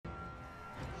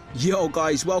Yo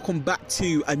guys, welcome back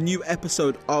to a new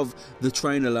episode of the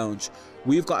Trainer Lounge.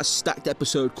 We've got a stacked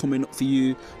episode coming up for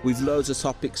you with loads of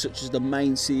topics such as the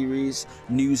main series,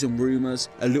 news and rumours,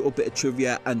 a little bit of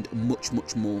trivia and much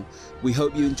more. We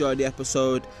hope you enjoy the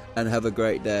episode and have a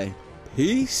great day.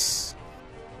 Peace.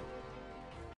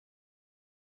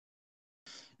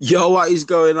 Yo, what is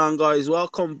going on guys?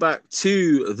 Welcome back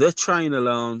to the Trainer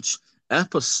Lounge,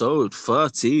 episode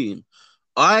 13.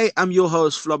 I am your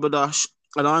host Flabberdash,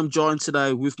 and I'm joined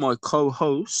today with my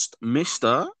co-host,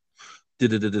 Mr.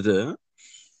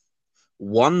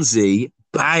 Onesie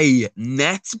Bay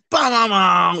Net.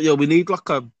 Yo, we need like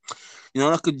a,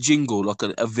 like a jingle, like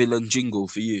a villain jingle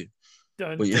for you.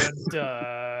 Dun, But dun,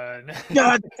 dun.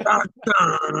 yeah,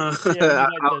 Yeah,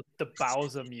 we like the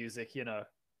Bowser music, you know.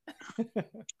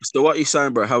 So what are you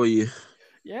saying, bro? How are you?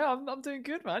 Yeah, I'm doing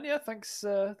good, man. Yeah, thanks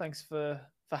for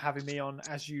having me on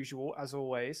as usual, as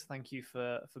always. Thank you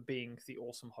for being the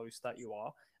awesome host that you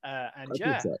are. And I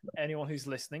yeah, appreciate that. anyone who's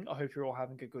listening, I hope you're all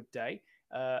having a good day.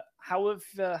 How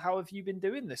have you been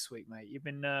doing this week, mate? You've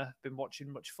been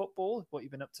watching much football? What you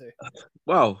been up to?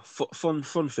 Well, fun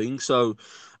thing. So,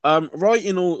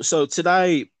 writing all. So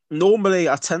today, normally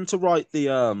I tend to write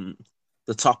the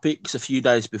topics a few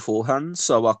days beforehand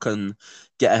so I can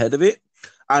get ahead of it.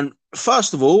 And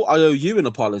first of all, I owe you an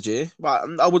apology.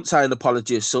 Well, I wouldn't say an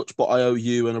apology as such, but I owe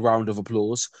you a round of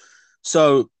applause.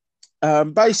 So,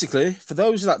 basically, for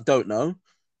those that don't know,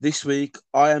 this week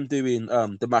I am doing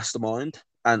the mastermind,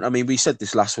 and I mean we said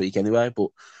this last week anyway, but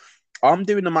I'm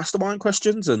doing the mastermind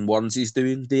questions, and Onesie's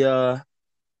doing the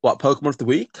Pokemon of the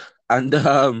week. And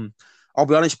I'll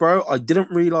be honest, bro, I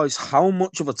didn't realize how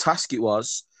much of a task it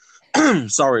was.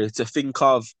 Sorry, to think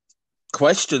of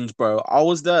questions, bro. I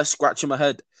was there scratching my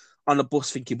head on the bus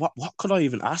thinking, what could I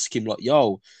even ask him? Like,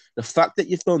 yo, the fact that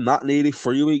you've done that nearly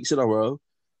 3 weeks in a row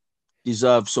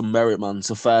deserves some merit, man.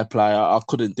 It's a fair play. I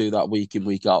couldn't do that week in,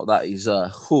 week out. That is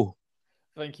whew.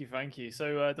 Thank you, thank you.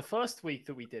 So the first week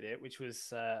that we did it, which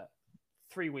was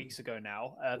 3 weeks ago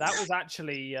now, that was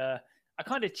actually I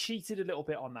kind of cheated a little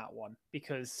bit on that one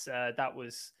because that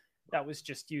was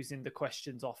just using the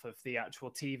questions off of the actual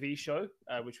TV show,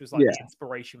 which was like Yeah. the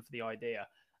inspiration for the idea.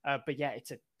 But yeah,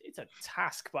 it's a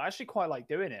task, but I actually quite like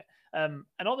doing it. And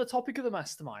on the topic of the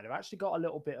mastermind, I've actually got a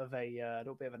little bit of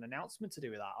an announcement to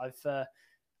do with that.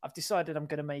 I've decided I'm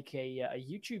going to make a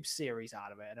YouTube series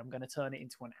out of it, and I'm going to turn it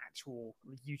into an actual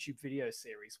YouTube video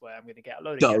series where I'm going to get a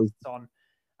load of Go. guests on.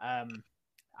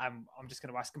 I'm just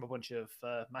going to ask them a bunch of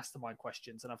mastermind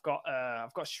questions, and I've got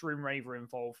Shroom Raver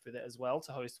involved with it as well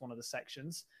to host one of the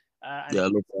sections. And Yeah,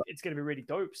 it's going to be really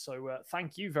dope. So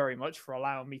thank you very much for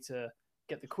allowing me to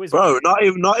get the quiz. bro.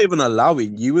 Not even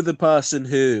allowing. You were the person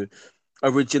who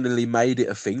originally made it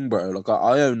a thing, bro. Like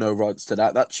I own no rights to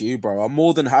that. That's you, bro. I'm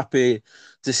more than happy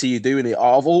to see you doing it.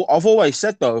 I've always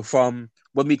said though, from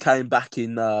when we came back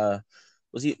in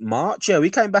was it March? Yeah, we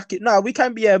came back in we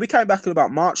came back in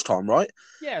about March time, right?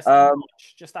 Yeah, it's like Um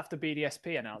March, just after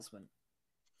BDSP announcement.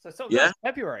 So no, yeah. it's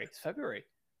February. It's February.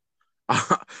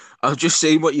 I've just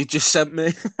seen what you just sent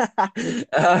me.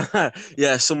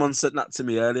 Yeah, someone sent that to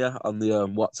me earlier on the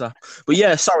WhatsApp. But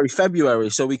yeah, sorry, February.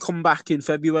 So we come back in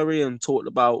February and talked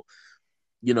about,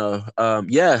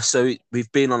 yeah. So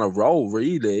we've been on a roll,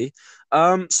 really.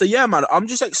 So yeah, man, I'm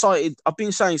just excited. I've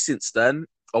been saying since then,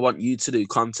 I want you to do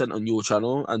content on your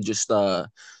channel and just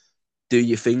do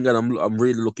your thing, and I'm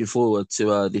really looking forward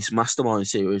to this mastermind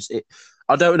series.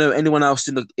 I don't know anyone else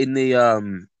in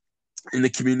the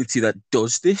community that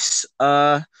does this.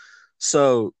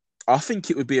 So I think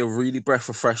it would be a really breath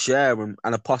of fresh air and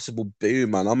a possible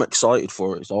boom, man. I'm excited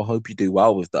for it. So I hope you do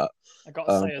well with that. I got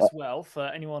to say as well, for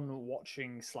anyone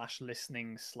watching slash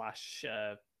listening slash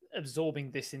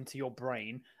absorbing this into your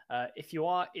brain, if you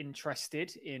are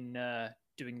interested in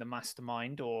doing the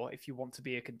mastermind, or if you want to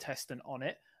be a contestant on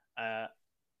it,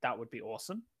 that would be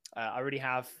awesome. I already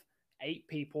have 8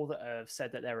 people that have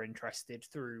said that they're interested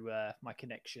through my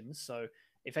connections. So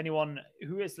if anyone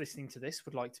who is listening to this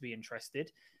would like to be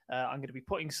interested, I'm going to be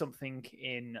putting something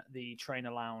in the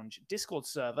Trainer Lounge Discord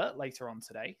server later on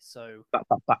today. So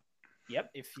yep,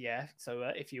 if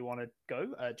you want to go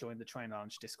join the Trainer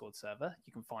Lounge Discord server,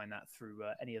 you can find that through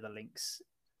any of the links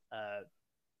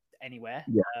anywhere.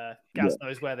 Gaz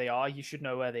knows where they are. You should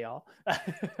know where they are.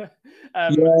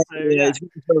 It's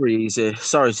very easy.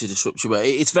 Sorry to disrupt you, but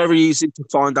it's very easy to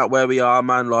find out where we are,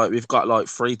 man. Like we've got like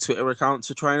 3 Twitter accounts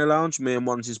for Trainer Lounge. Me and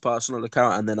one's his personal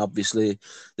account, and then obviously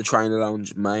the Trainer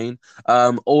Lounge main.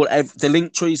 The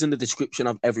link trees in the description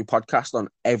of every podcast on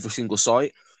every single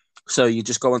site. So you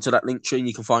just go onto that link tree and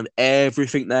you can find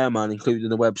everything there, man, including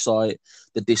the website,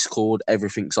 the Discord,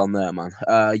 everything's on there, man.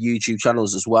 YouTube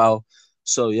channels as well.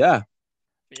 So yeah,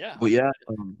 Yeah, but yeah,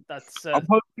 that's I'm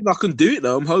hoping I can do it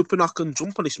though. I'm hoping I can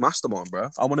jump on this mastermind, bro.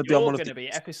 I want to be on you're one of going the. to be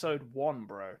episode 1,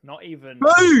 bro. Not even.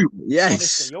 Boom! Honestly,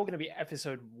 Yes. you're going to be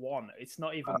episode 1. It's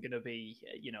not even going to be,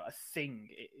 a thing.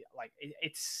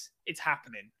 It's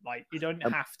happening. Like, you don't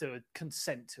Um, have to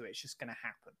consent to it. It's just going to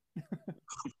happen.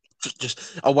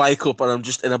 just I wake up and I'm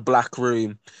just in a black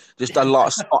room, just a lot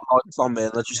of spotlights on me,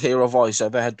 and I just hear a voice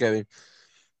overhead going,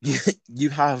 you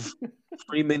have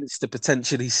 3 minutes to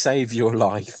potentially save your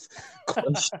life.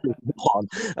 Question one.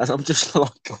 And I'm just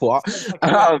like, what? Sounds like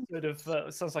a new episode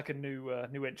of. Sounds like a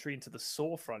new entry into the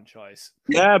Saw franchise.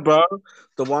 Yeah, bro.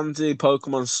 The 1D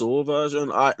Pokemon Sword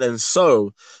version. All right, then.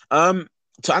 So,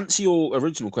 to answer your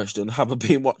original question, have I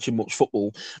been watching much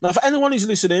football? Now, for anyone who's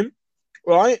listening,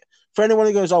 right? For anyone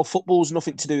who goes, oh, football's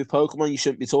nothing to do with Pokemon, you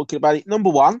shouldn't be talking about it. Number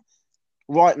one,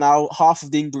 right now, half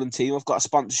of the England team have got a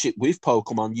sponsorship with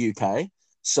Pokemon UK.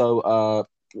 So,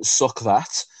 suck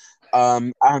that.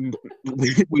 And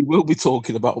we will be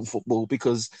talking about football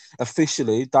because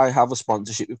officially they have a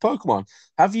sponsorship with Pokemon.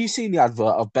 Have you seen the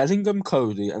advert of Bellingham,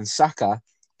 Cody, and Saka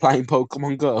playing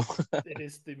Pokemon Go? It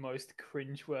is the most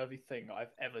cringeworthy thing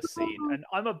I've ever seen, and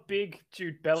I'm a big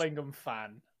Jude Bellingham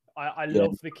fan. I Yeah,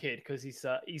 love the kid because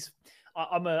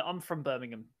I'm from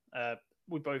Birmingham.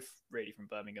 We're both really from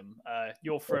Birmingham.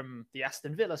 You're from the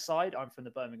Aston Villa side. I'm from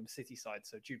the Birmingham City side.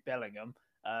 So Jude Bellingham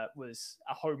was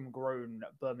a homegrown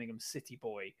Birmingham City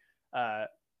boy.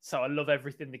 So I love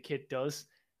everything the kid does,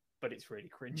 but it's really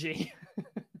cringy.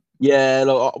 yeah.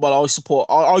 Well, I support.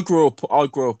 I grew up. I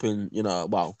grew up in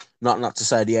well, not to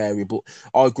say the area, but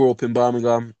I grew up in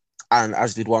Birmingham, and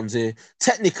as did Wandsy.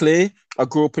 Technically, I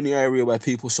grew up in the area where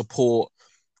people support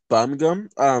Birmingham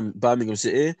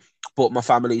City, but my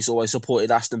family's always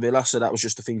supported Aston Villa, so that was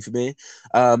just a thing for me.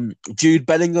 Jude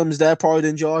Bellingham's their pride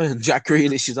and joy, and Jack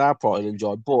Grealish is our pride and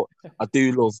joy. But I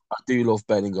do love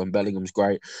Bellingham. Bellingham's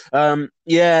great.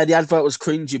 Yeah, the advert was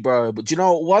cringy, bro. But do you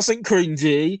know what wasn't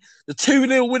cringy? The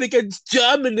 2-0 win against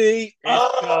Germany. It's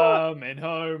Oh, coming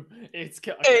home. Okay. it's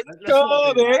Let's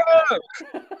not do coming that.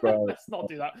 up, bro. Let's not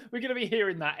do that. We're going to be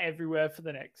hearing that everywhere for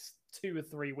the next 2 or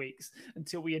 3 weeks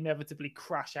until we inevitably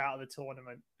crash out of the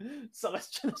tournament. So let's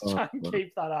just Oh, try and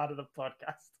keep that out of the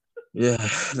podcast. yeah,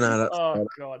 no, that's Oh fair.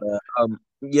 God.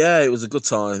 Yeah, it was a good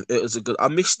time. It was a good. I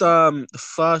missed the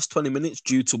first 20 minutes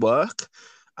due to work.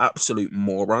 Absolute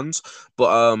morons.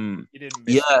 But You didn't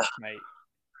yeah. miss much, mate.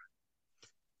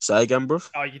 Say again, bro.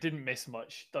 Oh, you didn't miss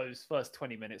much. Those first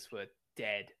 20 minutes were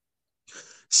dead.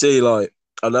 See, like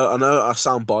I know, I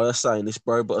sound biased saying this,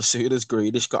 bro, but as soon as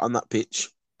Grealish got on that pitch,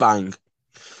 bang,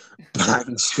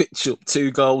 bang, switch up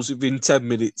 2 goals within 10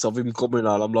 minutes of him coming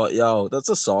on. I'm like, yo, that's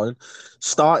a sign.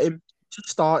 Start him. Just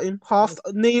start him.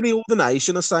 Nearly all the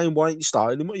nation are saying, why aren't you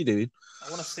starting him? What are you doing? I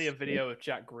want to see a video of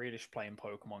Jack Grealish playing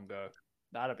Pokemon Go.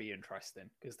 That'd be interesting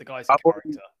because the guy's a Have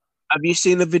character. you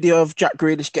seen a video of Jack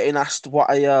Grealish getting asked what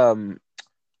a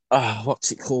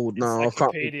what's it called? No, I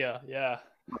can't. Encyclopedia, yeah.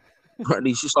 And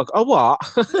he's just like, oh, what?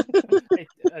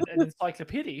 An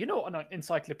encyclopedia. You know what an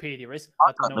encyclopedia is? I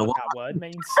I don't know what that word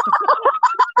means.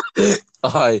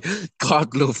 I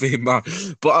God love him, man.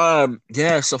 But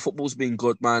yeah, so football's been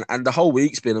good, man, and the whole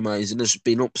week's been amazing. There's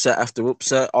been upset after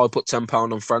upset. I put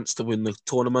 £10 on France to win the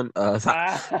tournament.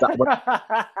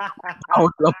 That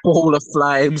was a ball of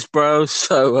flames, bro.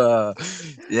 So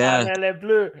yeah, Allez les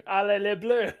bleus, allez les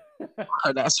bleus.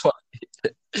 that's what.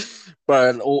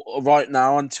 But right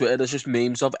now on Twitter, there's just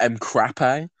memes of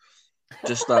Mcrappe,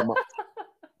 just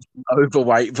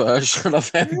overweight version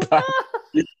of Mbappe.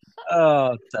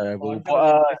 Oh, terrible.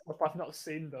 I've not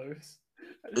seen those.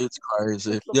 It's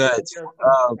crazy. Yeah,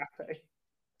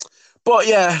 but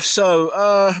yeah, so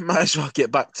might as well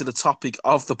get back to the topic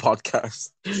of the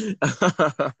podcast.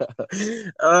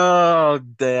 Oh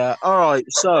dear. All right,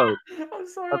 so I'm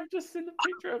sorry, I've just seen the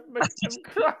picture of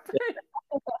Mcrappe.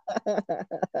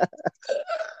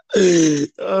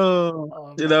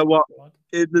 oh, you know what?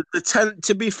 The 10,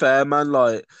 to be fair, man,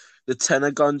 like the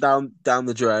tenner gone down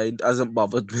the drain hasn't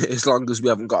bothered me as long as we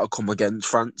haven't got to come against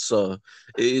France. So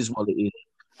it is what it is.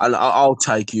 And I'll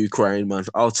take Ukraine, man.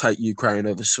 I'll take Ukraine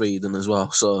over Sweden as well.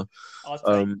 So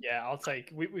I'll take.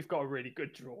 We've got a really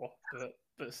good draw,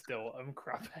 but still,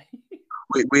 Mcrappe.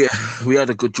 we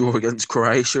had a good draw against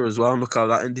Croatia as well. Look how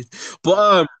that ended.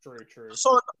 But True.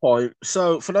 Beside the point.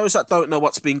 So for those that don't know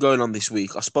what's been going on this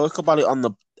week, I spoke about it on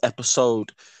the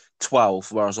episode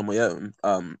 12, where I was on my own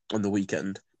on the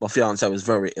weekend. My fiance was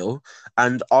very ill,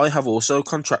 and I have also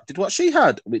contracted what she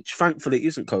had, which thankfully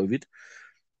isn't COVID.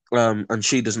 And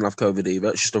she doesn't have COVID either.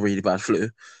 It's just a really bad flu.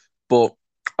 But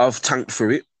I've tanked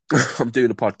through it. I'm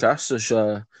doing a podcast,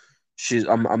 so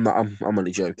I'm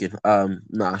only joking.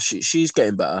 Nah, she's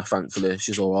getting better, thankfully.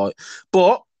 She's all right.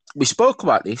 But we spoke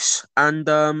about this,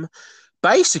 and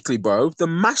basically, bro, the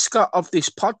mascot of this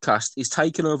podcast is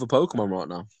taking over Pokemon right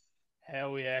now.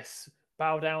 Hell yes.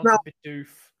 Bow down Now, to Bidoof.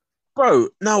 bro,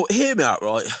 now hear me out,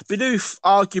 right? Bidoof,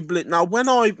 arguably. Now, when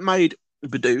I made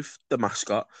Bidoof the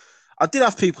mascot, I did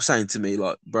have people saying to me,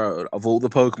 like, bro, of all the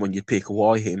Pokemon you pick,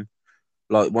 why him?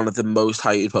 Like, one of the most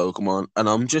hated Pokemon. And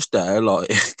I'm just there,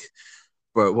 like,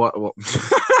 bro, what?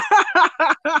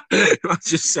 I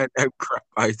just sent out crap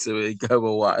out to me, go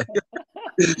away.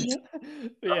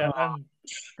 Yeah,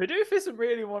 Bidoof isn't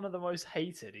really one of the most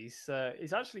hated. He's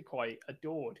actually quite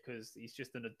adored because he's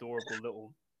just an adorable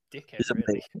little dickhead, He's a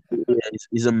really. meme. Yeah,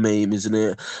 he's a meme, isn't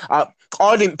it?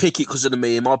 I didn't pick it because of the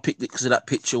meme. I picked it because of that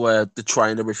picture where the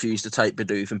trainer refused to take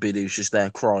Bidoof and Bidoof's just there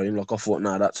crying. Like, I thought,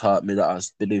 no, that's hurt me. That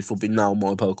has Bidoof will be now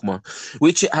my Pokemon,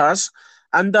 which it has.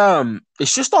 And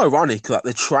it's just ironic that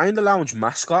the Trainer Lounge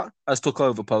mascot has took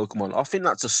over Pokemon. I think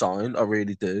that's a sign. I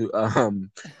really do.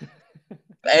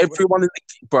 Everyone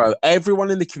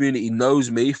in the community knows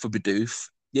me for Bidoof.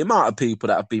 The amount of people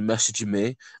that have been messaging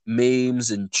me,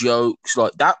 memes and jokes,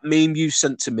 like that meme you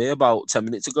sent to me about 10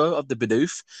 minutes ago of the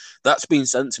Bidoof, that's been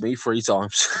sent to me 3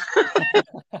 times.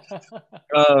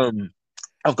 um,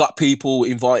 I've got people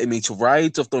inviting me to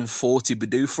raids. I've done 40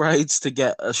 Bidoof raids to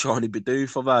get a shiny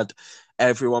Bidoof. I've had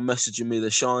everyone messaging me the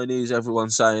shinies,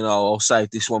 everyone saying, oh, I'll save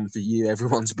this one for you.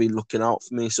 Everyone's been looking out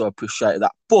for me, so I appreciate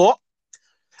that. But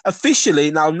officially,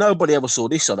 now nobody ever saw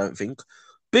this, I don't think.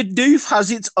 Bidoof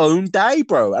has its own day,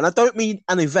 bro. And I don't mean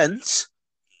an event.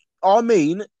 I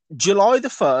mean July the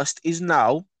 1st is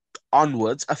now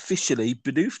onwards officially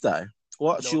Bidoof Day.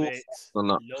 What's Love your it. thoughts on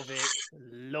that? Love it.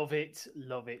 Love it.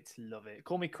 Love it. Love it.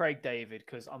 Call me Craig David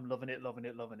because I'm loving it, loving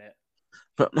it, loving it.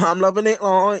 But I'm loving it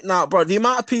right now, bro. The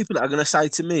amount of people that are gonna say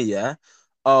to me, yeah,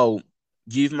 oh,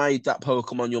 you've made that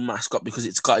Pokemon your mascot because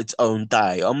it's got its own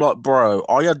day. I'm like, bro,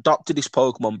 I adopted this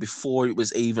Pokemon before it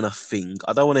was even a thing.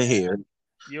 I don't want to hear it.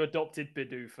 You adopted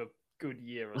Bidoof a good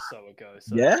year or so ago.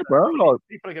 So Yeah, bro. Like,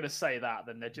 people are going to say that,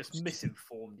 then they're just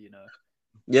misinformed,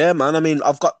 yeah, man. I mean,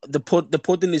 I've got the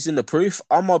pudding is in the proof.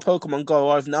 On my Pokemon Go,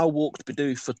 I've now walked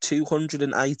Bidoof for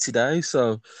 280 days.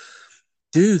 So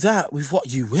do that with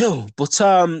what you will. But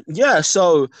yeah.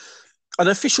 So an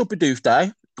official Bidoof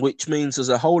day, which means there's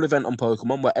a whole event on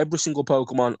Pokemon where every single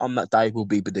Pokemon on that day will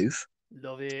be Bidoof.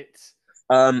 Love it.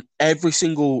 Every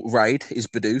single raid is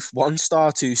Bidoof. 1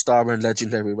 star, 2 star, and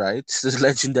legendary raids. There's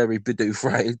legendary Bidoof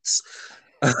raids.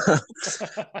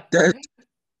 there,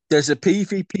 there's a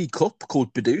PvP cup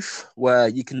called Bidoof where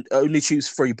you can only choose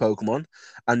 3 Pokemon,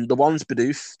 and the one's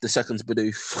Bidoof, the second's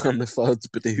Bidoof, and the third's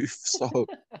Bidoof. So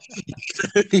you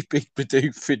can only pick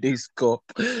Bidoof in this cup.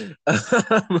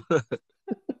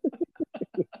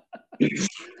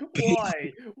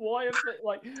 Why? Why have they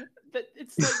like that?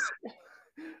 It's like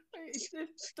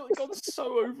it's gone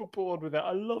so overboard with it.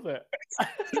 I love it.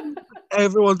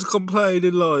 Everyone's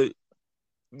complaining like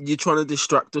you're trying to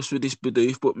distract us with this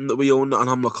Bidoof, but we all know, and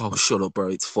I'm like, oh, shut up, bro.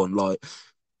 It's fun. Like,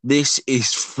 this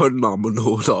is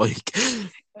phenomenal. Like,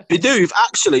 Bidoof,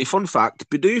 actually, fun fact,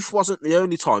 Bidoof wasn't the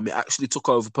only time it actually took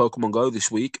over Pokemon Go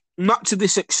this week. Not to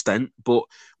this extent, but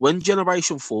when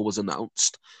Generation 4 was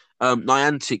announced,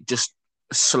 Niantic just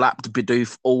slapped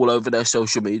Bidoof all over their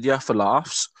social media for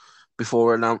laughs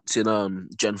before announcing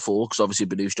Gen 4, because obviously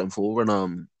Bidoof's Gen 4,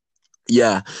 and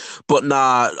yeah, but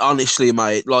nah, honestly,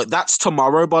 mate, like that's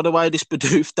tomorrow, by the way, this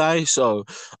Bidoof day. So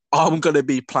I'm gonna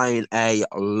be playing a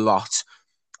lot.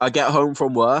 I get home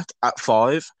from work at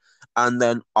 5, and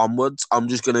then onwards, I'm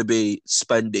just gonna be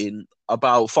spending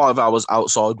about 5 hours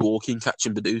outside walking,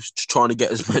 catching Bidoofs, trying to get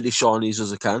as many shinies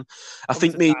as I can. I Come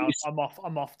think to me. town.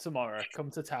 I'm off tomorrow. Come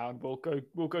to town. We'll go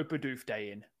Bidoof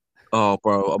Day in. Oh,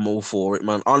 bro, I'm all for it,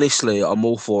 man. Honestly, I'm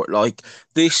all for it. Like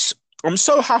this, I'm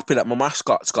so happy that my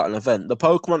mascot's got an event. The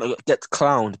Pokemon gets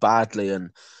clowned badly, and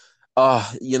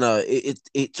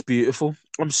it's beautiful.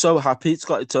 I'm so happy it's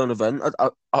got its own event.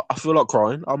 I feel like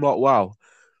crying. I'm like, wow,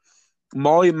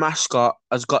 my mascot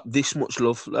has got this much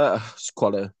love. It's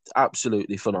quality,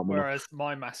 absolutely phenomenal. Whereas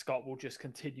my mascot will just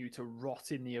continue to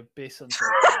rot in the abyss until.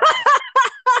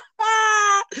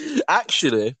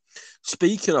 Actually,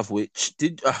 speaking of which,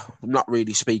 not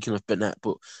really speaking of Bennett,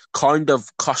 but kind of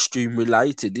costume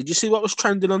related. Did you see what was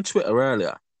trending on Twitter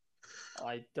earlier?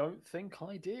 I don't think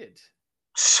I did.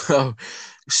 So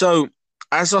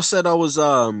as I said, I was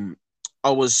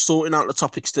sorting out the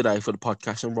topics today for the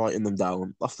podcast and writing them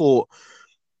down. I thought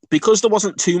because there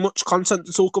wasn't too much content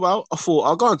to talk about, I thought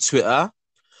I'll go on Twitter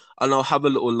and I'll have a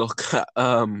little look at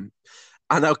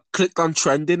and I clicked on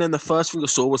trending, and the first thing I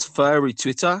saw was furry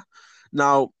Twitter.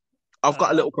 Now, I've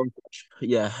got a little confession.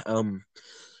 Yeah.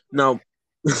 Now,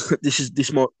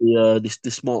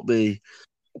 this might be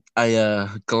a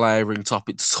glaring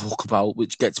topic to talk about,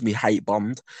 which gets me hate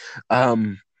bombed.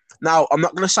 Um, Now I'm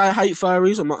not gonna say I hate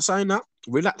furries. I'm not saying that.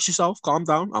 Relax yourself, calm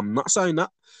down. I'm not saying that.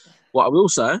 What I will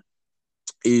say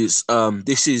is,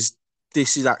 this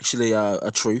is actually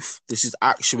a truth. This is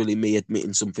actually me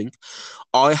admitting something.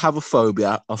 I have a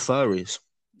phobia of furries.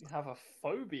 You have a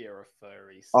phobia of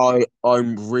furries.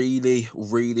 I'm really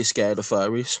really scared of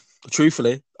furries.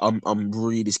 Truthfully, I'm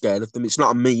really scared of them. It's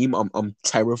not a meme. I'm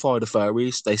terrified of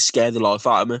furries. They scare the life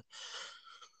out of me.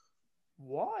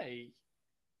 Why?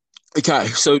 Okay,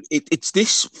 so it's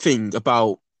this thing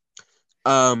about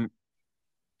um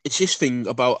it's this thing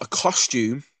about a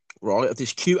costume, right, of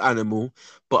this cute animal,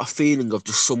 but a feeling of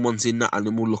just someone's in that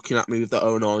animal looking at me with their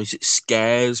own eyes. It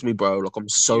scares me, bro. Like I'm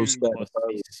so You scared of must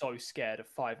be furries. so scared of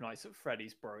Five Nights at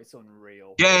Freddy's, bro. It's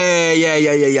unreal.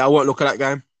 Yeah. I won't look at that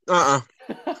game. Uh-uh.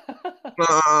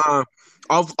 Right.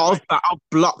 I've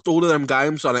blocked all of them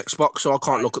games on Xbox, so I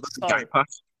can't Right. look at the So, Game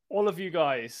Pass. all of you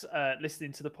guys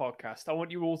listening to the podcast, I want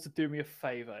you all to do me a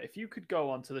favor. If you could go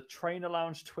onto the Trainer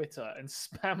Lounge Twitter and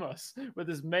spam us with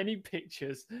as many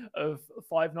pictures of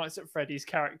Five Nights at Freddy's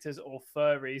characters or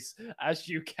furries as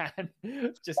you can.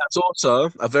 Just That's also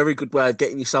a very good way of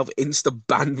getting yourself insta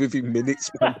banned within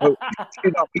minutes, man.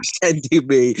 Do not be sending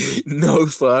me no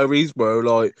furries, bro.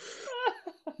 Like,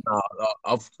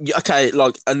 no, okay.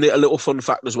 Like, and a little fun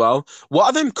fact as well. What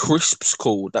are them crisps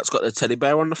called? That's got the teddy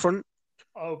bear on the front.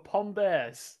 oh, Pom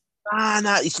Bears.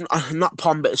 No, it's not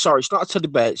pom bear. Sorry, it's not a teddy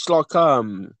bear. It's like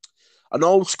an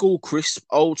old school crisp.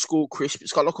 Old school crisp.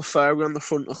 It's got like a furry on the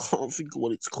front. I can't think of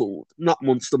what it's called. Not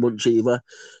Monster Munch either.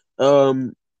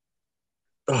 Um,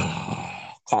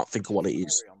 can't think of what it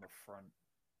is. Furry on the front.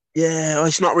 Yeah, well,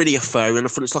 it's not really a furry on the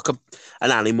front. It's like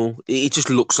an animal. It just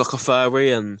looks like a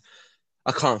furry, and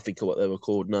I can't think of what they were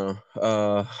called now.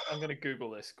 I'm gonna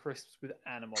Google this. Crisps with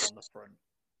animal on the front.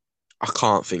 I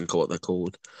can't think of what they're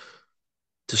called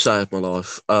to save my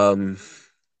life. I'm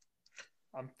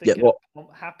Yeah, thinking what?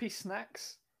 of Happy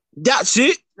Snacks. That's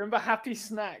it. Remember Happy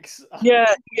Snacks?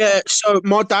 Yeah. So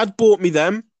my dad bought me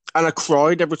them, and I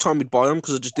cried every time we'd buy them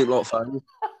because I just didn't like furry.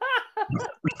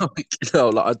 Like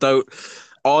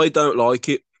I don't like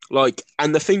it. Like,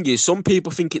 and the thing is, some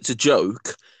people think it's a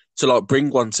joke to like bring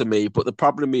one to me, but the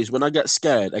problem is when I get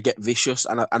scared, I get vicious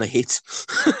and I hit.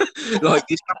 Like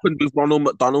this happened with Ronald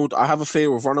McDonald. I have a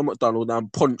fear of Ronald McDonald, and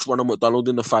I punched Ronald McDonald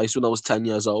in the face when I was 10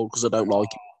 years old because I don't like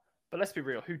it. But let's be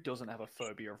real, who doesn't have a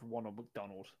phobia of Ronald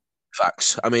McDonald?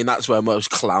 Facts. I mean, that's where most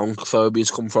clown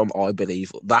phobias come from, I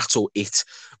believe. That or it.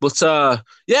 But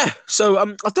yeah. So I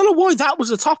don't know why that was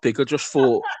a topic.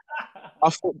 I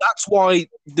thought that's why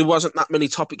there wasn't that many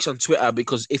topics on Twitter,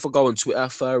 because if I go on Twitter,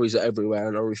 furries are everywhere,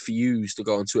 and I refuse to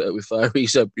go on Twitter with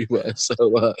furries everywhere.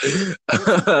 So,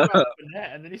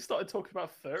 And then he started talking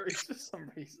about furries for some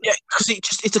reason. yeah,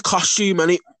 because it's a costume,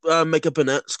 and it Mega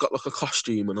Burnett's got like a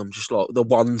costume, and I'm just like the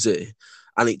onesie,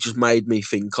 and it just made me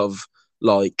think of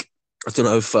like I don't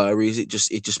know furries. It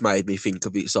just made me think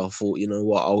of it. So I thought, you know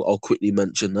what, I'll quickly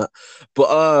mention that. But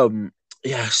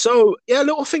yeah. So yeah, a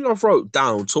little thing I've wrote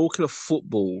down. Talking of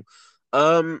football,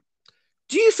 um,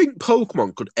 do you think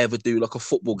Pokemon could ever do like a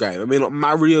football game? I mean, like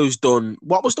Mario's done.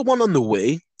 What was the one on the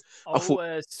Wii? I Oh,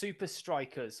 thought, Super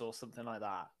Strikers or something like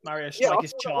that. Mario yeah,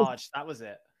 Strikers Charge. That was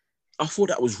it. I thought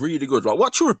that was really good. Like,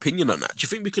 what's your opinion on that? Do you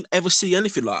think we could ever see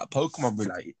anything like that, Pokemon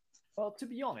related? Well, to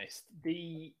be honest,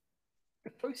 the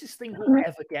closest thing we'll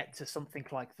ever get to something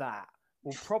like that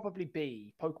will probably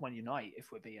be Pokemon Unite,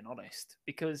 if we're being honest,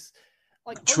 because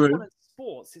like True. Pokemon in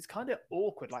sports, it's kind of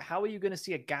awkward. Like, how are you going to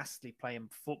see a Ghastly playing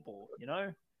football? You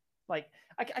know, like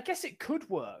I guess it could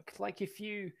work. Like if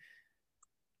you,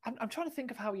 I'm trying to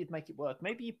think of how you'd make it work.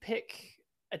 Maybe you pick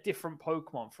a different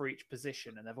Pokemon for each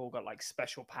position, and they've all got like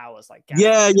special powers, like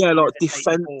Yeah, like Levitate Ball.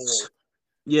 defense.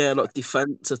 Yeah, like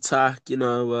defense, attack.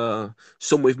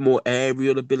 Some with more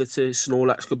aerial abilities.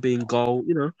 Snorlax could be in goal.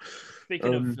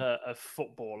 Speaking Um, of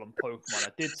football and Pokemon,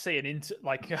 I did see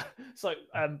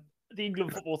the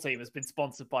England football team has been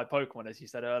sponsored by Pokemon, as you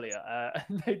said earlier,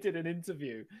 and they did an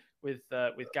interview with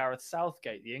Gareth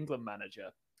Southgate, the England manager.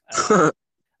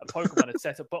 And Pokemon had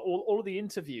set up, but all of the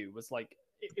interview was like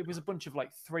it was a bunch of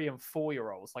like 3 and 4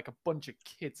 year olds, like a bunch of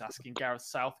kids asking Gareth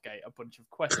Southgate a bunch of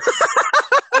questions.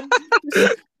 And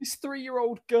this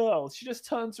 3-year-old girl, she just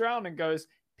turns around and goes,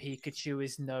 Pikachu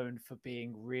is known for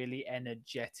being really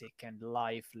energetic and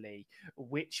lively.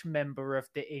 Which member of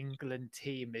the England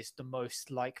team is the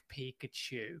most like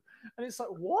Pikachu? And it's like,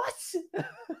 what?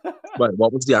 wait,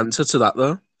 what was the answer to that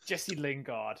though? Jesse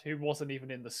Lingard, who wasn't even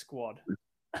in the squad.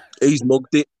 He's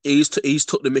mugged it. He's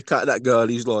took the mick out of that girl.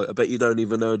 He's like, I bet you don't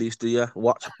even know this, do you?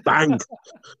 Watch, bang,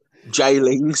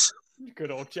 Jailings.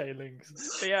 Good old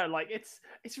Jailings. But yeah, like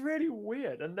it's really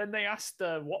weird. And then they asked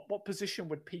what position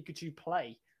would Pikachu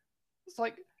play? It's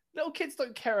like little kids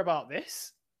don't care about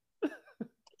this.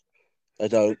 I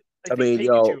don't. They I think mean,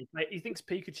 yo, he thinks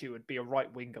Pikachu would be a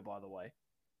right winger, by the way.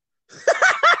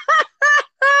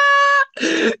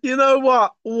 you know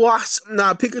what? What?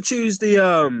 Nah, Pikachu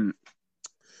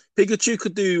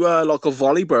could do like a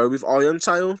volley, bro, with Iron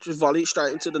Tail. Just volley it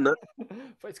straight into the net.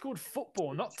 But it's called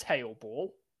football, not tail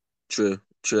ball. True,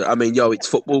 true. I mean, yo, it's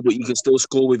football, but you can still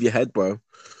score with your head, bro.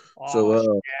 Oh, So,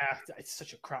 yeah, it's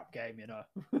such a crap game, you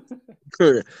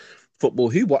know. football.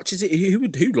 Who watches it?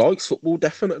 Who likes football?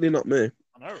 Definitely not me.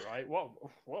 I know, right? What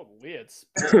weird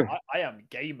sport. I am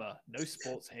gamer. No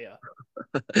sports here.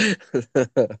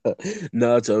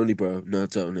 Nerds only, bro.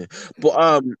 Nerds only.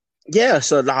 But yeah.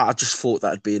 So I just thought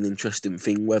that'd be an interesting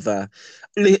thing. Whether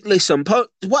listen,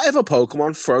 whatever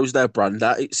Pokemon throws their brand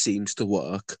at, it seems to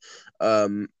work.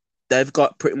 They've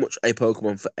got pretty much a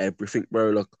Pokemon for everything, bro.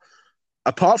 Like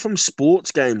apart from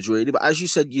sports games, really. But as you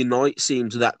said, Unite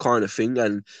seems that kind of thing,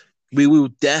 and we will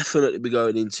definitely be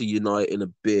going into Unite in a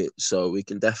bit, so we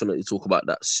can definitely talk about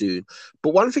that soon.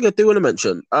 But one thing I do want to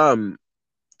mention,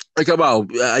 okay, well,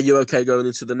 are you okay going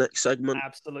into the next segment?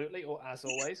 Absolutely, or as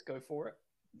always, go for it.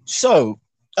 So,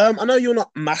 I know you're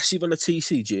not massive on a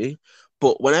TCG,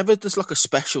 but whenever there's like a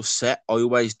special set, I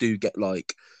always do get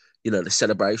like, the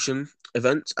celebration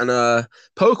events. And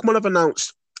Pokemon have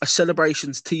announced a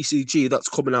celebrations TCG that's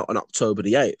coming out on October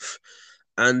the 8th.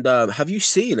 And have you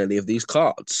seen any of these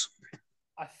cards?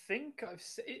 I think I've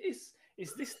seen.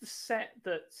 Is this the set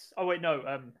that's? Oh wait,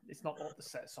 no. It's not the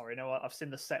set. Sorry, no. I've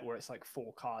seen the set where it's like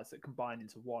 4 cards that combine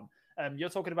into one. You're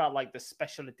talking about like the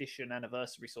special edition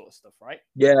anniversary sort of stuff, right?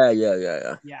 Yeah.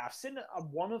 Yeah, I've seen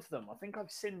one of them. I think I've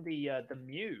seen the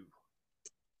Mew.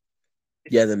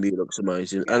 Yeah, the Mew looks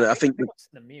amazing, Yeah, and I I think think I've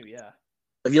seen the Mew. Yeah.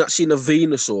 have you not seen a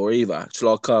Venusaur either? It's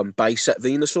like base set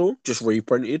Venusaur, just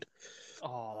reprinted.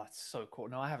 Oh, that's so cool.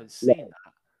 No, I haven't seen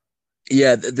that.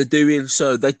 Yeah, they're doing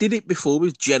so. They did it before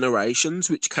with Generations,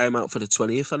 which came out for the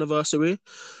 20th anniversary,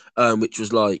 which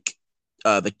was like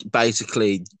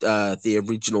basically the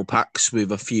original packs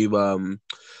with a few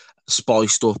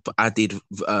spiced up added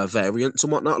variants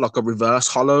and whatnot, like a reverse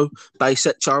hollow base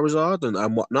set Charizard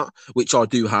and whatnot, which I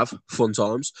do have. Fun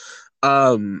times.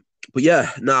 But yeah,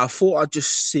 now I thought I'd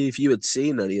just see if you had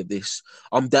seen any of this.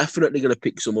 I'm definitely gonna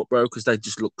pick some up, bro, because they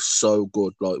just look so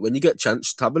good. Like when you get a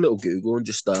chance, to have a little Google and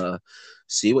just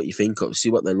see what you think of, see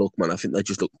what they look, man. I think they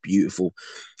just look beautiful.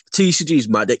 TCG is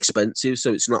mad expensive,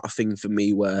 so it's not a thing for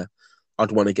me where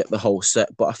I'd want to get the whole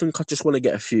set, but I think I just want to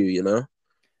get a few, you know?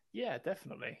 Yeah,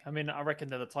 definitely. I mean, I reckon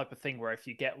they're the type of thing where if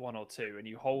you get 1 or 2 and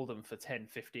you hold them for 10,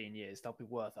 15 years, they'll be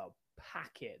worth a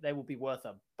packet. They will be worth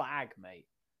a bag, mate.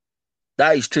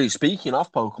 That is true. Speaking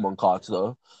of Pokemon cards,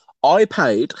 though, I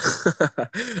paid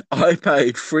I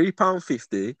paid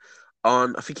 £3.50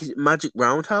 on I think it's Magic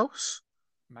Roundhouse.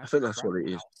 I think Magic that's what it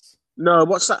is. Roundhouse. No,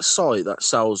 what's that site that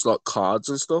sells like cards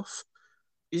and stuff?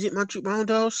 Is it Magic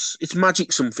Roundhouse? It's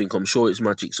Magic something. I'm sure it's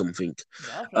Magic something.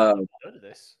 No, I've Um, not heard of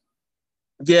this.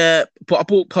 yeah, but I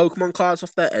bought Pokemon cards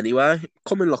off there anyway.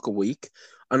 Come in like a week,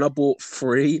 and I bought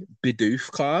 3 Bidoof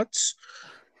cards.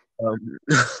 Um,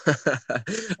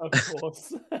 Of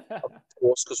course.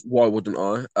 course, because why wouldn't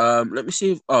I? Let me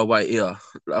see. Oh wait, here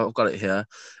I've got it here.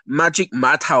 Magic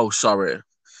Madhouse. Sorry,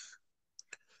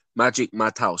 Magic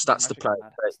Madhouse. That's the Magic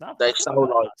place. Madhouse. No, They I've not sell heard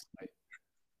of like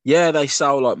that. they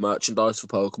sell like merchandise for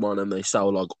Pokemon, and they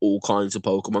sell like all kinds of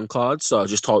Pokemon cards. So I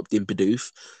just typed in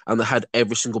Bidoof, and they had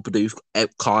every single Bidoof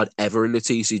card ever in the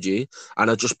TCG, and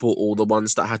I just bought all the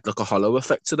ones that had like a hollow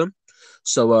effect to them.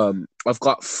 So I've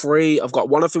got 3. I've got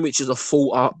one of them which is a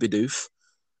full art Bidoof.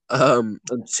 And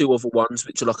 2 other ones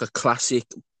which are like a classic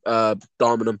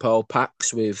Diamond and Pearl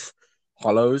packs with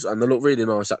hollows, and they look really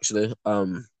nice actually.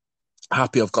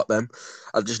 Happy I've got them.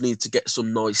 I just need to get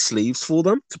some nice sleeves for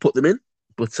them to put them in.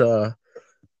 But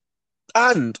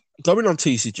and going on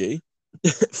TCG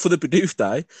for the Bidoof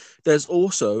Day, there's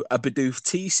also a Bidoof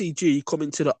TCG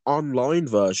coming to the online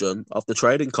version of the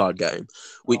trading card game,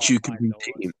 which Oh you can my lord.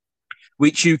 redeem.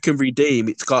 Which you can redeem.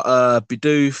 It's got a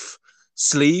Bidoof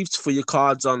sleeves for your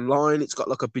cards online. It's got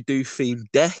like a Bidoof themed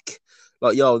deck.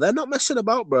 Like, yo, they're not messing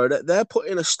about, bro. They're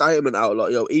putting a statement out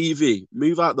like, yo, Eevee,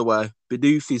 move out the way.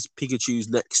 Bidoof is Pikachu's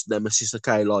next nemesis,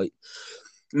 okay? Like,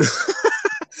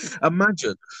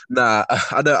 imagine. Nah,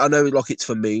 I know like it's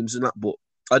for memes and that, but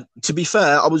to be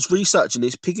fair, I was researching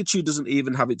this. Pikachu doesn't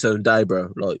even have its own day,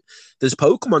 bro. Like, there's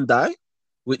Pokemon Day,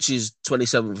 which is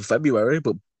 27th of February,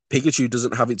 but Pikachu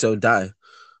doesn't have its own day.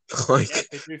 Like, Yeah,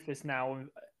 Bidoof is now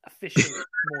officially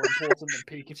more important than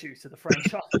Pikachu to the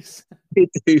franchise.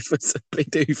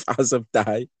 Bidoof as of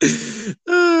day.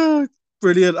 Ah,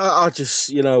 brilliant. I just,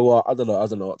 you know what? I don't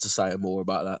know what to say more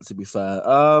about that. To be fair,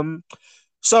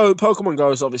 so Pokemon Go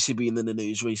has obviously been in the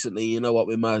news recently. You know what?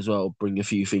 We might as well bring a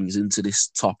few things into this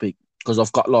topic because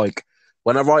I've got like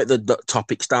when I write the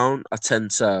topics down, I tend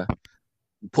to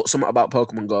put something about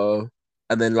Pokemon Go,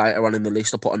 and then later on in the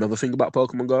list, I put another thing about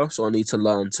Pokemon Go. So I need to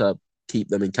learn to keep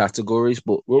them in categories.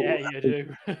 But Yeah, you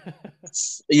do. are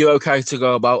you okay to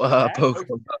go about Yeah,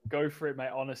 Pokemon? go for it,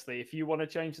 mate. Honestly, if you want to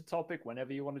change the topic,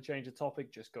 whenever you want to change the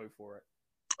topic, just go for it.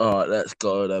 All right, let's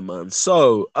go then, man.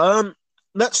 So,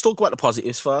 let's talk about the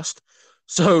positives first.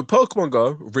 So, Pokemon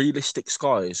Go, Realistic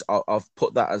Skies. I've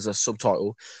put that as a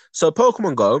subtitle. So,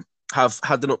 Pokemon Go have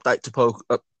had an update to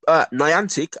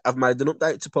Niantic have made an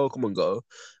update to Pokemon Go,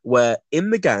 where in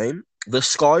the game, the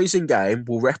skies in game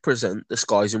will represent the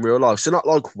skies in real life. So, not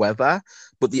like weather,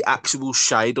 but the actual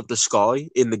shade of the sky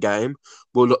in the game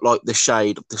will look like the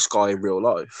shade of the sky in real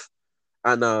life.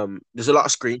 And there's a lot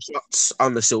of screenshots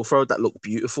on the Silph Road that look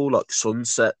beautiful, like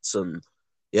sunsets, and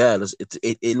yeah,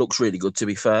 it looks really good. To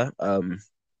be fair,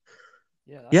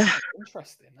 Yeah, that yeah, sounds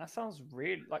interesting. That sounds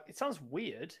really like it sounds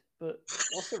weird, but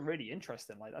also really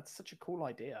interesting. Like that's such a cool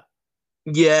idea.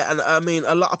 yeah, and I mean,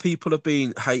 a lot of people have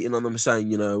been hating on them,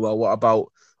 saying, you know, well, what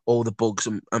about all the bugs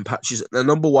and patches? And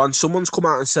number one, someone's come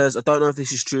out and says, I don't know if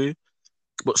this is true,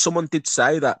 but someone did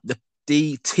say that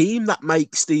the team that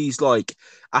makes these like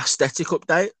aesthetic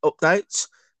updates,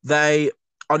 they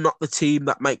are not the team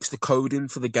that makes the coding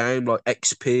for the game, like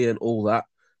XP and all that.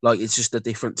 Like it's just a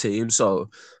different team. So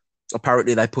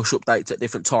apparently they push updates at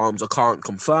different times. I can't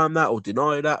confirm that or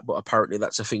deny that, but apparently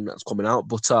that's a thing that's coming out.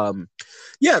 But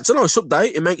yeah, it's a nice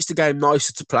update. It makes the game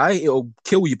nicer to play. It'll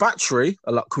kill your battery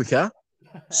a lot quicker.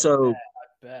 I bet. So I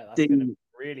bet that's going to the be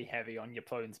really heavy on your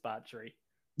phone's battery.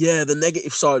 yeah, the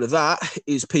negative side of that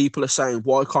is people are saying,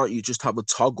 why can't you just have a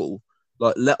toggle?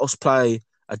 Like, let us play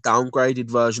a downgraded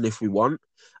version if we want.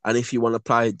 And if you want to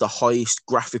play the highest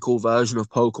graphical version of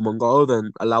Pokemon Go,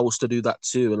 then allow us to do that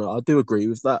too. And I do agree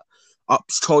with that.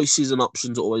 Choices and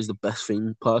options are always the best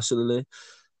thing, personally.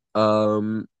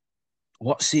 Um,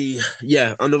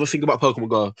 yeah, another thing about Pokemon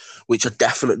Go, which I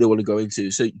definitely want to go into.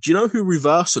 So, do you know who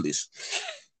Reversal is?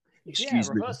 Yeah, Excuse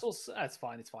me. reversals. That's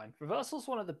fine. It's fine. Reversals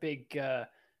one of the big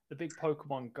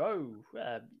Pokemon Go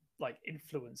like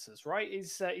influencers, right?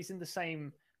 Is in the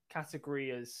same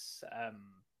category as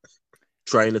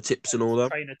Trainer tips and all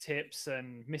that. Trainer Tips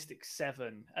and Mystic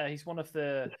Seven. He's one of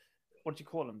the what do you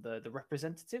call them? The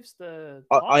representatives, the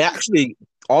I partners. actually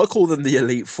I call them the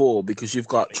Elite Four because you've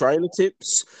got Trainer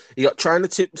Tips, you got Trainer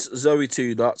Tips, Zoe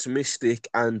Two Dots, Mystic,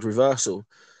 and Reversal.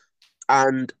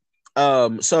 And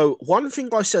so one thing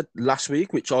I said last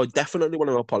week, which I definitely want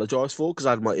to apologize for because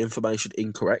I had my information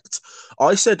incorrect.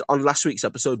 I said on last week's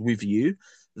episode with you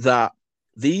that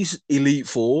these Elite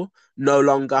Four no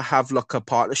longer have like a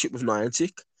partnership with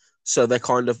Niantic. So they're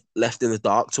kind of left in the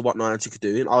dark to what Niantic are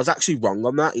doing. I was actually wrong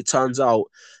on that. It turns out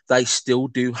they still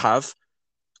do have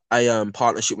a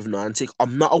partnership with Niantic.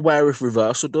 I'm not aware if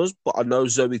Reversal does, but I know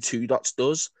Zoe Two Dots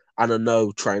does, and I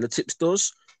know Trainer Tips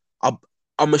does. I'm,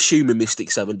 I'm assuming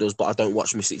Mystic Seven does, but I don't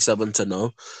watch Mystic Seven to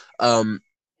know. Um,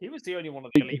 He was the only one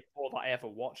of the Elite Four that I ever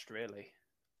watched, really.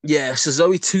 yeah, so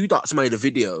Zoe Two Dots made a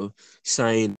video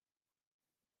saying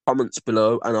comments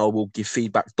below, and I will give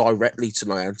feedback directly to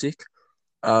Niantic.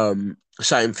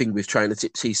 Same thing with Trainer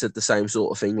Tips. He said the same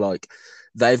sort of thing. Like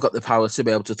they've got the power to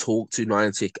be able to talk to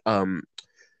Niantic.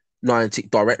 Niantic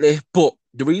directly. But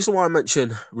the reason why I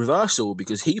mention Reversal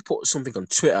because he put something on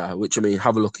Twitter, which I mean,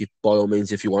 have a look by all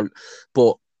means if you want.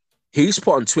 But he's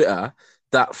put on Twitter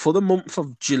that for the month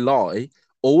of July,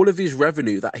 all of his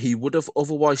revenue that he would have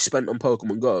otherwise spent on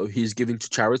Pokemon Go, he's giving to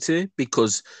charity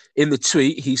because in the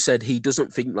tweet he said he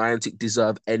doesn't think Niantic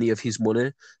deserve any of his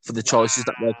money for the choices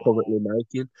that they're Wow. currently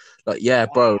making. Like, yeah,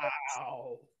 Wow.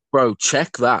 bro,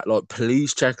 check that. Like,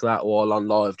 please check that while on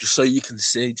live, just so you can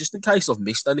see, just in case I've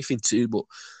missed anything too. But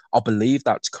I believe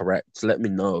that's correct. Let me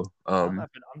know. I'm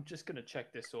just gonna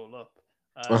check this all up.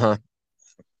 Uh-huh.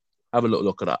 Have a little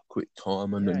look at that quick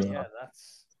time and then. Yeah,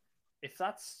 that's if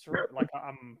that's true. Like,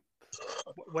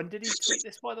 when did he tweet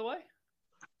this, by the way?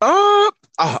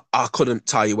 I couldn't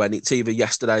tell you when. It's either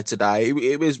yesterday, today.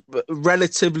 It was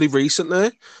relatively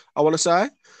recently. I want to say.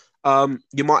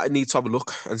 You might need to have a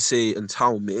look and see and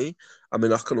tell me. I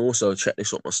mean, I can also check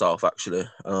this up myself actually.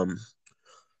 Let's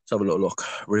have a little look.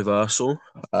 Reversal.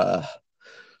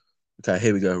 Okay,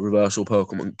 here we go. Reversal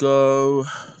Pokemon Go.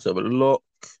 Let's have a look.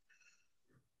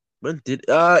 When did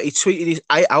he tweeted this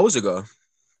 8 hours ago?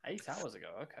 8 hours ago.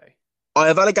 Okay. I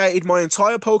have allocated my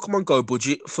entire Pokemon Go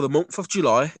budget for the month of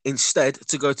July instead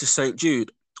to go to St.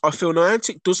 Jude. I feel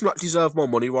Niantic does not deserve my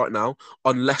money right now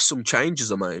unless some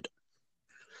changes are made.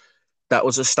 That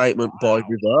was a statement by Wow.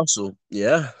 Reversal.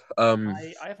 Yeah.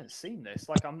 I haven't seen this.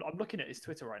 Like I'm looking at his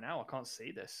Twitter right now. I can't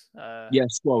see this. Yeah,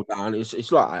 scroll down. It's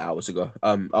like 8 hours ago.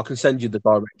 I can send you the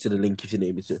link if you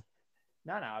need me to.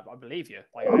 No, I believe you.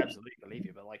 Like I absolutely believe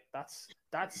you. But like that's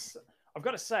I've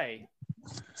got to say,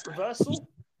 Reversal.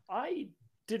 I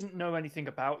didn't know anything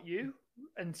about you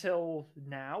until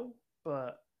now,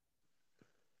 but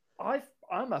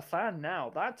I'm a fan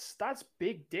now. That's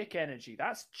big dick energy.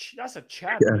 That's a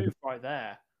Chad Yeah. move right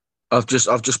there. I've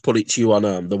just put it to you on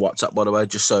the WhatsApp, by the way,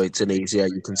 just so it's an easier,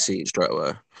 you can see it straight away.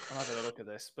 I'm having a look at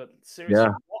this, but Yeah. seriously,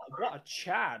 what a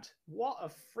Chad! What a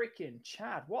freaking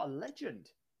Chad! What a legend!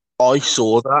 I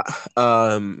saw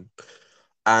that.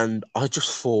 And I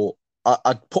just thought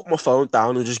I'd put my phone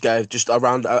down and just gave just a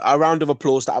round of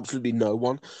applause to absolutely no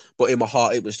one. But in my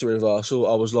heart it was to Reversal.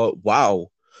 I was like, wow,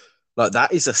 like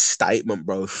that is a statement,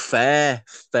 bro. Fair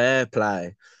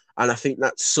play. And I think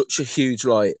that's such a huge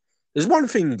like there's one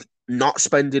thing not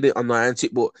spending it on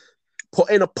Niantic, but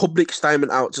putting a public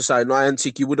statement out to say,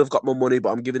 Niantic, you would have got my money, but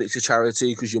I'm giving it to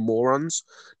charity because you're morons.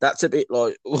 That's a bit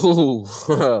like,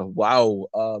 oh, wow.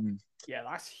 Yeah,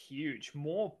 that's huge.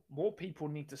 More people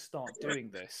need to start doing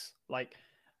this. Like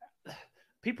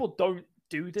people don't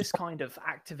do this kind of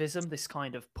activism, this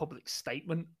kind of public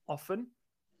statement often.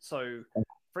 So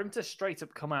for him to straight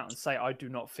up come out and say, I do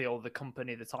not feel the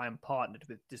company that I am partnered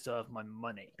with deserve my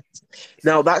money.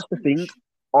 Now, that's the thing.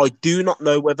 I do not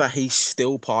know whether he's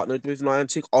still partnered with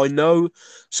Niantic. I know,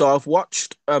 so I've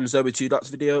watched Zoe Two Dots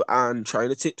video and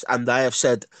Trainer Tips, and they have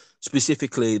said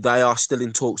specifically they are still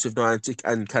in talks with Niantic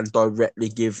and can directly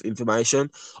give information.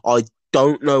 I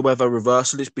don't know whether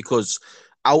Reversal is because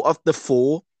out of the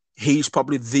four, he's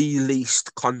probably the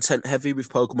least content heavy with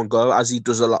Pokemon Go, as he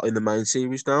does a lot in the main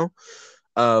series now.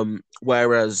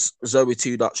 Whereas Zoe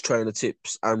Two Dots, Trainer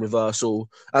Tips, and Reversal,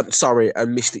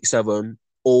 and Mystic Seven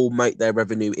all make their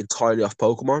revenue entirely off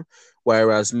Pokemon.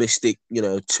 Whereas Mystic,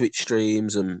 Twitch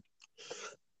streams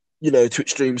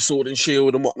Sword and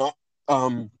Shield and whatnot.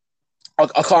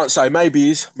 I can't say. Maybe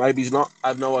he's not. I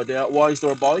have no idea. Why is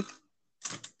there a bike?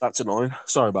 That's annoying.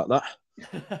 Sorry about that.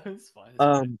 It's fine. It's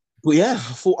fine. But yeah,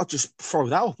 I thought I'd just throw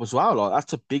that up as well. Like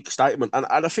that's a big statement, and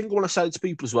I think I want to say it to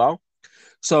people as well.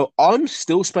 So I'm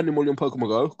still spending money on Pokemon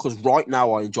Go because right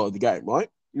now I enjoy the game. Right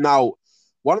now,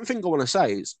 one thing I want to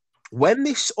say is when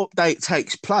this update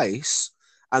takes place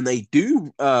and they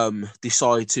do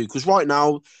decide to, because right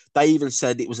now they even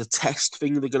said it was a test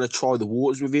thing. They're going to try the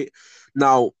waters with it.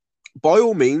 Now, by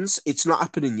all means, it's not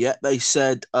happening yet. They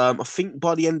said I think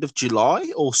by the end of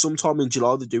July or sometime in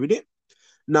July they're doing it.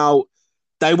 Now,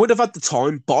 they would have had the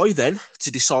time by then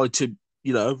to decide to,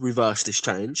 reverse this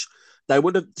change. They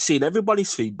would have seen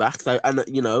everybody's feedback.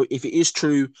 If it is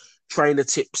true, trainer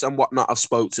tips and whatnot, I've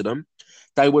spoke to them.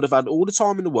 They would have had all the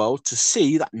time in the world to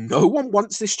see that no one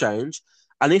wants this change.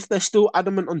 And if they're still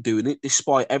adamant on doing it,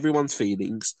 despite everyone's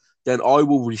feelings, then I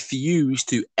will refuse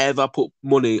to ever put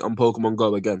money on Pokemon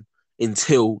Go again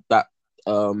until that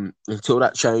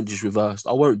change is reversed.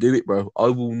 I won't do it, bro. I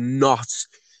will not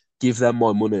give them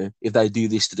my money if they do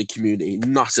this to the community.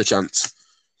 Not a chance.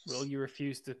 Will you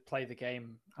refuse to play the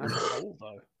game as a whole,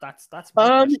 though? That's my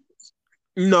Um, question.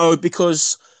 no,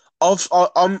 because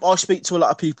I speak to a lot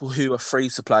of people who are free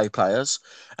to play players,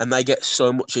 and they get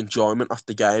so much enjoyment off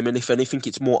the game. And if anything,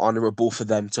 it's more honourable for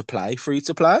them to play free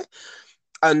to play.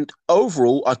 And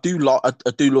overall, I do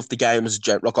love the game as a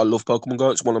gen. Like I love Pokemon Go.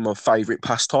 It's one of my favourite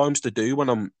pastimes to do when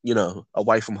I'm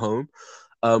away from home.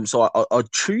 So I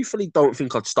truthfully don't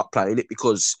think I'd stop playing it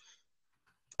because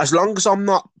as long as I'm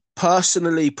not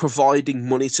personally providing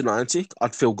money to Niantic,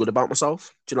 I'd feel good about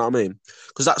myself. Do you know what I mean?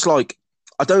 Because that's like,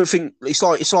 I don't think it's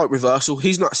like Reversal.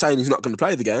 He's not saying he's not going to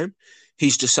play the game.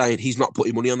 He's just saying he's not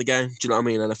putting money on the game. Do you know what I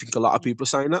mean? And I think a lot of people are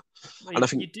saying that. Well, And I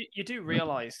think, you do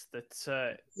realize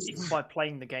that even by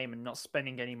playing the game and not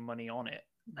spending any money on it,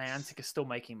 Niantic is still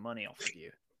making money off of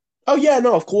you. oh yeah,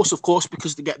 no, of course,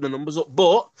 because they're getting the numbers up,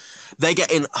 but they're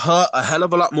getting hurt a hell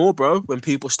of a lot more, bro. When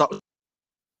people stop,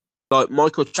 like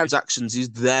microtransactions is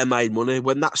their main money.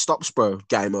 When that stops, bro,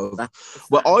 game over.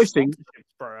 It's Well, that and I think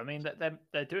sponsorships, bro. I mean,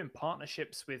 they're doing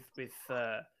partnerships with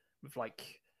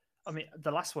like, I mean,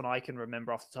 the last one I can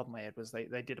remember off the top of my head was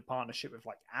they did a partnership with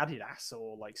like Adidas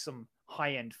or like some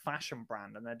high end fashion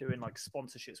brand, and they're doing like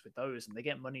sponsorships with those, and they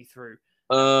get money through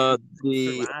through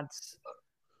the ads.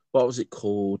 what was it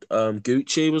called?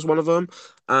 Gucci was one of them,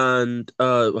 and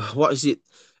what is it?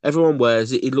 Everyone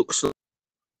wears it. It looks like,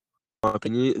 in my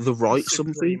opinion, the right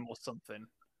something. Supreme or something.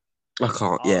 I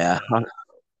can't. Oh, Yeah, okay.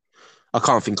 I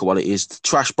can't think of what it is.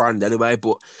 Trash brand anyway.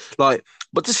 Like,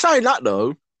 but to say that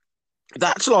though,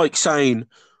 that's like saying,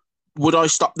 would I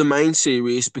stop the main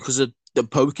series because of the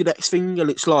Pokédex thing? And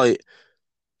it's like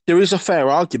there is a fair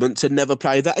argument to never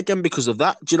play that again because of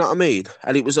that. Do you know what I mean?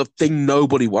 And it was a thing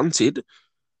nobody wanted.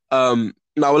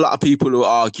 Now a lot of people who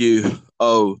argue,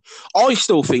 oh, I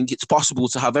still think it's possible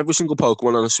to have every single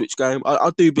Pokemon on a Switch game.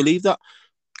 I do believe that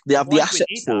they But have the why do we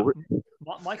need assets that? for it.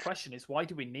 My question is, why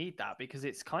do we need that? Because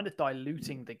it's kind of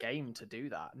diluting the game to do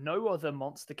that. No other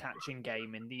monster catching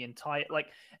game in the entire, like,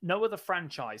 no other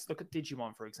franchise. Look at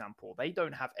Digimon, for example. They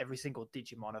don't have every single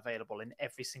Digimon available in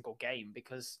every single game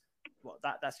because, well,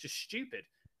 that's just stupid.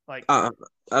 Like, Uh,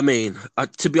 I mean,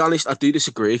 to be honest, I do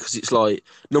disagree because it's like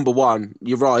number one,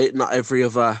 you're right. Not every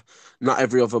other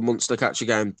monster catcher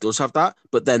game does have that,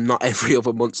 but then not every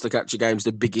other monster catcher game is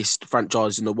the biggest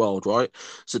franchise in the world, right?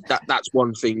 So that's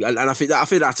one thing, and I think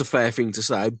that's a fair thing to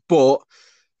say. But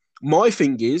my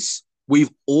thing is,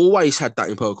 we've always had that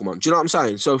in Pokemon. Do you know what I'm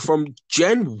saying? So from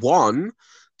Gen 1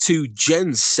 to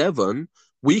Gen 7,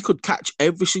 we could catch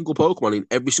every single Pokemon in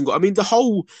every single. I mean, the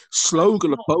whole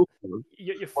slogan of not Pokemon.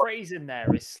 your phrase in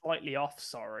there is slightly off.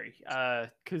 Sorry, No,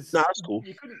 because that's cool.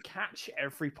 you couldn't catch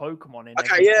every Pokemon in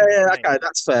Okay, every yeah, single yeah, game. okay,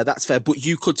 that's fair, that's fair. But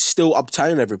you could still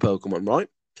obtain every Pokemon, right?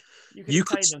 You could You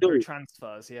could obtain them through still,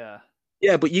 transfers. Yeah.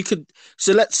 yeah, but you could.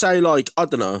 So let's say, like, I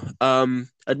don't know.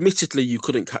 Admittedly, you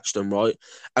couldn't catch them, right?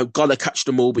 I've got to catch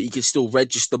them all, but you can still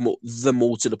register them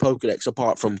all to the Pokedex,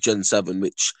 apart from Gen 7,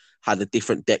 which had a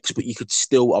different dex, but you could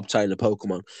still obtain a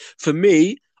Pokemon. For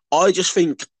me, I just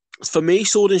think, for me,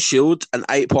 Sword and Shield, an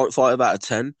 8.5 out of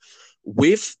 10.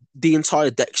 With the entire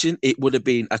Dexing, it would have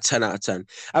been a 10 out of 10.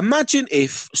 Imagine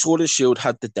if Sword and Shield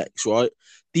had the Dex, right?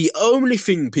 The only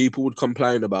thing people would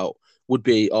complain about would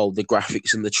be, oh, the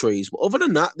graphics and the trees. But other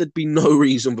than that, there'd be no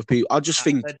reason for people. I just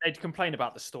think They'd complain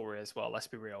about the story as well. Let's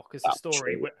be real, because the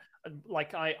story,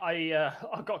 like I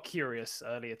got curious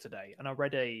earlier today, and I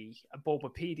read a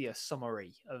Bulbapedia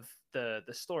summary of the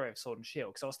story of Sword and Shield.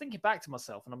 Because I was thinking back to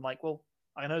myself, and I'm like, well,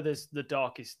 I know there's the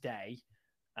Darkest Day,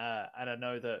 and I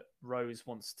know that Rose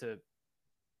wants to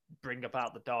bring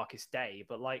about the Darkest Day,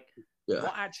 but like, yeah,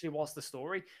 what actually was the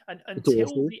story? And it's until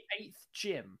awful. the eighth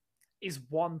gym is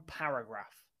one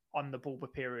paragraph on the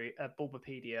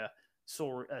Bulbapedia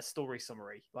story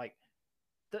summary. Like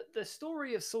the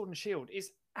story of Sword and Shield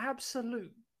is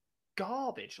absolute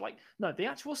garbage. Like, no, the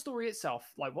actual story itself,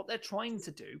 like what they're trying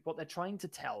to do, what they're trying to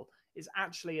tell, is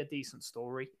actually a decent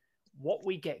story. What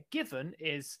we get given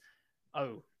is,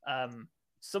 oh,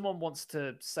 someone wants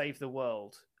to save the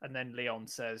world, and then Leon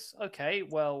says, okay,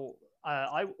 well,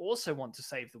 I also want to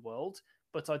save the world,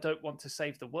 but I don't want to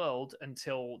save the world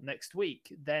until next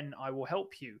week. Then I will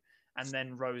help you. And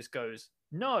then Rose goes,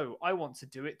 no, I want to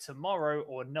do it tomorrow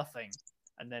or nothing.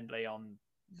 And then Leon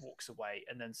walks away,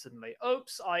 and then suddenly,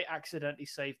 oops, I accidentally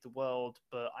saved the world,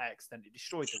 but I accidentally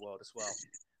destroyed the world as well.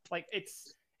 Like,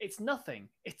 it's nothing.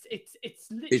 It's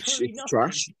literally It's nothing.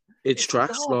 trash. It's It's trash.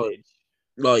 garbage.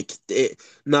 Like it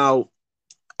now.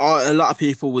 A lot of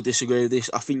people would disagree with this.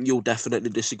 I think you'll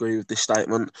definitely disagree with this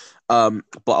statement. But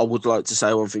I would like to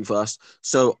say one thing first.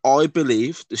 So I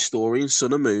believe the story in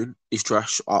Sun and Moon is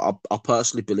trash. I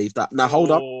personally believe that. Now hold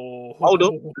up. Let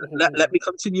Oh, me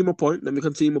continue my point. Let me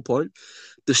continue my point.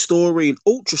 The story in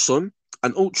Ultra Sun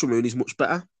and Ultra Moon is much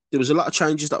better. There was a lot of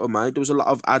changes that were made. There was a lot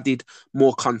of added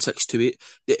more context to it.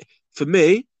 For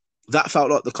me, that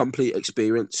felt like the complete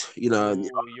experience.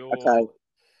 oh, Okay, you're.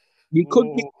 you could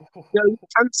you, Oh, you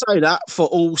can say that for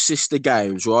all sister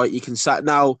games, right? You can say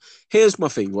now. Here's my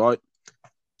thing, right?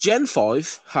 Gen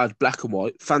 5 had Black and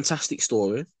White, fantastic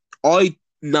story. I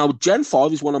Now Gen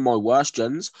 5 is one of my worst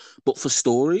gens, but for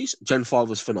stories, Gen 5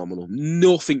 was phenomenal.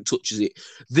 Nothing touches it.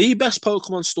 The best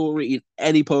Pokemon story in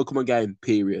any Pokemon game,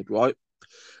 period, right?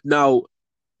 Now,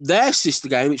 their sister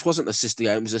game, which wasn't a sister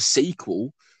game, it was a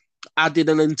sequel, added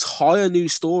an entire new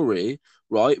story,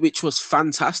 right? Which was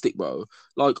fantastic, bro.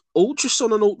 Like Ultra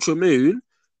Sun and Ultra Moon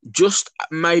just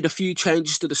made a few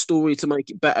changes to the story to make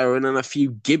it better and then a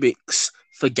few gimmicks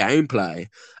for gameplay.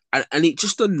 And it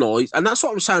just annoys. And that's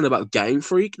what I'm saying about Game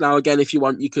Freak. Now, again, if you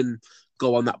want, you can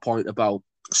go on that point about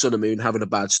Sun and Moon having a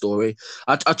bad story.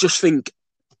 I just think,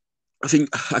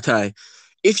 okay,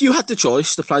 if you had the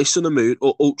choice to play Sun and Moon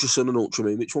or Ultra Sun and Ultra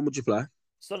Moon, which one would you play?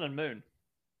 Sun and Moon.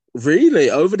 Really?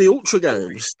 Over the Ultra Story's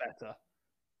games? better.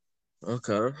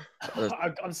 Okay.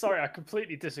 I'm sorry, I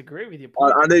completely disagree with your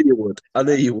I point knew you would. I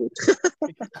knew there. you would.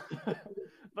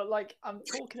 But like, I'm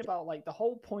talking about, like, the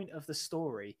whole point of the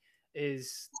story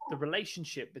is the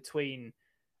relationship between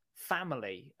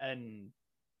family and,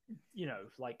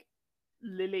 like,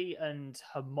 Lily and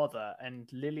her mother, and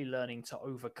Lily learning to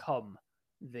overcome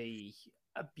the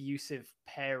abusive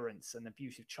parents and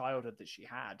abusive childhood that she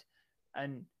had.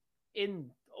 And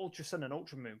in Ultra Sun and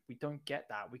Ultra Moon, we don't get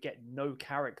that. We get no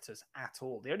characters at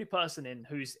all. The only person in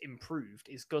who's improved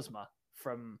is Guzma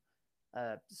from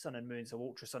Sun and Moon, so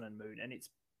Ultra Sun and Moon, and it's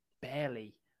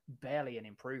barely an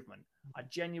improvement. I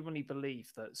genuinely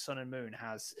believe that Sun and Moon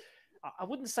has, I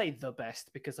wouldn't say the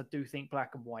best, because I do think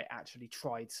Black and White actually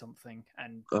tried something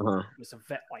and was a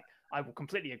vet. Like, I will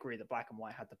completely agree that Black and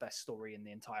White had the best story in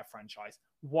the entire franchise,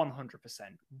 100%,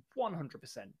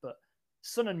 100%. But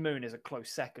Sun and Moon is a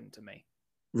close second to me.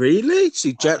 Really?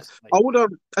 See, Honestly. I would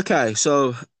okay,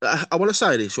 so I want to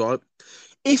say this, right?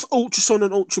 If Ultra Sun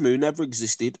and Ultra Moon never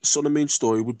existed, Sun and Moon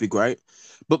story would be great.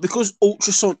 But because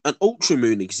Ultra Sun and Ultra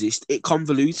Moon exist, it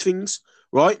convolutes things,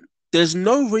 right? There's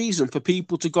no reason for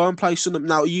people to go and play Sun and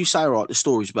now you say, right, the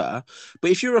story's better.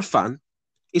 But if you're a fan,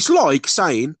 it's like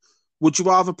saying, would you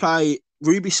rather play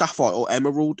Ruby Sapphire or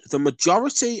Emerald? The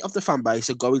majority of the fan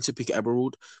base are going to pick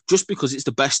Emerald just because it's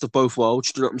the best of both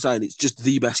worlds. Do you know what I'm saying? It's just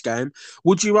the best game.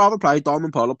 Would you rather play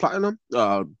Diamond Pearl or Platinum?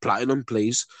 Platinum,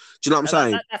 please. Do you know what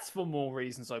I'm saying? That's for more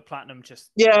reasons, though. Platinum just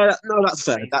no, that's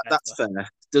fair. That's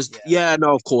fair.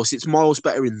 No, of course, it's miles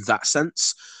better in that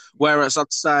sense. Whereas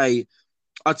I'd say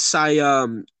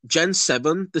Gen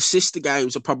 7, the sister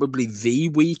games are probably the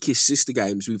weakest sister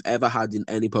games we've ever had in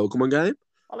any Pokemon game.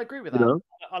 I'll agree with that.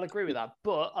 I'll agree with that.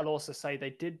 But I'll also say they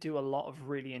did do a lot of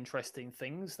really interesting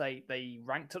things. They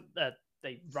ramped up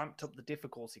the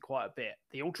difficulty quite a bit.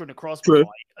 The Ultra Necrozma fight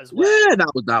as well. Yeah,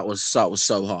 that was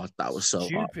so hard. That was so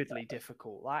stupidly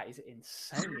difficult. That is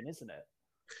insane, isn't it?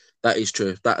 That is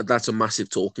true. That's a massive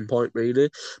talking point, really.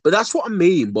 But that's what I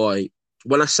mean by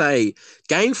when I say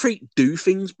Game Freak do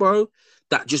things, bro,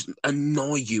 that just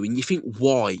annoy you, and you think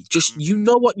why? Just you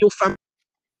know what your family.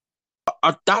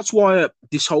 That's why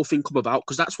this whole thing come about,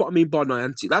 because that's what I mean by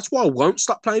Niantic. That's why I won't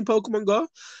stop playing Pokemon Go,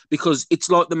 because it's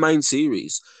like the main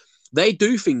series. They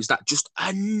do things that just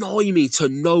annoy me to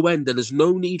no end, and there's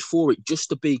no need for it just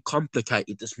to be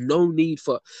complicated. There's no need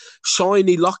for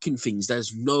shiny locking things.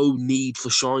 There's no need for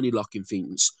shiny locking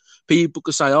things. People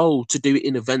could say, "Oh, to do it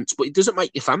in events," but it doesn't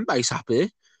make your fan base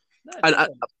happy.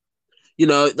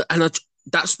 No,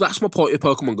 That's my point of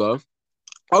Pokemon Go.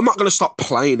 I'm not going to stop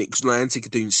playing it because Niantic are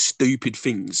doing stupid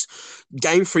things.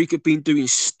 Game Freak have been doing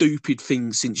stupid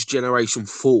things since Generation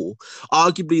 4.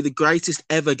 Arguably the greatest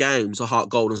ever games are Heart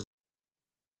Gold,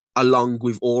 along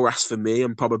with Auras for me,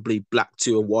 and probably Black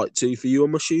 2 and White 2 for you,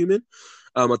 I'm assuming.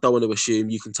 I don't want to assume.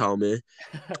 You can tell me.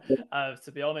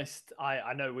 To be honest,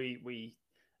 I know we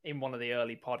in one of the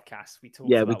early podcasts we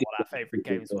talked about what our favorite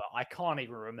games were. I can't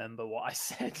even remember what I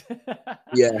said.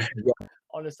 yeah.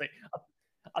 Honestly,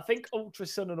 I think Ultra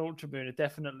Sun and Ultra Moon are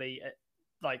definitely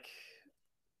like.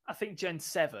 I think Gen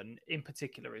 7 in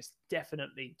particular is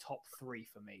definitely top 3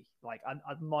 for me. Like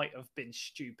I might have been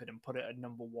stupid and put it at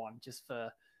number 1 just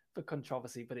for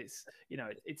controversy, but it's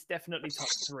it's definitely top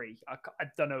 3. I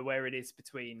don't know where it is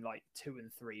between like 2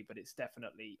 and 3, but it's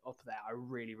definitely up there. I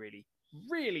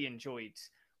really enjoyed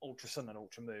Ultra Sun and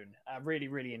Ultra Moon. I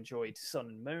really enjoyed Sun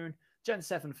and Moon. Gen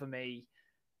 7 for me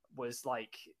was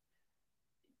like,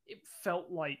 it felt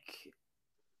like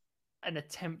an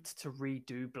attempt to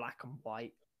redo Black and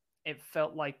White. It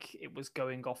felt like it was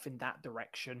going off in that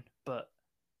direction, but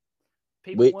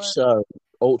people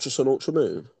Ultra Sun, Ultra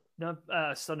Moon? No,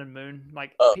 Sun and Moon.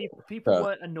 Like people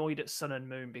weren't annoyed at Sun and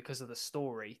Moon because of the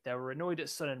story. They were annoyed at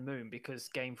Sun and Moon because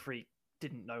Game Freak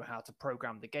didn't know how to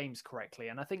program the games correctly.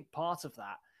 And I think part of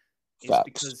that is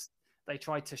because they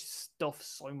tried to stuff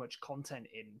so much content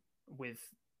in with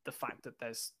the fact that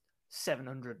there's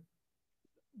 700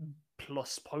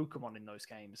 plus Pokemon in those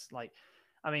games. Like,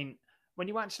 I mean, when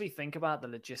you actually think about the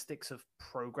logistics of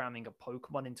programming a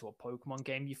Pokemon into a Pokemon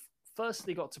game, you've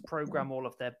firstly got to program all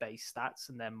of their base stats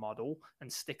and their model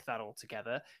and stick that all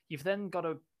together. You've then got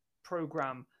to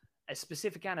program a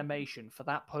specific animation for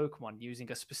that Pokemon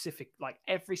using a specific, like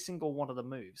every single one of the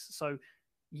moves. So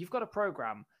you've got to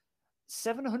program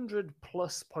 700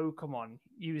 plus Pokemon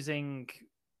using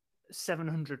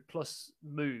 700 plus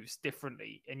moves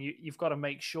differently. And you've got to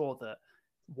make sure that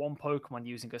one Pokemon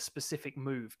using a specific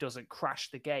move doesn't crash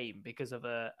the game because of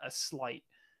a slight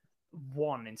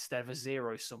 1 instead of a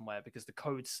 0 somewhere because the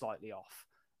code's slightly off.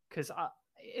 Because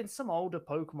in some older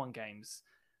Pokemon games,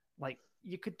 like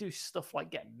you could do stuff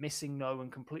like get Missing No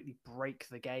and completely break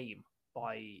the game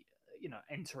by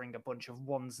entering a bunch of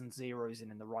 1s and 0s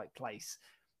in the right place.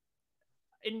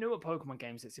 In newer Pokemon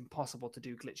games, it's impossible to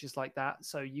do glitches like that.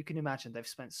 So you can imagine they've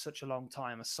spent such a long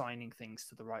time assigning things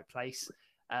to the right place.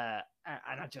 And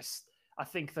I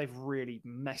think they've really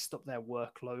messed up their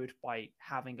workload by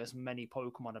having as many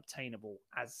Pokemon obtainable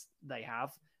as they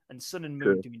have. And Sun and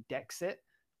Moon doing Dexit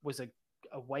was a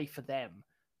way for them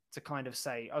to kind of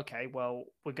say, okay, well,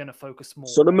 we're going to focus more.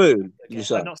 Sun and Moon, you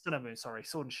said? Not Sun and Moon, sorry,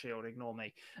 Sword and Shield, ignore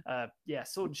me.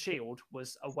 Sword and Shield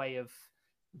was a way of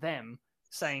them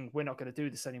saying, we're not going to do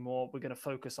this anymore. We're going to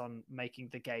focus on making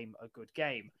the game a good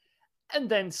game. And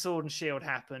then Sword and Shield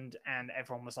happened, and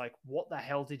everyone was like, what the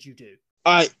hell did you do?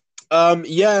 So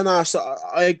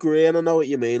I agree, and I know what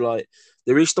you mean. Like,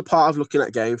 there is the part of looking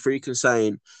at Game Freak and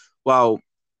saying, well,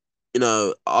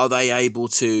 are they able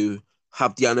to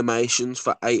have the animations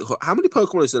for 800? How many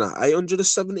Pokemon is there now?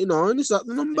 879? Is that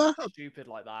the number? Something stupid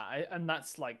like that. And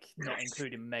that's like not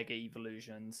including Mega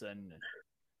Evolutions and,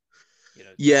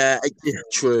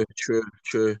 true.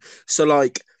 So,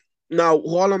 like, now,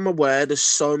 while I'm aware there's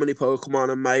so many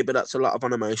Pokemon and maybe that's a lot of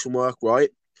animation work, right?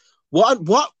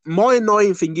 What my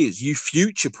annoying thing is, you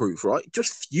future-proof, right?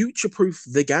 Just future-proof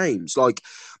the games. Like,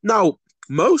 now,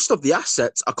 most of the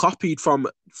assets are copied from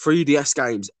 3DS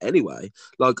games anyway.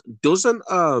 Like, doesn't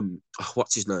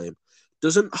what's his name?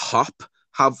 Doesn't Hop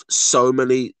have so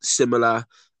many similar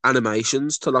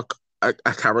animations to like a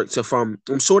character from?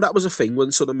 I'm sure that was a thing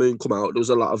when Sun and Moon come out. There was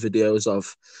a lot of videos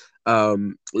of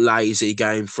lazy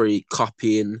Game Freak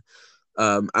copying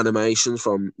animations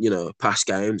from past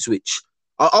games, which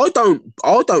I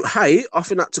don't hate. I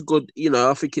think that's a good,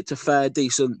 I think it's a fair,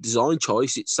 decent design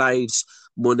choice. It saves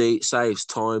money, it saves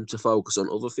time to focus on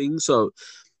other things. So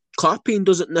copying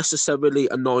doesn't necessarily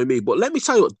annoy me. But let me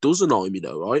tell you what does annoy me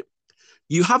though, right?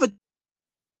 You have a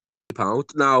pound.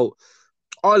 Now,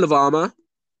 Isle of Armor,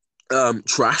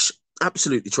 trash.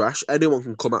 Absolutely trash. Anyone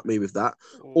can come at me with that.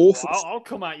 Awful. I'll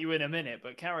come at you in a minute,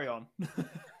 but carry on.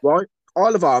 Right?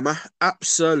 Isle of Armor,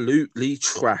 absolutely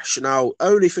trash. Now,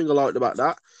 only thing I liked about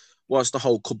that was the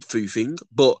whole Cub Fu thing.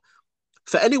 But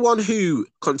for anyone who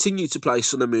continued to play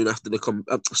Sun and Moon after they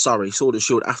Sword and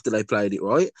Shield after they played it,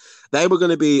 right? They were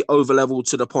going to be over leveled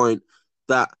to the point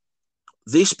that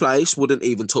this place wouldn't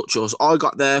even touch us. I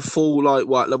got there full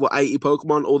level 80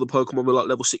 Pokemon. All the Pokemon were like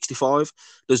level 65.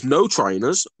 There's no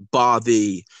trainers bar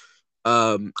the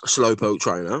Slowpoke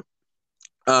trainer.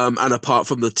 And apart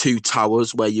from the 2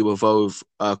 towers where you evolve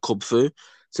Kubfu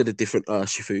to the different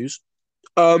Shifus.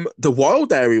 The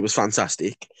wild area was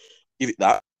fantastic. Give it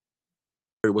that.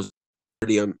 It was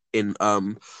brilliant in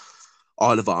Isle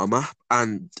of Armor,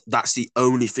 and that's the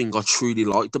only thing I truly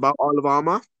liked about Isle of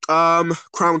Armor.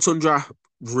 Crown Tundra,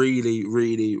 really,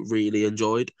 really, really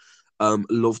enjoyed.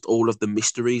 Loved all of the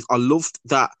mysteries. I loved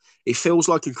that it feels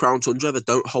like in Crown Tundra they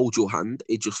don't hold your hand.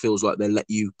 It just feels like they let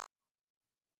you.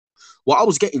 What I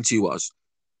was getting to was,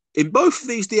 in both of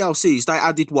these DLCs, they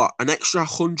added an extra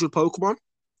 100 Pokemon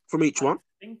from each one?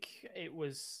 I think it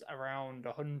was around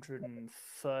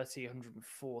 130,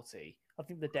 140. I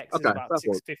think the dex is about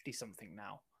 650 something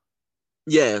now.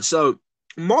 Yeah, so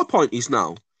my point is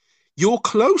now, you're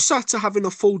closer to having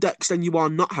a full dex than you are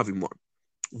not having one.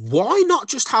 Why not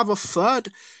just have a third?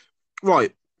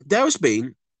 Right, there has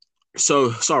been...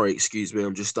 So, sorry, excuse me,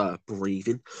 I'm just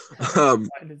breathing.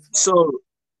 So,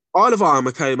 Isle of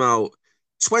Armor came out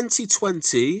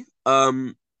 2020,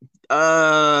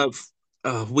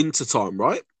 winter time,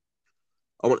 right?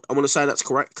 I want to say that's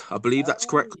correct. I believe that's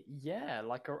correct. Yeah,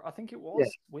 I think it was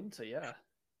winter, yeah.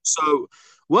 So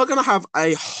we're going to have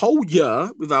a whole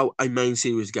year without a main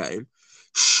series game.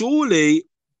 Surely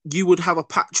you would have a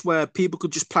patch where people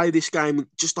could just play this game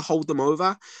just to hold them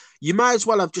over. You may as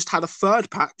well have just had a third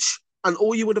patch, and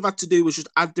all you would have had to do was just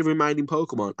add the remaining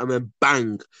Pokemon, and then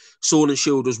bang, Sword and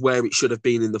Shield was where it should have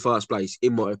been in the first place,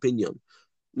 in my opinion.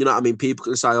 You know what I mean? People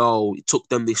can say, "Oh, it took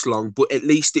them this long," but at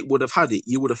least it would have had it.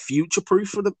 You would have future-proof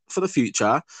for the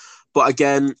future. But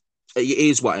again, it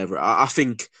is whatever. I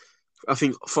think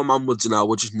from onwards now,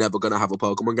 we're just never going to have a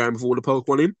Pokemon game with all the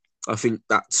Pokemon in. I think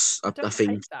that's a thing.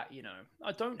 Hate that,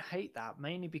 I don't hate that,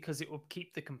 mainly because it will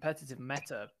keep the competitive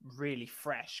meta really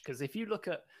fresh. Because if you look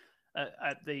at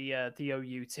the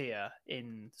OU tier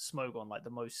in Smogon, like the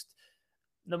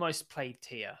most played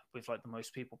tier with like the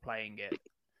most people playing it,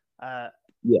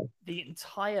 the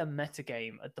entire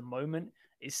metagame at the moment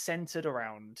is centered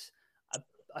around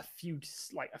a few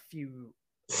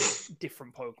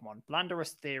different Pokemon: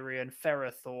 Landorus, Therian,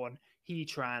 Ferrothorn,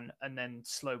 Heatran, and then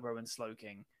Slowbro and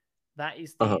Slowking. That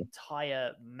is the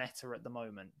entire meta at the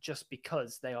moment, just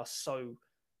because they are so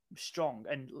strong.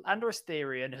 And Landorus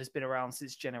Therian has been around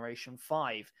since Generation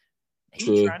 5.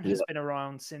 Heatran has been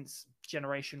around since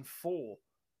Generation 4.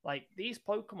 Like, these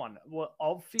Pokemon were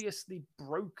obviously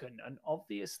broken and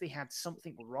obviously had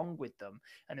something wrong with them.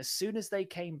 And as soon as they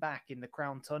came back in the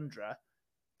Crown Tundra,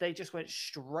 they just went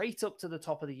straight up to the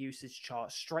top of the usage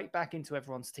chart, straight back into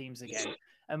everyone's teams again.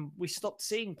 And we stopped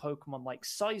seeing Pokemon like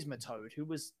Seismitoad, who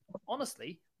was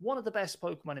honestly one of the best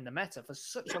Pokemon in the meta for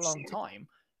such a long time.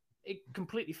 It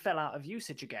completely fell out of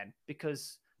usage again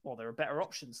because, well, there are better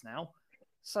options now.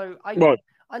 So I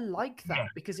like that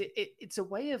because it's a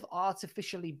way of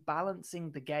artificially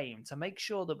balancing the game to make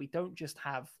sure that we don't just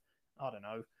have, I don't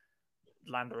know,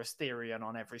 Landorus Therian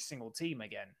on every single team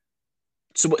again.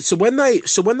 So when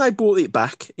they brought it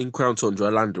back in Crown Tundra,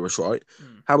 Landorus, right?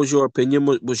 How was your opinion?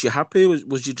 Was you happy?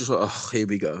 Was you just like, oh, here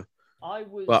we go? I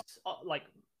was like,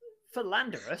 for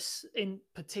Landorus in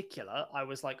particular, I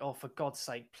was like, oh, for God's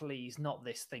sake, please, not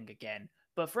this thing again.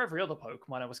 But for every other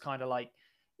Pokemon, I was kind of like,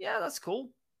 yeah, that's cool.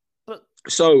 But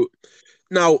so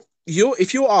now your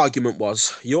argument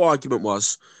was, we're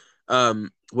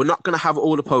not going to have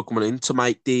all the Pokemon in to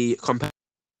make the competition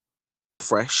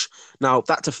fresh. Now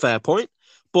that's a fair point,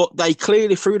 but they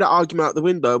clearly threw that argument out the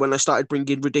window when they started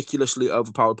bringing ridiculously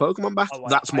overpowered Pokemon back.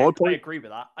 That's my point. I agree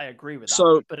with that.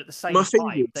 So, but at the same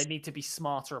time, they need to be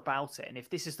smarter about it. And if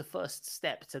this is the first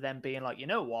step to them being like, you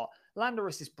know what,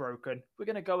 Landorus is broken, we're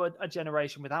going to go a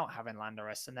generation without having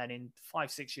Landorus, and then in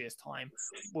 5-6 years' time,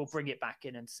 we'll bring it back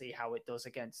in and see how it does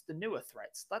against the newer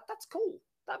threats. That's cool.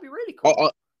 That'd be really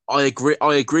cool. I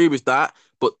agree with that.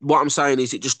 But what I'm saying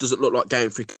is, it just doesn't look like Game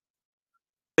Freak.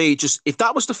 If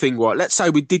that was the thing, right? Let's say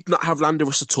we did not have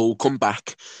Landorus at all come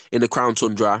back in the Crown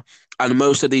Tundra, and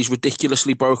most of these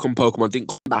ridiculously broken Pokemon didn't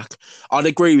come back. I'd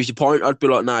agree with your point. I'd be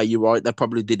like, nah, you're right. They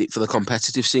probably did it for the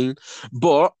competitive scene.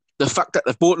 But the fact that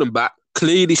they've brought them back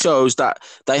clearly shows that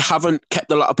they haven't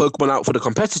kept a lot of Pokemon out for the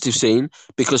competitive scene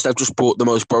because they've just brought the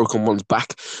most broken ones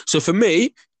back. So for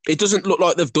me, it doesn't look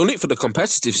like they've done it for the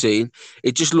competitive scene.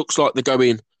 It just looks like they're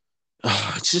going,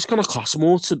 it's just going to cost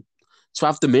more to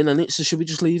have them in, and so should we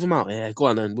just leave them out? Yeah, go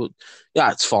on then.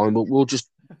 Yeah, it's fine, but we'll just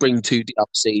bring 2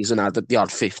 DLCs and add the odd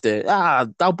 50.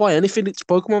 They'll buy anything. It's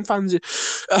Pokemon fans.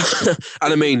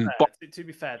 And I mean, to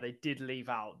be fair, they did leave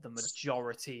out the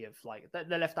majority of, like,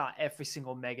 they left out every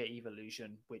single Mega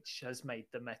Evolution, which has made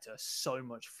the meta so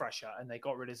much fresher, and they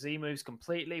got rid of Z-moves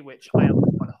completely, which I am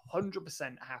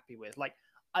 100% happy with. Like,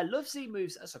 I love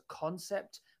Z-moves as a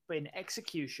concept, but in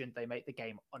execution, they make the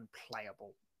game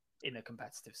unplayable. In a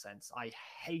competitive sense, I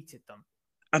hated them.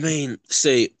 I mean,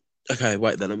 see, okay,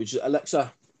 wait then. Let me just,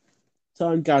 Alexa,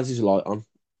 turn Gaz's light on.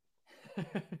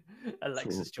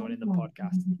 Alexa's joining the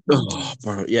podcast. Oh,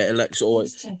 bro, yeah, Alexa.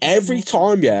 Always, every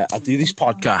time, I do this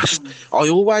podcast, I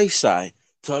always say,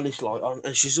 turn this light on,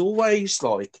 and she's always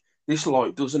like, this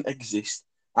light doesn't exist.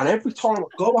 And every time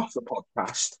I go off the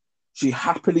podcast, she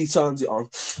happily turns it on.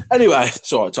 Anyway,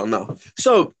 sorry, it's on now.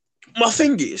 So, my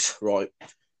thing is, right,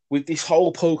 with this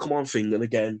whole Pokemon thing, and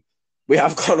again, we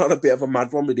have gone on a bit of a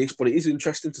mad one with this, but it is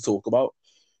interesting to talk about.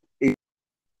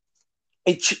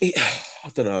 I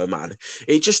don't know, man.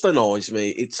 It just annoys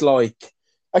me. It's like,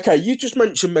 okay, you just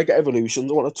mentioned Mega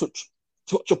Evolutions. I want to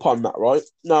touch upon that, right?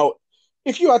 Now,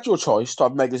 if you had your choice to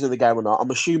have Megas in the game or not,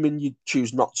 I'm assuming you'd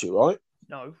choose not to, right?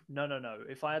 No.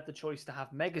 If I had the choice to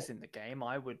have Megas in the game,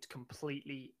 I would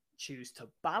completely choose to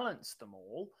balance them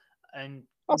all. And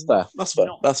That's fair.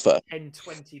 10,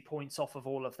 20 points off of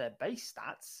all of their base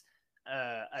stats,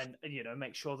 and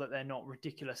make sure that they're not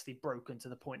ridiculously broken to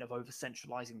the point of over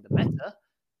centralizing the meta.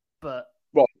 But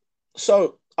right,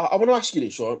 so I want to ask you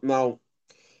this, right? Now,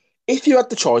 if you had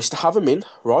the choice to have them in,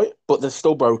 right, but they're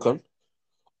still broken,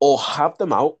 or have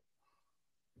them out,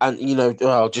 and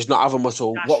just not have them at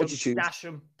all, what would you choose?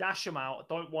 Dash them out.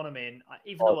 Don't want them in.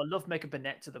 Even though I love Mega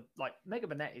Banette Mega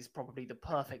Banette is probably the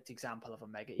perfect example of a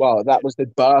Mega. Well, that was the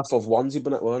birth of Onesie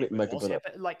Banette, wasn't it? Mega Banette. Yeah,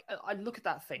 but like, I look at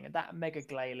that thing, and that Mega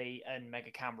Glalie and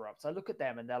Mega Camerupt. I look at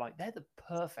them, and they're the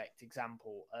perfect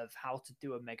example of how to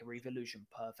do a Mega Evolution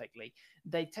perfectly.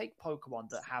 They take Pokemon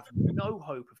that have no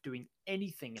hope of doing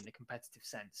anything in the competitive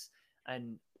sense,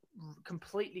 and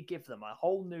completely give them a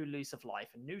whole new lease of life,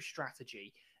 a new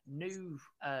strategy, new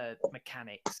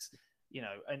mechanics,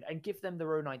 and give them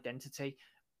their own identity.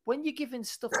 When you're giving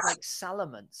stuff like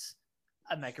Salamence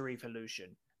a Mega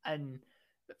Evolution, and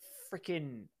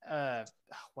freaking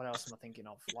what else am I thinking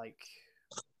of? Like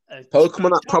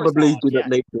Pokemon that probably didn't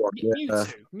need one.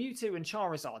 Mewtwo and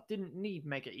Charizard didn't need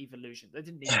Mega Evolution. They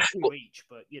didn't need 2 each,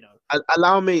 but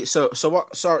Allow me. So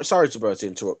what? Sorry to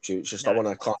interrupt you. It's just I want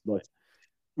to cut.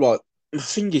 Right. The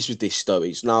thing is with this though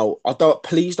is now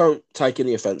please don't take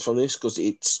any offense from this, because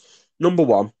it's number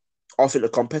one. I think the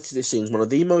competitive scene is one of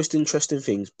the most interesting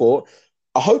things, but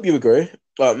I hope you agree.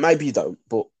 Maybe you don't,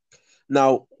 but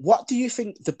now, what do you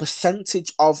think the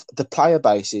percentage of the player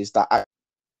base is that?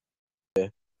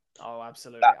 Oh,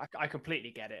 absolutely. I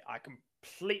completely get it. I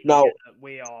completely Now, get that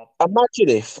we are not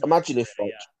there. like,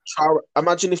 Yeah.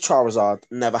 imagine if Charizard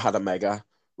never had a Mega,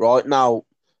 right? Now,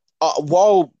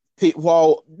 while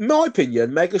in my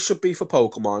opinion, Mega should be for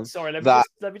Pokemon Sorry, that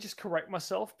let me just correct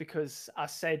myself because I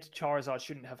said Charizard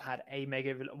shouldn't have had a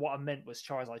Mega. What I meant was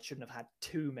Charizard shouldn't have had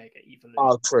two Mega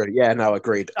are Evolutions. true. Yeah, no,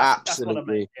 agreed. That's what I meant.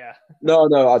 Absolutely. Yeah. No,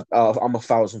 no, I'm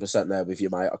 1,000% there with you,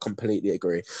 mate. I completely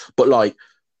agree. But like,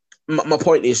 my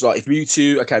point is like, if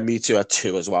Mewtwo had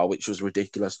two as well, which was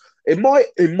ridiculous. In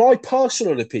my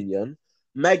personal opinion,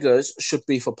 Megas should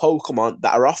be for Pokemon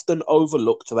that are often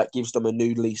overlooked that gives them a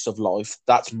new lease of life.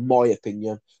 That's my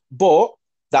opinion. But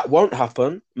that won't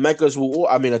happen. Megas will,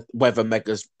 I mean, whether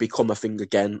Megas become a thing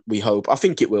again, we hope. I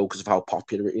think it will because of how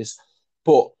popular it is.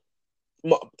 But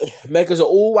Megas are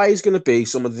always going to be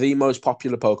some of the most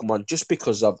popular Pokemon just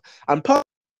because of, and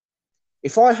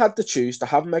if I had to choose to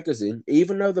have Megas in,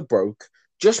 even though they're broke,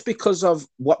 just because of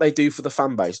what they do for the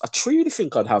fan base, I truly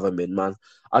think I'd have them in, man.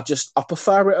 I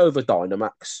prefer it over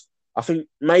Dynamax. I think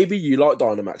maybe you like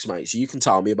Dynamax, mate, so you can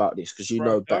tell me about this because you Bro,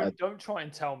 know better. don't try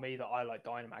and tell me that I like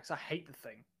Dynamax. I hate the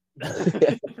thing.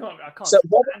 I can't So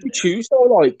what would stand you it. choose though?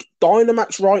 Like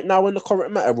Dynamax right now in the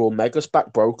current meta or Megas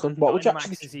back broken? What would you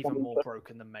actually Dynamax is even more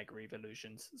broken than Mega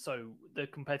Evolutions. So the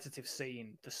competitive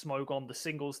scene, the Smogon, the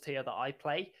singles tier that I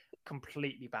play,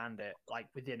 completely banned it. Like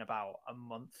within about a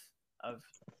month of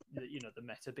the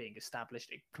meta being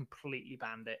established, it completely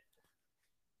banned it.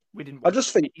 We didn't I want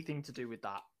just think anything to do with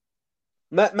that.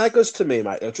 Megas to me,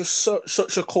 mate, are just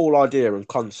such a cool idea and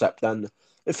concept. And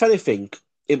if anything,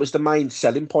 it was the main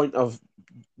selling point of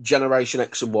Generation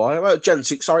X and Y. Well, Gen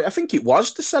 6, sorry. I think it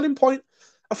was the selling point.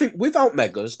 I think without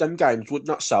Megas, them games would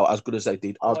not sell as good as they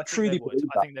did. I Oh, I think they truly would. believe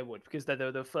I that. think they would because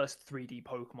they're the first 3D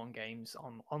Pokemon games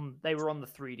on. They were on the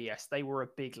 3DS. They were a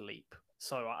big leap.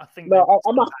 So I think they No, would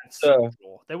I'm still not. have had some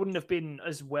draw. They wouldn't have been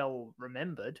as well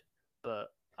remembered, but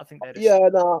I think they'd have. Yeah,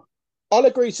 no, I'll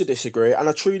agree to disagree, and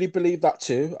I truly believe that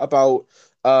too about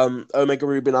Omega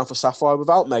Ruby and Alpha Sapphire.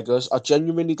 Without Megas, I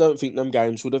genuinely don't think them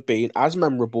games would have been as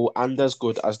memorable and as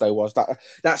good as they was.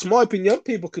 That's my opinion.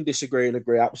 People can disagree and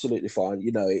agree. Absolutely fine.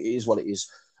 You know, it is what it is.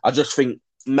 I just think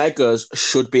Megas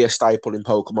should be a staple in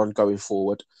Pokemon going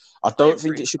forward. I I don't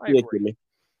think agree. it should I be a agree. gimmick.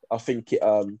 I think it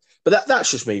but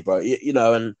that's just me, bro. You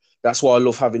know, and that's why I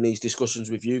love having these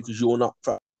discussions with you because you're not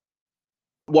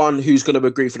one who's going to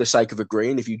agree for the sake of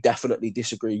agreeing. If you definitely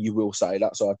disagree, you will say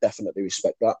that. So I definitely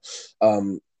respect that.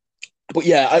 Um, but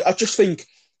yeah, I just think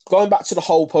going back to the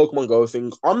whole Pokemon Go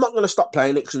thing, I'm not going to stop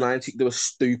playing it because I think do a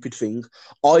stupid thing.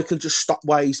 I can just stop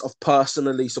ways of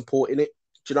personally supporting it.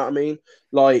 Do you know what I mean?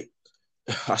 Like,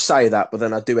 I say that, but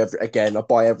then I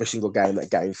buy every single game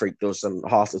that Game Freak does, and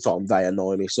half the time they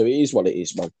annoy me. So it is what it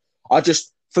is, man.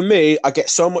 For me, I get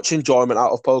so much enjoyment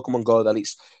out of Pokemon Go that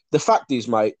it's the fact is,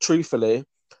 mate. Truthfully,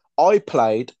 I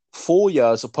played 4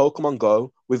 years of Pokemon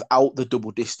Go without the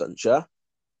double distance. Yeah,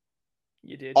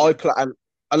 You did, yeah. and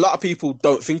a lot of people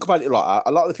don't think about it like that.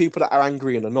 A lot of the people that are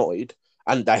angry and annoyed,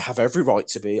 and they have every right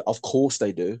to be, of course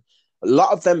they do. A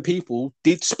lot of them people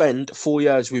did spend 4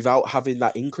 years without having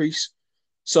that increase.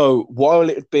 So while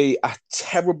it would be a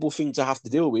terrible thing to have to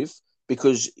deal with,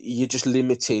 because you're just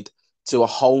limited to a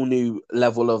whole new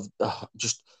level of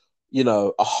just,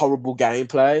 a horrible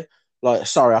gameplay. Like,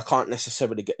 sorry, I can't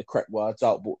necessarily get the correct words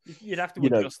out, but You'd have to you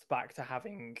know, adjust back to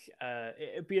having.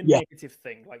 It'd be a yeah, negative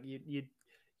thing. Like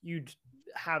you'd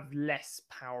have less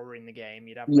power in the game.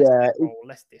 You'd have less yeah, control,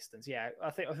 less distance. Yeah, I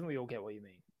think we all get what you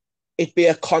mean. it'd be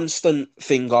a constant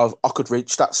thing of I could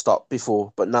reach that stop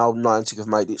before, but now Niantic have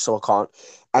made it so I can't.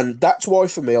 And that's why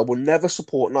for me, I will never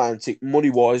support Niantic money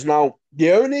wise. Now,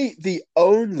 the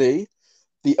only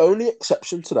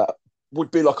exception to that would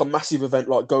be like a massive event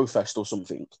like GoFest or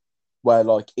something, where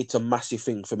like it's a massive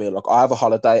thing for me. Like I have a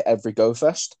holiday every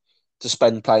GoFest to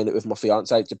spend playing it with my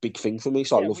fiance. It's a big thing for me,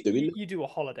 so I Yeah, love doing it. you do a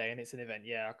holiday and it's an event.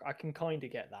 Yeah, I can kind of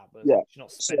get that, but as long Yeah. as you're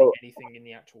not spending So anything in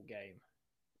the actual game.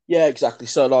 yeah, exactly.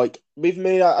 So like with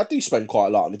me, I do spend quite a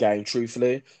lot on the game.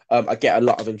 Truthfully, I get a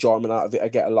lot of enjoyment out of it. I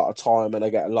get a lot of time, and I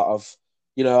get a lot of,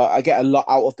 I get a lot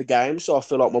out of the game. So I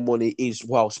feel like my money is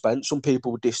well spent. Some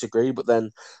people would disagree, but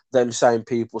then them same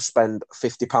people spend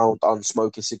 £50 on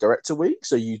smoking cigarettes a week.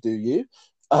 So you do you.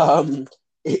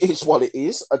 It is what it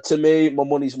is. To me, my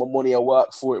money's my money. I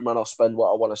work for it, man. I'll spend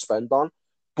what I want to spend on.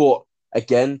 But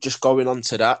again, just going on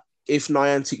to that, if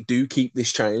Niantic do keep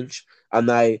this change and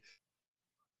they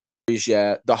is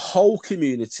yeah, the whole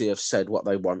community have said what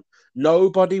they want.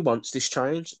 Nobody wants this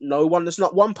change. No one. There's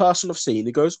not one person I've seen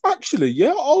who goes, actually,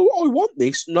 yeah, I want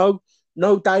this. No,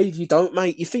 no, Dave, you don't,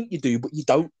 mate. You think you do, but you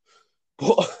don't.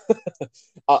 But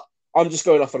I, I'm just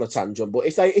going off on a tangent. But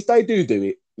if they do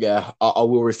it, yeah, I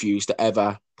will refuse to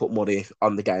ever put money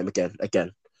on the game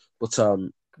again. But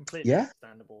completely yeah,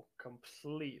 understandable.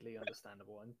 Completely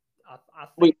understandable. And I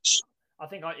think which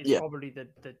it's yeah, probably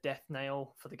the death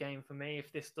nail for the game for me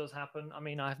if this does happen. I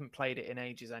mean, I haven't played it in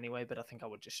ages anyway, but I think I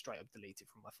would just straight up delete it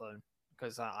from my phone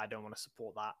because I don't want to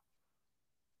support that.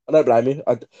 I don't blame you.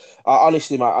 I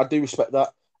honestly, mate, I do respect that,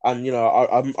 and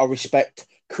I respect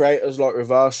creators like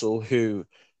Reversal who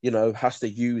has to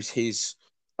use his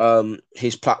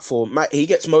platform. Mate, he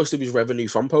gets most of his revenue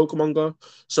from Pokemon Go,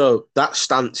 so that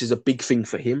stance is a big thing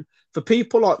for him. For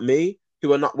people like me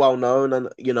who are not well known and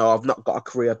I've not got a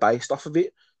career based off of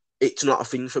it, it's not a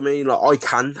thing for me. Like I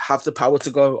can have the power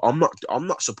to go. I'm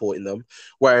not supporting them,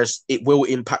 whereas it will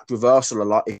impact Reversal a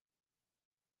lot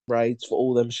raids for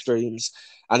all them streams.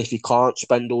 And if he can't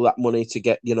spend all that money to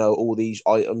get, all these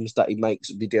items that he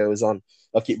makes videos on,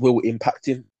 like it will impact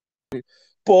him.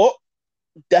 But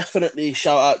definitely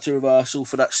shout out to Reversal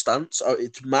for that stance.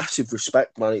 It's massive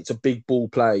respect, man. It's a big ball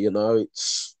play,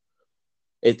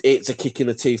 it's a kick in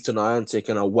the teeth to Niantic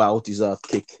and a well deserved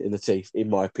kick in the teeth, in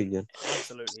my opinion. It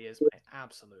absolutely is, mate.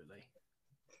 Absolutely.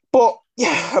 But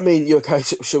yeah, I mean, you okay?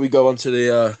 Shall we go on to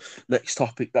the next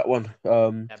topic? That one.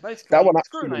 Yeah, basically, That one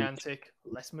screw actually. Niantic.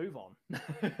 Let's move on.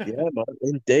 Yeah, man,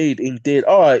 indeed.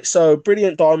 All right, so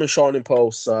brilliant Diamond Shining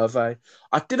Pearl survey.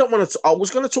 I didn't want to. I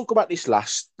was going to talk about this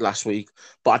last week,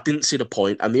 but I didn't see the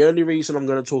point. And the only reason I'm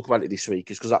going to talk about it this week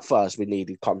is because at first we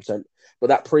needed content, but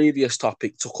that previous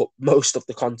topic took up most of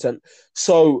the content.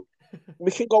 So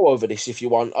we can go over this if you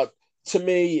want. To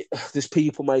me, there's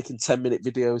people making 10-minute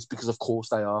videos because, of course,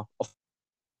 they are.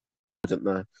 I don't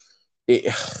know.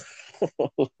 It.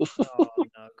 Oh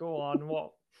no, go on.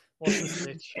 What's the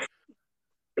stitch?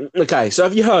 Okay, so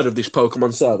have you heard of this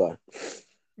Pokemon survey?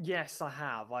 Yes, I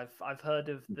have. I've heard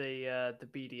of the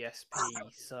BDSP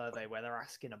survey where they're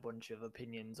asking a bunch of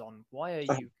opinions on why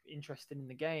are you interested in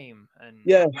the game, and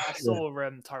Yeah, I saw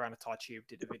Tyranitar Tube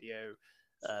did a video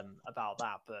about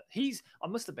that. But I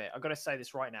must admit, I've got to say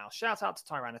this right now. Shout out to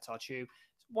Tyranitar Tube.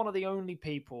 It's one of the only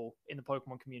people in the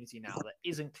Pokemon community now that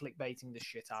isn't clickbaiting the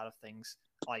shit out of things.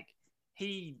 Like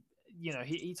he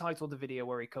he titled the video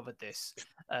where he covered this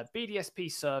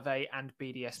BDSP survey and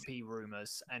BDSP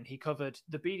rumors, and he covered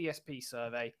the BDSP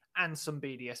survey and some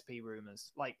BDSP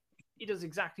rumors. Like he does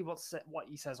exactly what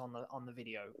he says on the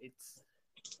video. It's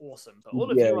awesome. But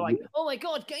all of you are like, "Oh my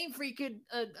god, Game Freak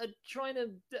are trying to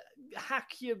hack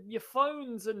your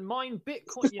phones and mine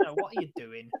Bitcoin." What are you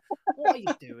doing? What are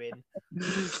you doing?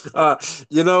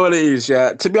 You know what it is,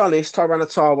 yeah. To be honest,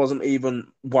 Tyranitar wasn't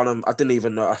even one of them. I didn't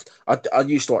even know. I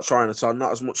used to watch Tyranitar,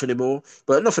 not as much anymore.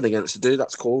 But nothing against the dude.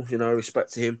 That's cool.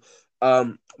 Respect to him.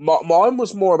 Mine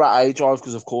was more about Age Drive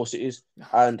because, of course, it is.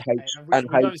 And we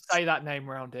don't say that name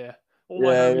around here. All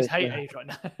my yeah, homies hate Age right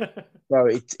now. no,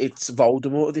 it's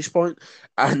Voldemort at this point,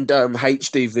 and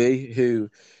HDV who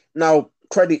now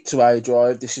credit to A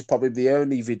Drive. This is probably the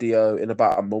only video in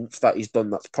about a month that he's done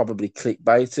that's probably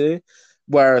clickbaity.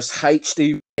 Whereas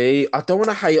HDV, I don't want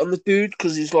to hate on the dude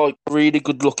because he's like a really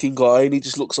good looking guy and he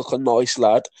just looks like a nice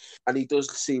lad, and he does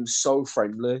seem so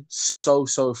friendly, so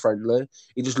friendly.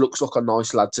 He just looks like a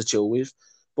nice lad to chill with.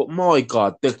 But my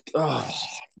God, the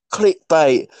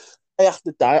clickbait day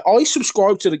after day. I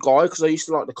subscribe to the guy because I used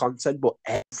to like the content, but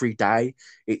every day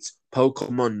it's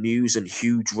Pokemon news and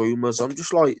huge rumors. I'm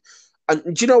just like, and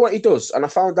do you know what he does? And I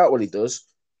found out what he does.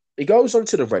 He goes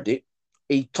onto the Reddit,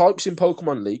 he types in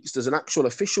Pokemon leaks. There's an actual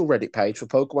official Reddit page for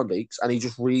Pokemon leaks, and he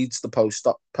just reads the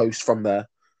post from there.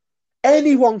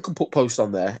 Anyone can put posts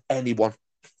on there. Anyone,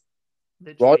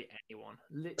 Literally right? anyone.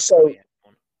 So, Literally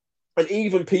anyone. and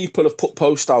even people have put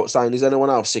posts out saying, "Is anyone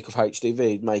else sick of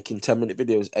HDV making 10-minute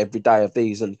videos every day of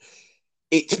these?" And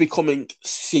it's becoming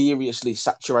seriously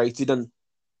saturated, and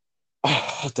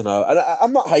I don't know. And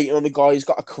I'm not hating on the guy. He's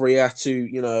got a career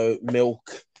to,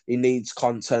 milk. He needs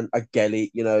content. I get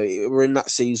it. We're in that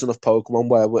season of Pokemon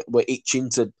where we're itching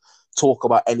to talk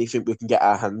about anything we can get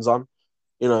our hands on.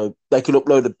 They could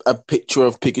upload a picture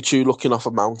of Pikachu looking off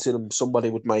a mountain, and somebody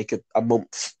would make a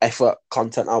month effort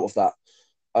content out of that.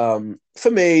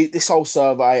 For me, this whole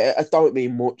survey, I don't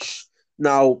mean much.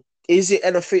 Now, is it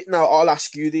an official? Now, I'll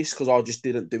ask you this because I just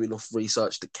didn't do enough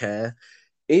research to care.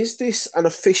 Is this an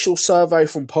official survey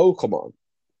from Pokemon?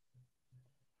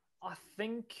 I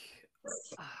think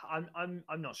I'm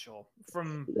not sure.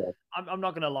 Yeah. I'm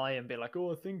not gonna lie and be like,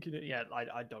 oh, I think it. Yeah,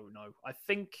 I don't know. I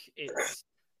think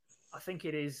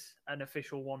it is an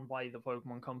official one by the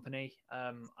Pokemon Company.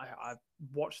 I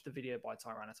watched the video by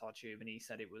Tyranitar Tube, and he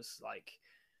said it was like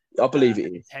I believe a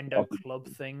it is. Nintendo Club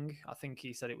thing. I think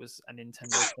he said it was a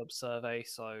Nintendo Club survey.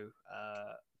 So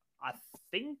I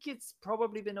think it's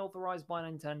probably been authorized by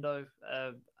Nintendo.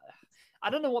 I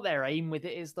don't know what their aim with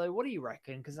it is, though. What do you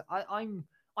reckon? Because I'm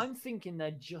thinking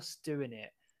they're just doing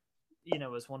it,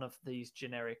 as one of these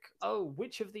generic. Oh,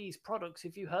 which of these products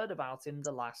have you heard about in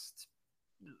the last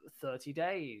 30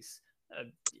 days?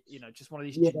 Just one of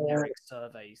these generic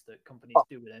surveys that companies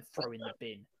do and then throw in the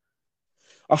bin.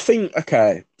 I think,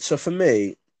 okay, so for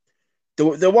me,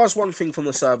 there was one thing from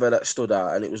the survey that stood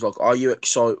out, and it was like, are you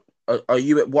excited? What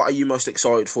are you most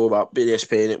excited for about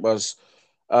BDSP? And it was,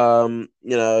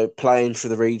 playing for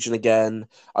the region again.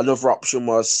 Another option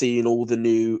was seeing all the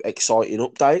new exciting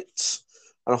updates.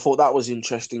 And I thought that was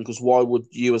interesting because why would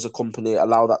you as a company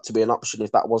allow that to be an option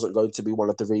if that wasn't going to be one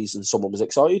of the reasons someone was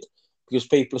excited? Because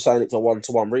people are saying it's a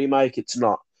one-to-one remake. It's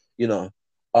not, it's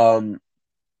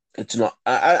not,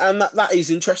 and that is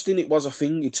interesting. It was a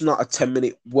thing. It's not a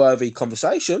 10-minute worthy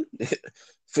conversation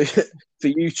for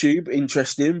YouTube.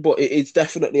 Interesting, but it's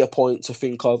definitely a point to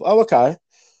think of. Oh, okay.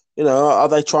 Are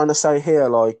they trying to say here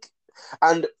like,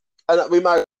 and we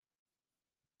might.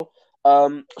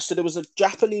 So there was a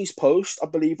Japanese post, I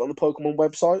believe, on the Pokemon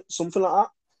website, something like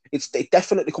that. It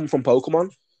definitely come from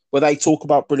Pokemon, where they talk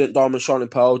about Brilliant Diamond, Shining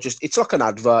Pearl. It's like an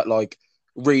advert, like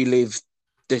relive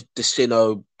the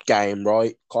Sinnoh game,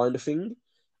 right, kind of thing,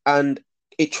 and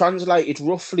it translated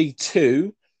roughly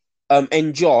to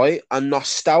enjoy a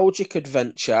nostalgic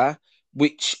adventure,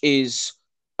 which is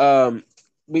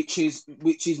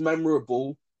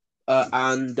memorable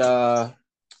and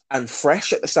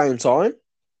fresh at the same time.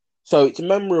 So it's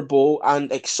memorable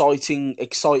and exciting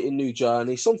new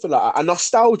journey, something like that. A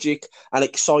nostalgic and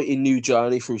exciting new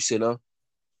journey through Sinnoh.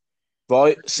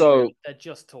 Right? So they're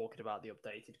just talking about the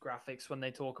updated graphics when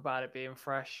they talk about it being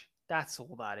fresh. That's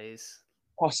all that is.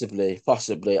 Possibly.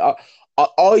 I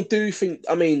do think,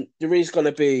 I mean, there is going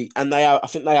to be, and I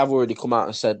think they have already come out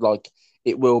and said, like,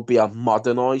 it will be a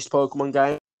modernized Pokemon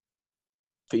game,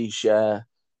 share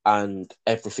and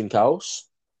everything else.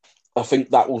 I think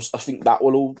that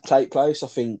will all take place. I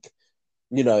think,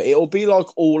 it'll be like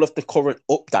all of the current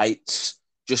updates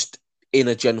just in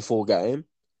a Gen 4 game.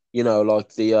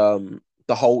 Like the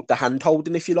hand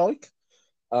holding, if you like.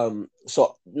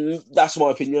 So that's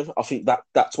my opinion. I think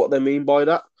that's what they mean by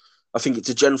that. I think it's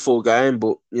a Gen 4 game,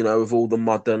 but with all the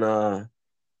modern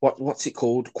what's it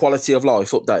called? Quality of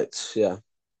life updates. Yeah.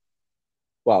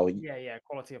 Well, yeah,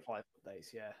 quality of life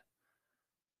updates, yeah.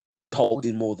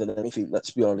 Holding more than anything,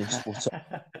 let's be honest. But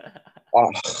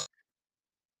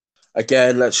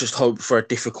again, let's just hope for a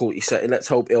difficulty setting. Let's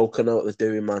hope Ilka know what they're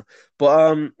doing, man.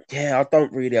 But yeah, I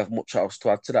don't really have much else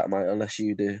to add to that, mate, unless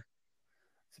you do.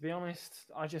 To be honest,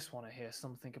 I just want to hear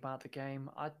something about the game.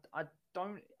 I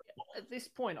don't. At this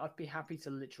point, I'd be happy to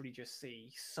literally just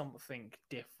see something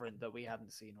different that we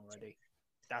hadn't seen already.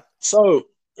 So,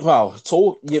 well,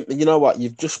 you know what?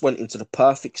 You've just went into the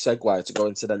perfect segue to go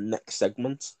into the next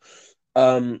segment.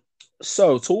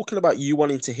 So talking about you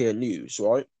wanting to hear news,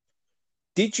 right?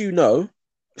 Did you know?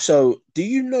 So, do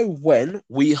you know when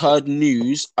we heard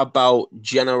news about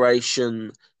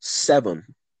Generation 7?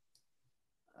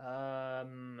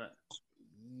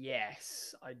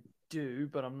 Yes, I do,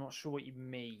 but I'm not sure what you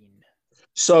mean.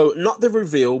 So, not the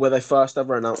reveal where they first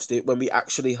ever announced it, when we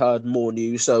actually heard more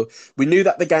news. So, we knew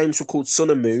that the games were called Sun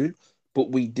and Moon,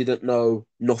 but we didn't know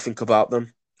nothing about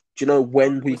them. Do you know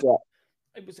when we got?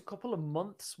 It was a couple of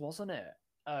months, wasn't it?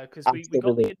 Because we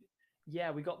got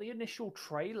we got the initial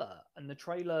trailer, and the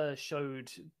trailer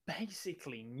showed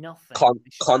basically nothing.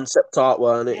 Concept art,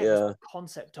 weren't it? Yeah.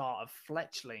 Concept art of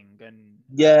Fletchling and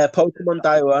Pokemon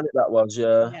Day, weren't it? That was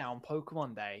yeah, on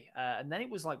Pokemon Day, and then it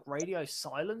was like radio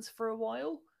silence for a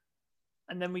while,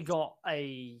 and then we got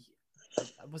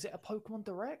was it a Pokemon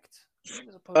Direct?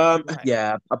 Direct.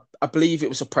 Yeah, I believe it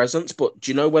was a present, but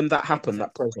do you know when that happened?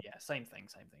 That present? Yeah, same thing.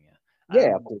 Yeah.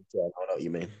 Yeah, of course, yeah, I know what you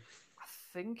mean.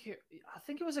 I think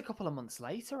it was a couple of months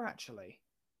later, actually.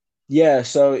 Yeah,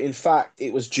 so in fact,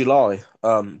 it was July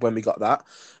when we got that.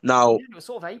 Now, it was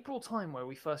sort of April time where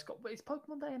we first got. Is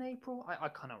Pokemon Day in April? I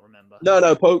cannot remember.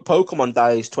 No, Pokemon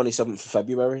Day is 27th of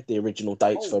February. The original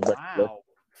dates for wow.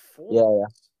 Yeah.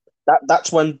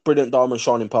 That's when Brilliant Diamond,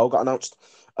 Shining Pearl got announced.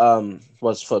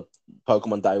 Was for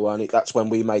Pokemon Day, weren't it? That's when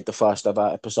we made the first ever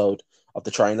episode of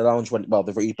the Trainer Lounge.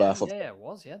 The rebirth yeah, it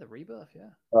was. Yeah, the rebirth. Yeah.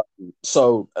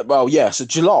 So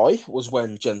July was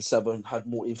when Gen 7 had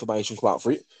more information come out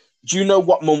for it. Do you know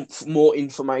what month more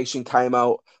information came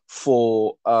out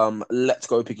for Let's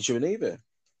Go Pikachu and Eevee?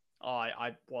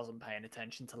 I wasn't paying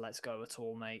attention to Let's Go at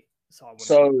all, mate.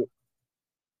 So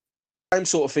same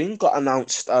sort of thing got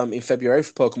announced in February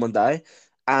for Pokemon Day,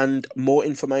 and more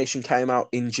information came out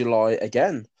in July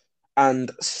again.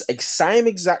 And same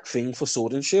exact thing for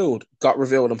Sword and Shield got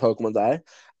revealed on Pokemon Day,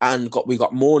 and we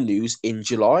got more news in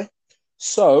July.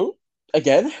 So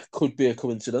again, could be a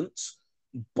coincidence,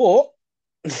 but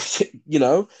you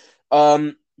know,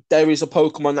 there is a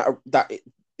Pokemon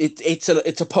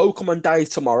it's a Pokemon day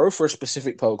tomorrow for a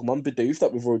specific Pokemon, Bidoof,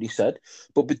 that we've already said,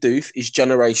 but Bidoof is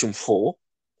Generation 4.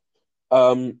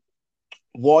 Um,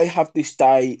 why have this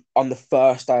day on the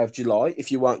first day of July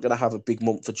if you weren't going to have a big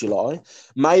month for July?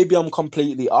 Maybe I'm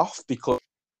completely off because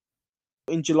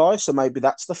in July, so maybe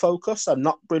that's the focus and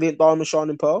not Brilliant Diamond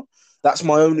Shining Pearl. That's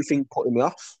my only thing putting me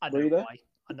off, I know really. why.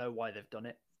 I know why they've done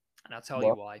it, and I'll tell you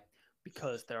What? why.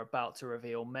 Because they're about to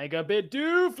reveal Mega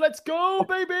Bidoof. Let's go,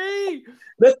 baby!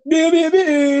 Let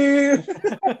me.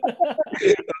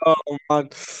 Oh man,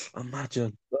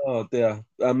 imagine. Oh dear,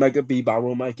 Mega B Bar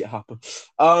will make it happen.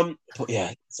 But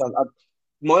yeah,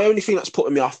 my only thing that's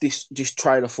putting me off this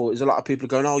trailer for is a lot of people are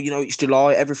going, oh, it's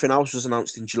July. Everything else was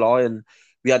announced in July, and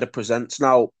we had a presents.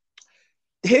 Now,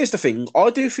 here's the thing: I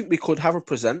do think we could have a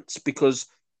presents because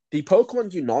the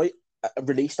Pokemon Unite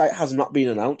release date has not been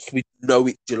announced. We know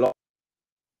it's July.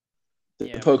 The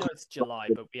Yeah, we know Pokemon it's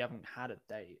July, but we haven't had a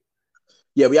date.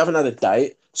 Yeah, we haven't had a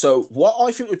date. So what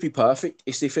I think would be perfect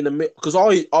is if in the mid, because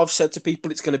I've said to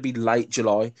people it's going to be late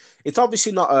July. It's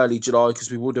obviously not early July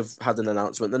because we would have had an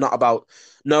announcement. They're not about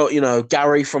no,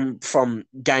 Gary from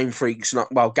Game Freaks, not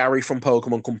well, Gary from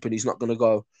Pokemon Company's not going to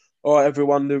go. All right,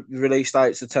 everyone, the release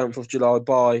date's the 10th of July.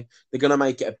 Bye. They're going to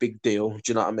make it a big deal. Do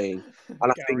you know what I mean?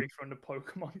 And I think Gary from the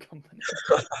Pokemon Company.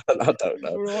 I don't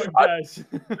know. All right, guys.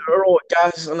 All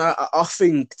right, guys, and I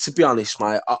think, to be honest,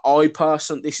 mate, I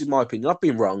personally, this is my opinion. I've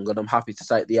been wrong, and I'm happy to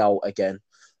take the L again.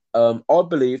 I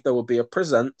believe there will be a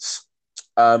presence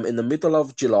in the middle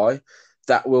of July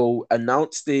that will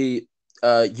announce the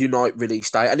Unite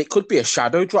release date, and it could be a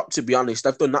shadow drop. To be honest,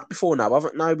 they've done that before now,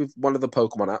 haven't they? With one of the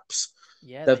Pokemon apps,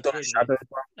 Yeah, they've they done a did shadow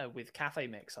drop. with Cafe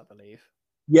Mix, I believe.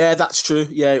 Yeah, that's true.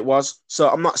 Yeah, it was. So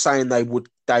I'm not saying they would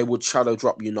shadow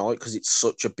drop Unite because it's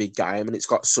such a big game and it's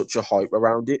got such a hype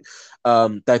around it.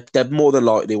 They more than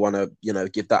likely want to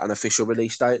give that an official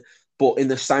release date. But in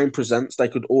the same presents, they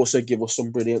could also give us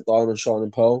some Brilliant Diamond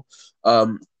Shining Pearl. I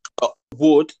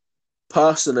would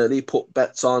personally put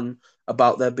bets on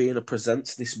about there being a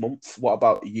presents this month. What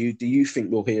about you? Do you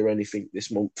think we'll hear anything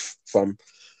this month from?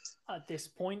 At this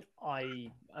point,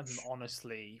 I am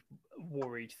honestly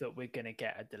worried that we're going to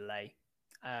get a delay.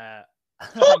 Uh,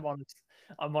 I'm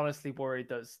I'm honestly worried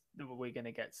that we're going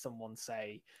to get someone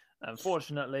say,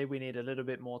 "Unfortunately, we need a little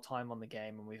bit more time on the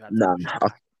game, and we've had to No, push it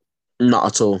back." not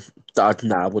at all. That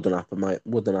nah, wouldn't happen, mate.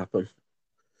 Wouldn't happen.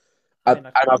 I And mean,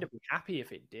 I'd I kind of be happy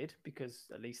if it did, because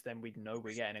at least then we'd know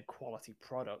we're getting a quality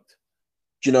product.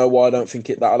 Do you know why I don't think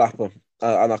that'll happen?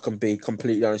 And I can be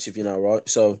completely honest with you now, right?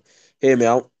 So, hear me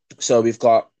out. So we've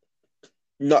got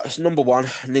number one,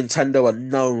 Nintendo are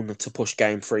known to push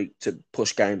Game Freak to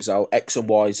push games out. X and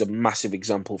Y is a massive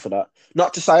example for that.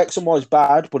 Not to say X and Y is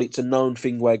bad, but it's a known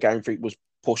thing where Game Freak was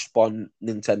pushed by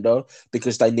Nintendo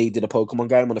because they needed a Pokemon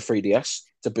game on the 3DS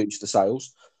to boost the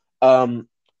sales. Um,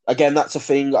 again, that's a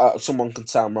thing. Someone can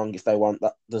sound wrong if they want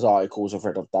that. There's articles I've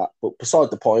read of that, but beside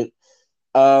the point.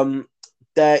 Um,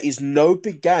 there is no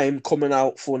big game coming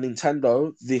out for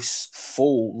Nintendo this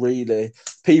fall, really.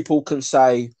 People can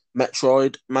say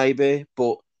Metroid, maybe,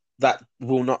 but that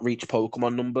will not reach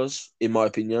Pokemon numbers, in my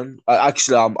opinion.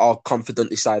 I'll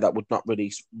confidently say that would not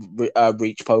really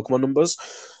reach Pokemon numbers.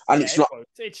 And Yeah, it's it not, won't.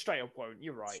 It straight up won't.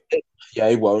 You're right. yeah,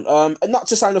 it won't. And not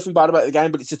to say nothing bad about the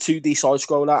game, but it's a 2D side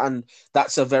scroller, and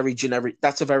that's a very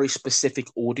specific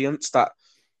audience that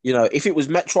if it was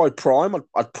Metroid Prime,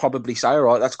 I'd probably say, all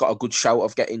right, that's got a good shout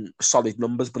of getting solid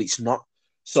numbers, but it's not.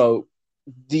 So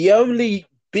the only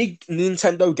big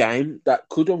Nintendo game that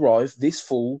could arrive this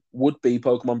fall would be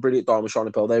Pokemon Brilliant Diamond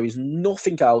Shining Pearl. There is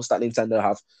nothing else that Nintendo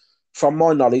have, from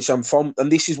my knowledge, and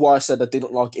this is why I said I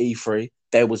didn't like E3.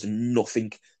 There was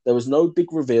nothing. There was no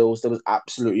big reveals. There was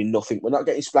absolutely nothing. We're not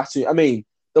getting Splatoon. I mean,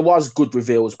 there was good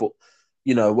reveals, but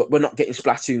we're not getting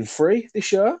Splatoon 3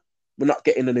 this year. We're not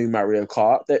getting a new Mario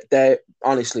Kart. They're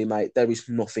honestly, mate, there is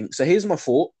nothing. So here's my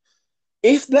thought.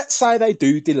 If, let's say, they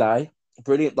do delay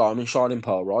Brilliant Diamond Shining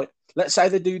Pearl, right? Let's say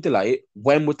they do delay it.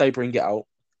 When would they bring it out?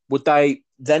 Would they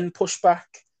then push back?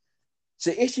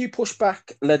 So if you push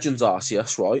back Legends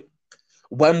Arceus, right?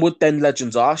 When would then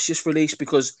Legends Arceus release?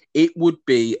 Because it would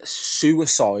be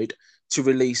suicide to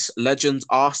release Legends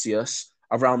Arceus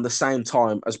around the same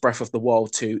time as Breath of the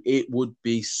Wild 2. It would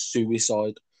be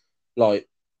suicide. Like,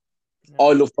 No,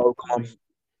 I you've love got a Pokemon. point.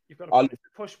 You've got a I love point. If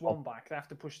they push Pokemon. one back, they have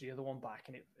to push the other one back,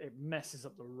 and it messes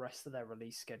up the rest of their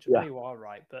release schedule. No, Yeah. you are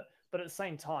right, but at the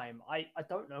same time, I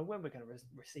don't know when we're going to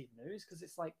receive news, because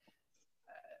it's like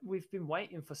we've been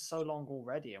waiting for so long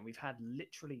already, and we've had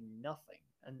literally nothing.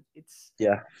 and it's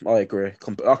Yeah, I agree.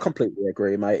 I completely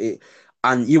agree, mate.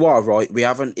 And you are right. We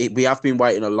have been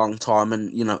waiting a long time,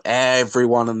 and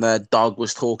everyone and their dog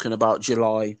was talking about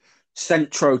July.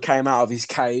 Centro came out of his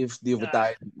cave the other uh,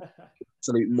 day.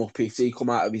 Absolute muppet. He come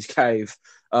out of his cave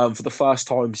for the first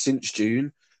time since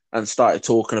June and started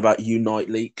talking about Unite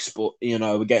leaks. But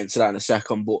we're getting to that in a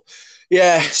second. But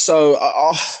yeah, so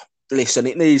listen,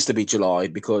 it needs to be July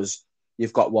because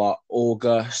you've got what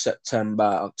August, September,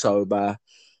 October.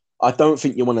 I don't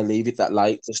think you want to leave it that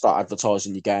late to start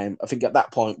advertising your game. I think at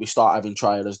that point we start having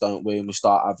trailers, don't we? And we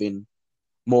start having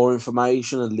more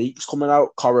information and leaks coming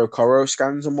out, Coro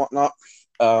scans and whatnot.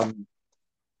 I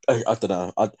don't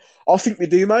know. I think we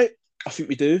do, mate. I think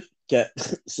we do get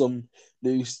some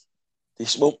news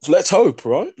this month. Let's hope,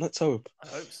 right? Let's hope. I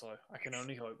hope so. I can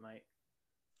only hope, mate.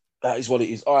 That is what it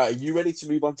is. All right, are you ready to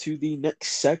move on to the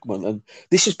next segment? And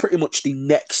this is pretty much the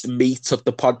next meat of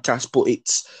the podcast, but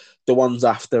it's the ones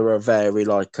after are very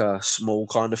small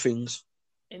kind of things.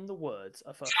 In the words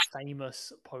of a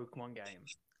famous Pokemon game,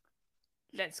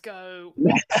 let's go.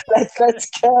 Let's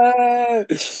go.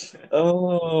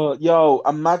 Oh, yo!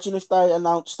 Imagine if they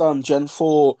announced Gen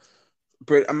 4.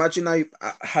 Imagine they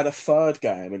had a third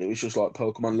game and it was just like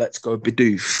Pokemon Let's Go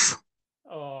Bidoof.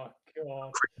 Oh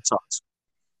god.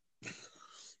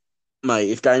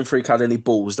 Mate, if Game Freak had any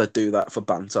balls, they'd do that for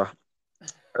banter.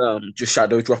 Just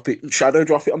shadow drop it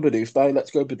on Bidoof Day.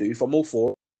 Let's go Bidoof. I'm all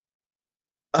for it.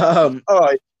 All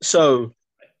right. So,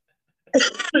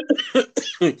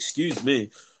 excuse me.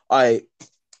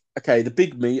 Okay, the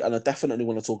big meat, and I definitely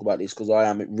want to talk about this because I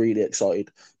am really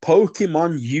excited.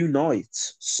 Pokemon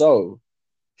Unite. So,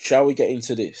 shall we get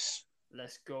into this?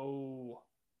 Let's go.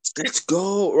 Let's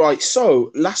go. Right.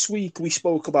 So last week we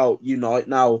spoke about Unite.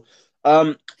 Now,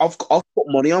 I've put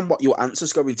money on what your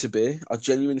answer's going to be. I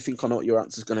genuinely think I know what your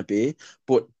answer's going to be.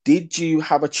 But did you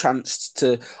have a chance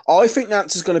to? I think the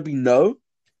answer's going to be no.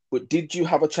 But did you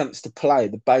have a chance to play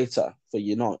the beta for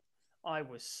Unite? I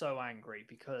was so angry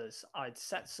because I'd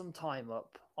set some time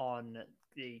up on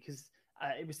because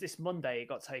it was this Monday it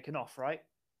got taken off, right?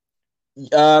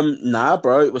 Nah,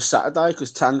 bro, it was Saturday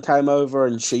because Tan came over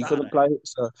and she couldn't Saturday. play it.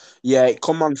 So yeah, it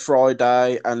come on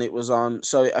Friday and it was on.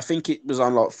 So I think it was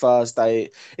on like Thursday.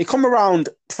 It come around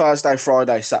Thursday,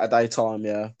 Friday, Saturday time.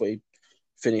 Yeah, but it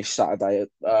finished Saturday at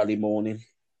early morning.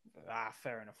 Ah,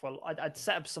 fair enough. Well, I'd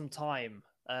set up some time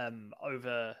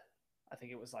over. I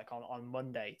think it was like on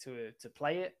Monday to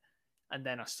play it, and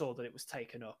then I saw that it was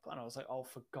taken up, and I was like, "Oh,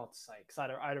 for God's sake!" Because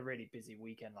I had a really busy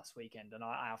weekend last weekend, and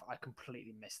I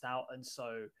completely missed out, and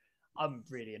so I'm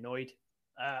really annoyed.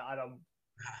 I don't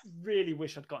really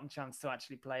wish I'd gotten a chance to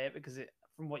actually play it because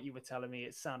from what you were telling me,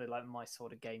 it sounded like my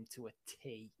sort of game to a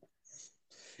T.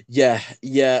 Yeah,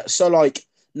 yeah. So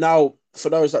now, for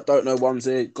those that don't know,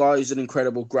 Onesie, guy's an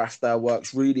incredible grafter,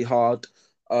 works really hard.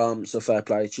 So fair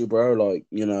play to you, bro.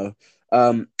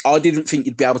 I didn't think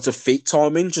you'd be able to fit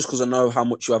time in just because I know how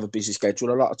much you have a busy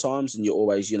schedule a lot of times, and you're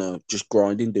always, just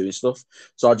grinding, doing stuff.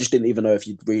 So I just didn't even know if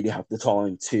you'd really have the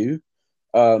time to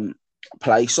um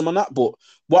play some of that. But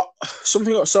what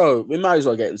something like so we may as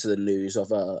well get into the news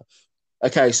of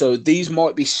okay, so these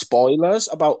might be spoilers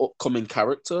about upcoming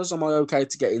characters. Am I okay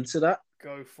to get into that?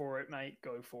 Go for it, mate.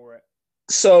 Go for it.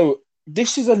 So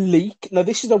this is a leak. No,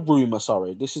 this is a rumor.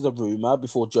 Sorry, this is a rumor.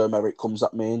 Before Joe Merrick comes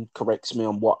at me and corrects me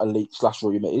on what a leak slash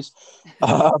rumor is.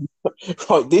 Um,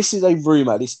 right, this is a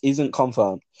rumor. This isn't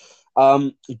confirmed.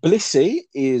 Blissey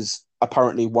is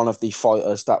apparently one of the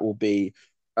fighters that will be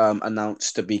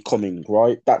announced to be coming.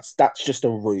 Right, that's just a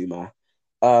rumor.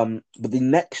 But the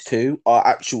next two are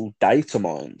actual data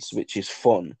mines, which is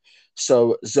fun.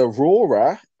 So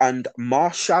Zorora and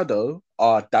Marshadow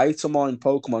are data mine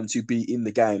Pokemon to be in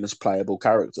the game as playable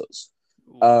characters.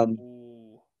 Um,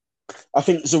 Ooh. I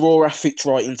think Zorora fits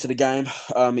right into the game.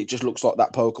 It just looks like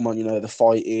that Pokemon, the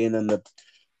fighting and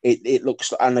it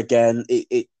looks, and again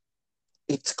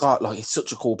it's got it's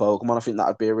such a cool Pokemon. I think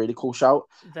that'd be a really cool shout.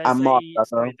 There's And a Marshadow,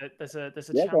 sorry, there's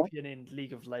a yeah, go on. champion in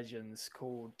League of Legends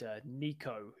called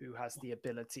Nico who has the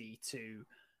ability to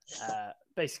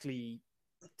basically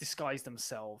disguise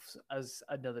themselves as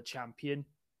another champion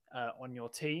on your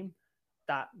team.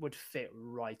 That would fit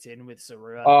right in with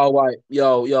Zorua. Oh wait,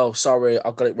 yo, sorry,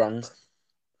 I got it wrong.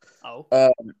 Oh,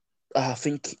 Um, I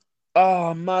think.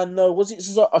 Oh man, no. Was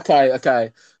it? Okay,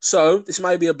 okay. So this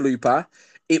may be a blooper.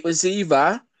 It was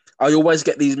either. I always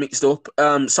get these mixed up.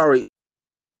 Sorry.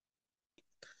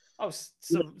 oh,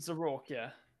 Zorok,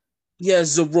 yeah. Yeah,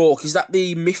 Zorok. Is that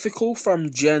the mythical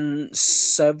from Gen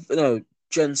 7? No,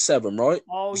 Gen 7, right?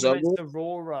 Oh, you meant Zorok.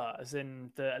 Aurora, as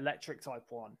in the electric type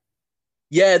one.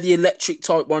 Yeah, the electric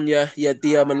type one. Yeah, yeah,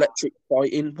 the electric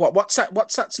fighting. What's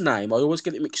that's name? I always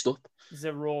get it mixed up.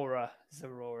 Zerora,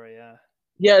 yeah.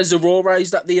 Yeah, Zorora, is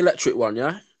that the electric one?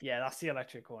 Yeah. Yeah, that's the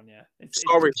electric one. Yeah, it's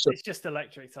Sorry. just So it's just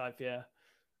electric type. Yeah.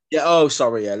 yeah. Oh,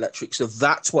 sorry. Yeah, electric. So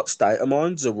that's what's data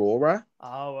mine. Zorora.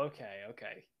 Oh, okay,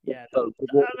 okay. Yeah, So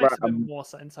that makes a bit more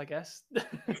sense, I guess. yeah,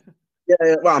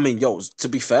 yeah, well, I mean, yo, to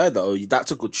be fair though, that's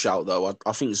a good shout though.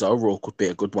 I think Zoro could be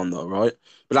a good one though, right?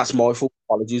 But that's my fault.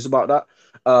 Apologies about that.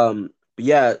 But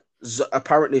yeah,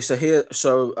 apparently,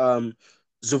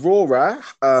 Zorora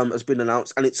has been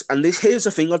announced, and this here's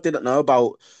the thing I didn't know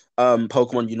about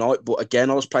Pokemon Unite, but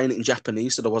again, I was playing it in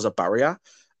Japanese, so there was a barrier.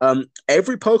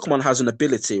 Every Pokemon has an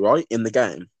ability, right, in the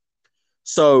game.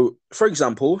 So, for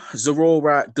example,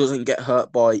 Zorora doesn't get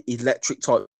hurt by electric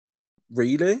type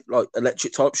really. Like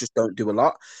electric types just don't do a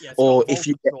lot. Yeah, it's got Or Volt if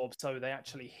you get Absorb, so they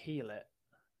actually heal it.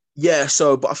 yeah,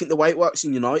 so but I think the way it works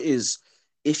in Unite is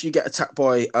if you get attacked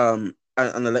by an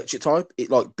electric type, it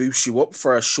like boosts you up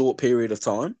for a short period of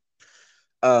time.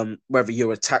 Whether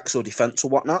you're attacks or defense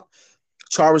or whatnot.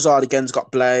 Charizard again's got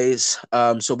Blaze.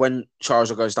 So when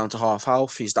Charizard goes down to half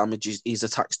health, his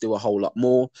attacks do a whole lot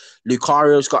more.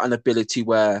 Lucario's got an ability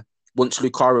where once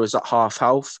Lucario is at half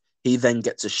health, he then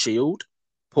gets a shield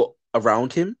put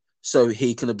around him, so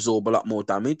he can absorb a lot more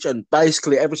damage. And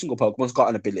basically, every single Pokemon's got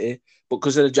an ability, but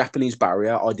because of the Japanese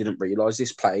barrier, I didn't realize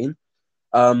this playing.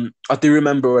 I do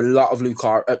remember a lot of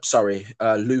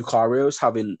Lucarios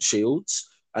having shields,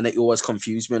 and it always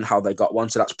confused me on how they got one.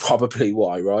 So that's probably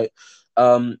why, right?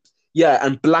 Um, yeah,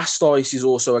 and Blastoise is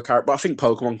also a character. But I think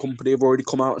Pokemon Company have already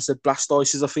come out and said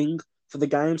Blastoise is a thing for the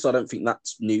game, so I don't think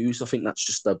that's news. I think that's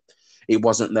just it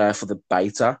wasn't there for the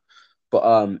beta.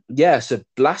 But yeah, so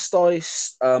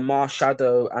Blastoise,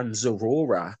 Marshadow, and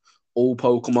Zorora, all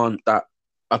Pokemon that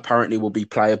apparently will be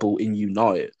playable in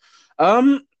Unite.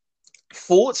 Um,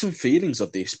 Thoughts and feelings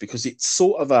of this because it's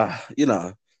sort of I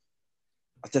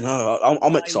don't know.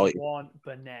 I'm I excited. want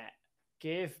Burnett.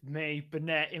 Give me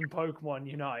Burnett in Pokemon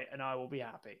Unite, and I will be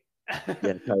happy.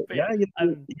 Yeah, no, But yeah,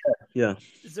 yeah, yeah.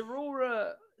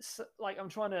 Zerora, like I'm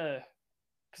trying to,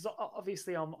 because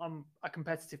obviously I'm a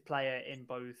competitive player in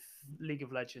both League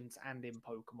of Legends and in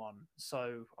Pokemon,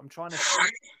 so I'm kind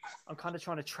of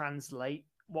trying to translate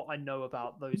what I know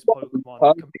about those Pokemon.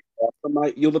 Perfect person,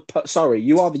 mate. You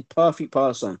are the perfect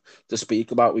person to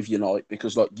speak about with Unite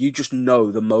because like you just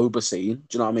know the MOBA scene. Do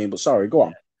you know what I mean? But sorry, go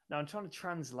on. Now I'm trying to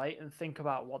translate and think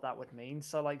about what that would mean.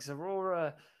 So like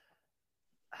Zerora,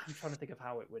 I'm trying to think of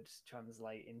how it would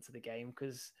translate into the game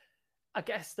because I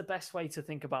guess the best way to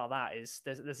think about that is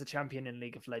there's a champion in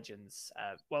League of Legends.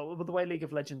 Well, the way League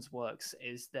of Legends works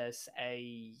is there's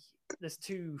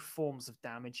two forms of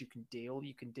damage you can deal.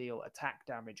 You can deal attack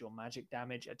damage or magic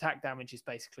damage. Attack damage is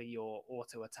basically your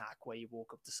auto attack where you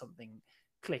walk up to something,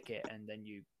 click it, and then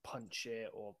you punch it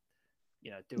or do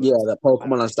Yeah, a that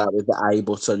Pokemon has that with the A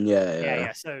button. Yeah, yeah.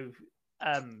 yeah. So,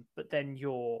 but then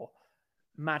your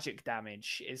magic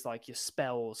damage is like your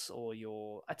spells or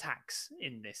your attacks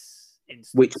in this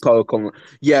Which instance. Pokemon?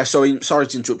 Yeah, sorry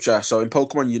to interrupt you. So in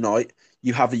Pokemon Unite,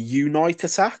 you have a Unite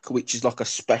attack, which is like a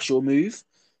special move.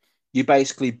 You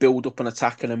basically build up an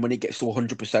attack, and then when it gets to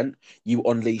 100%, you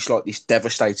unleash like this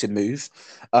devastating move.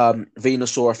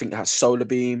 Venusaur, I think, has Solar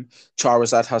Beam.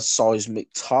 Charizard has Seismic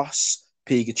Toss.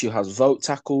 Pikachu has Vote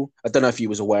Tackle. I don't know if you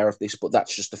was aware of this, but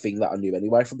that's just a thing that I knew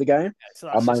anyway from the game. Yeah, so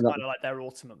I that's may just not. kind of like their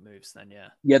ultimate moves, then, yeah.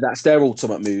 Yeah, that's their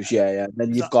ultimate moves. Yeah, yeah.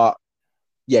 Then you've got.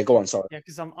 Yeah, go on. Sorry. Yeah,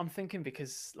 because I'm thinking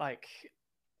because like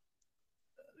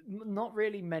not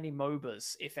really many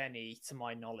MOBAs, if any, to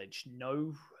my knowledge,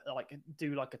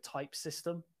 do like a type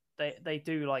system. They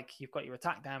do like you've got your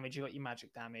attack damage, you've got your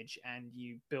magic damage, and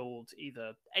you build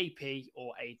either AP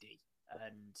or AD,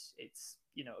 and it's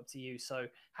up to you. So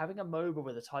having a MOBA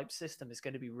with a type system is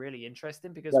going to be really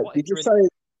interesting because Wait,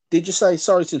 Did you say?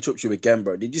 Sorry to interrupt you again,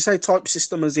 bro. Did you say type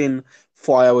system as in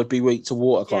fire would be weak to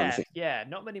water kind of thing? Yeah,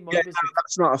 not many Yeah, MOBAs.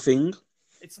 that's not a thing.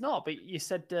 It's not, but you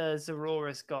said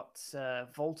Zerora's got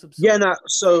Volt Absorb. Yeah, no.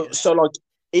 So like,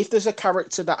 if there's a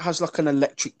character that has like an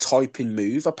electric typing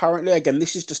move, apparently, again,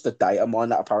 this is just a data mine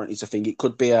that apparently is a thing. It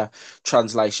could be a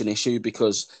translation issue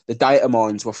because the data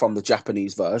mines were from the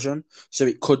Japanese version, so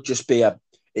it could just be like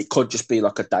it could just be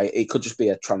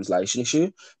a translation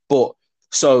issue. But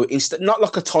so instead, not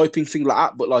like a typing thing like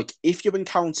that, but like if you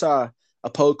encounter a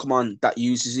Pokemon that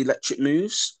uses electric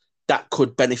moves, that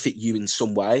could benefit you in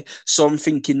some way. So I'm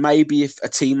thinking maybe if a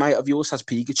teammate of yours has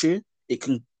Pikachu, it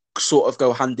can sort of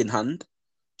go hand in hand.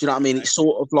 Do you know what I mean? It's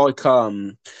sort of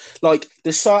like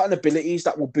there's certain abilities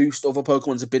that will boost other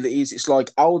Pokemon's abilities. It's like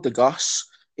Aldegoss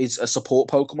is a support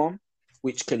Pokemon,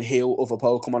 which can heal other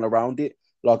Pokemon around it.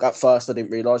 Like at first, I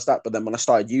didn't realize that, but then when I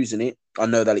started using it, I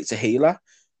know that it's a healer.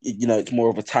 You know, it's more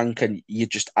of a tank, and you're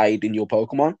just aiding your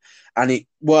Pokemon, and it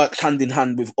works hand in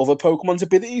hand with other Pokemon's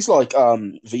abilities, like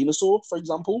Venusaur, for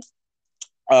example.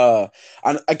 Uh,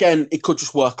 and again, it could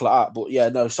just work like that. But yeah,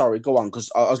 no, sorry, go on,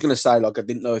 because I was gonna say like I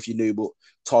didn't know if you knew, but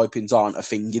typings aren't a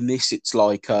thing in this. It's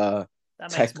like That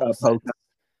makes tech more sense. Pokemon.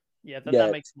 Yeah, that Yeah,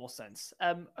 makes more sense.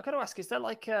 I got to ask, is there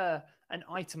like an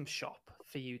item shop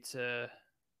for you to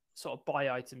sort of buy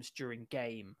items during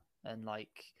game and like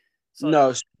so?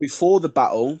 no, before the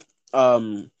battle,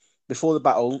 um, before the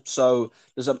battle, so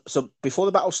before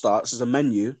the battle starts, there's a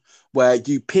menu where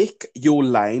you pick your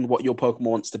lane, what your Pokemon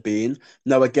wants to be in.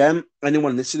 Now, again,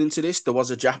 anyone listening to this, it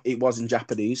was in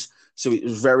Japanese, so it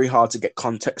was very hard to get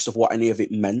context of what any of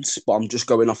it meant. But I'm just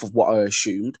going off of what I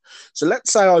assumed. So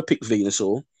let's say I pick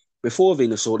Venusaur. Before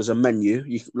Venusaur, there's a menu.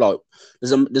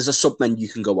 There's a sub menu you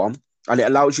can go on, and it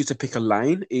allows you to pick a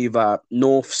lane, either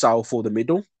north, south, or the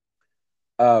middle,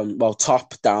 well,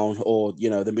 top, down, or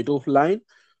the middle lane.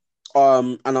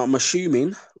 And I'm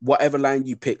assuming whatever lane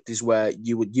you picked is where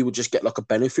you would just get like a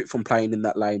benefit from playing in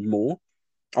that lane more.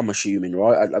 I'm assuming,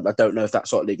 right? I don't know if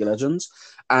that's like League of Legends,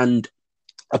 and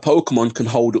a Pokemon can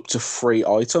hold up to 3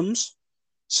 items.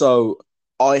 So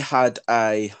I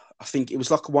think it was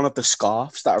like one of the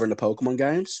scarves that are in the Pokemon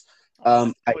games.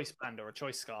 Like a choice band or a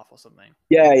choice scarf or something.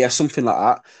 Yeah, something like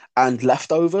that. And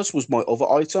leftovers was my other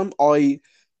item. I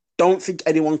don't think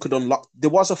anyone could unlock.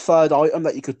 There was a third item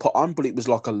that you could put on, but it was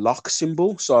like a lock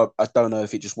symbol. So I don't know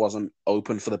if it just wasn't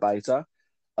open for the beta.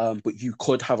 But you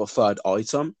could have a third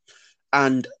item,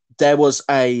 and there was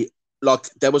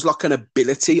like an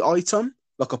ability item,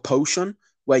 like a potion,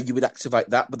 where you would activate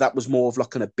that, but that was more of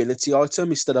like an ability item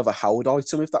instead of a held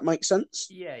item, if that makes sense.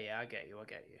 Yeah, I get you. I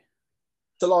get you.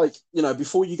 So, like,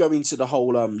 before you go into the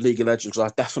whole League of Legends,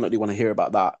 'cause I definitely want to hear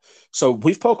about that. So,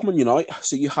 with Pokemon Unite,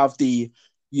 so you have the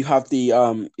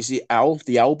is the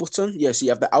L button? Yeah, so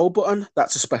you have the L button,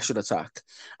 that's a special attack,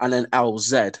 and then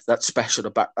LZ, that's special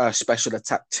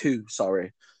attack two.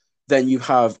 Sorry. Then you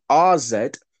have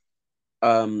RZ,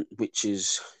 which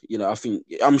is I think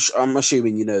I'm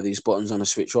assuming these buttons on a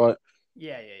Switch, right?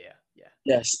 Yeah.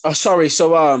 Yes. Oh, sorry.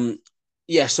 So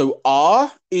yeah. So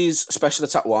R is special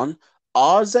attack one.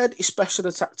 RZ is special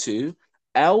attack two.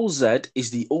 LZ is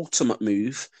the ultimate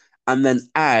move, and then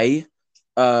A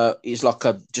is like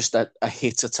a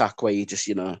hit attack where you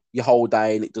hold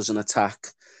A and it does an attack,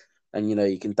 and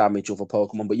you can damage other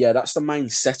Pokemon. But yeah, that's the main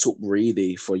setup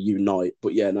really for Unite.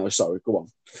 But yeah, no, sorry. Go on.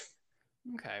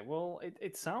 Okay, well,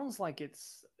 it sounds like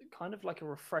it's kind of like a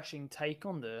refreshing take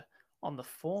on the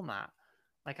format.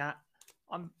 Like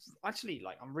I'm actually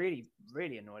like I'm really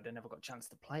really annoyed I never got a chance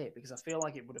to play it because I feel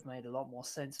like it would have made a lot more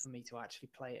sense for me to actually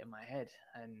play it in my head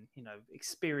and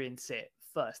experience it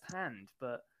firsthand.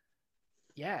 But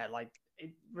yeah, like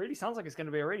it really sounds like it's going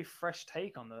to be a really fresh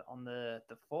take on the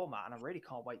format, and I really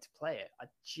can't wait to play it. I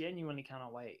genuinely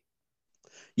cannot wait.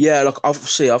 Yeah, look,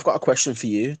 obviously, I've got a question for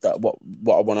you that what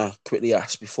I want to quickly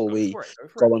ask before Go we for it. Go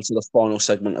for go it. on to the final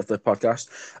segment of the podcast.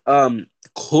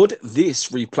 Could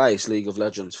this replace League of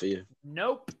Legends for you?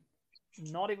 Nope.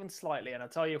 Not even slightly. And I'll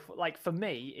tell you, like for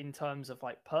me, in terms of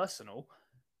like personal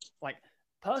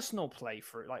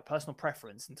playthrough, like personal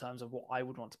preference in terms of what I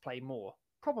would want to play more,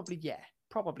 probably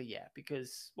yeah,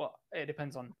 because well, it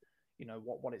depends on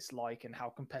what it's like and how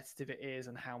competitive it is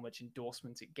and how much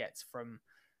endorsement it gets from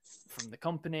the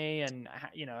company and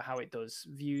how it does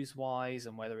views wise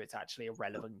and whether it's actually a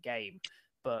relevant game.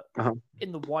 But Uh-huh.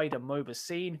 in the wider MOBA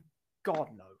scene, God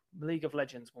no, League of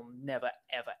Legends will never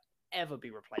ever be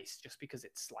replaced just because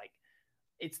it's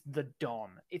the Don,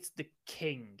 it's the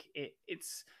king,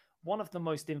 it's one of the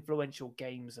most influential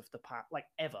games of the past, like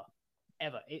ever.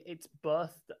 It's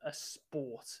birthed a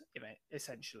sport,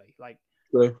 essentially. Like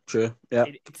True. Yeah,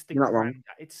 it's the you're not wrong.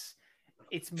 grand.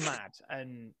 It's mad,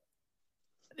 and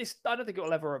this I don't think it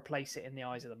will ever replace it in the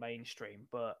eyes of the mainstream.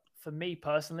 But for me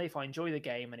personally, if I enjoy the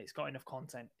game and it's got enough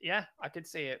content, yeah, I could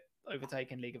see it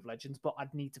overtaking League of Legends. But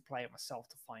I'd need to play it myself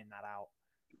to find that out.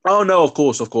 Oh no, of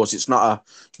course. It's not a.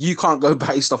 You can't go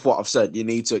based off what I've said. You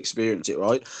need to experience it,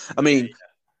 right? I Yeah, mean,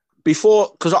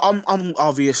 before because I'm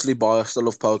obviously biased. I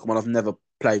love Pokemon. I've never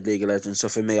played League of Legends, so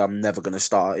for me, I'm never going to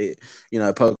start it.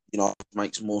 Pokemon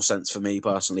makes more sense for me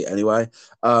personally. Anyway,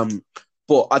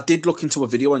 but I did look into a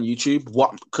video on YouTube.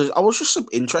 What because I was just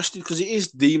interested because it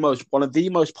is one of the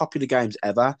most popular games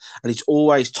ever, and it's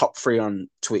always top three on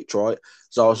Twitch, right?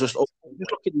 So I was just always.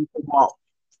 looking into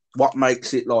what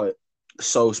makes it like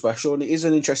so special, and it is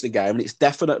an interesting game, and it's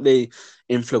definitely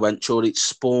influential. It's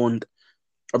spawned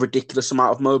a ridiculous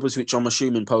amount of MOBAs, which I'm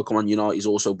assuming Pokemon Unite is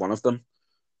also one of them.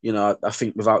 You know, I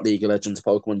think without League of Legends,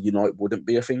 Pokemon Unite wouldn't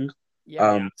be a thing.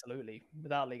 Yeah, absolutely.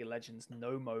 Without League of Legends,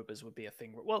 no MOBAs would be a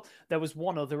thing. Well, there was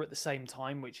one other at the same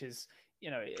time, which is,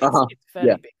 it's Yeah,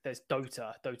 fairly big. There's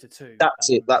Dota 2. that's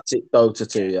it.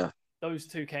 Dota 2, Yeah, yeah. those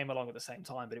two came along at the same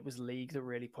time, but it was League that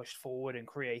really pushed forward and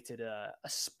created a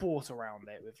sport around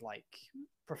it with like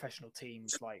professional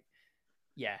teams. Like,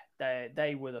 yeah,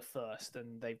 they were the first,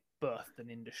 and they birthed an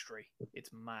industry.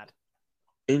 It's mad.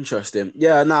 Interesting.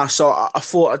 Yeah, nah, so I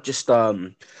thought I'd just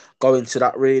go into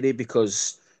that really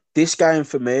because this game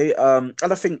for me, and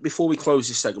I think before we close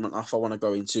this segment off, I want to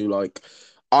go into like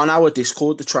on our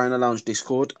Discord, the Trainer Lounge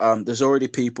Discord, there's already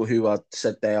people who have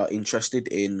said they are interested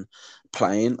in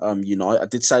playing Unite. I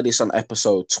did say this on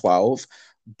episode 12,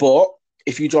 but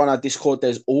if you join our Discord,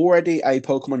 there's already a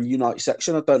Pokemon Unite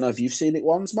section. I don't know if you've seen it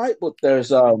once, mate, but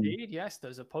there's Indeed, yes,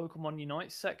 there's a Pokemon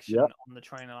Unite section yeah, on the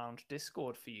Trainer Lounge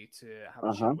Discord for you to have a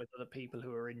uh-huh. chat with other people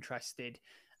who are interested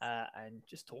and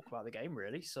just talk about the game,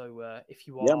 really. So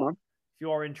Yeah, man. if you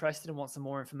are interested and want some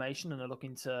more information and are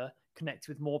looking to connect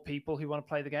with more people who want to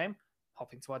play the game,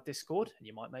 hop into our Discord and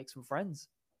you might make some friends.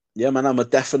 Yeah, man, I'm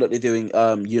definitely doing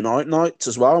Unite nights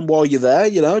as well. And while you're there,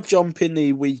 you know, jump in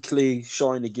the weekly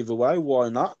shiny giveaway. Why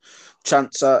not?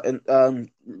 Chance and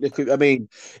I mean,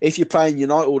 if you're playing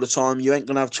Unite all the time, you ain't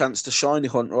gonna have chance to shiny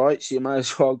hunt, right? So you may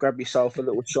as well grab yourself a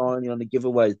little shiny on the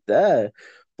giveaway there.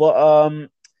 But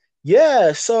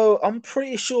yeah, so I'm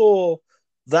pretty sure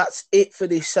that's it for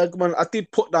this segment. I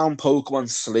did put down Pokemon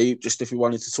Sleep just if we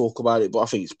wanted to talk about it, but I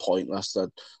think it's pointless.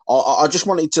 Then I just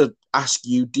wanted to ask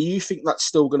you: do you think that's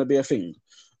still going to be a thing?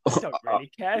 I don't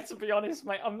really care, to be honest,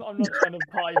 mate. I'm not trying to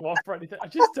pie you off or anything. I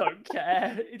just don't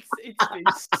care. It's been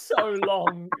so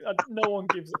long. No one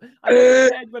gives. I never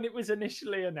cared when it was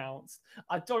initially announced.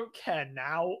 I don't care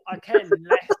now. I care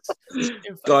less.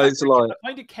 In fact, Guys, like, I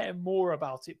kind of care more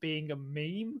about it being a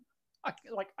meme. I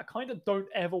kind of don't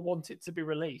ever want it to be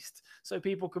released, so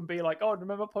people can be like, "Oh,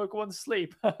 remember Pokemon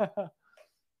Sleep?"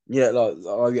 yeah,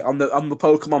 like I'm the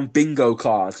Pokemon bingo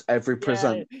card every Yeah,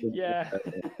 present. yeah.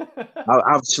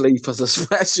 I'll have Sleep as a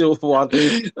special one.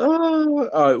 Oh,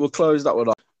 all right, we'll close that one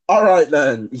off. All right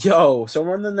then, yo. So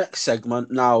we're on the next segment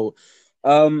now.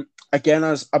 Again,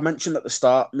 as I mentioned at the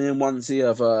start, me and Onesie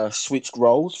have switched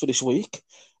roles for this week,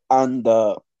 and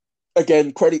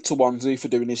again, credit to Onesie for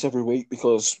doing this every week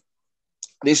because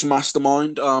this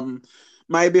mastermind,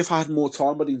 maybe if I had more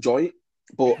time, I'd enjoy it.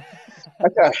 But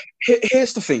okay,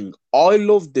 here's the thing: I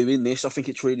love doing this. I think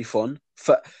it's really fun.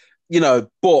 But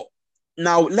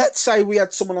now let's say we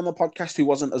had someone on the podcast who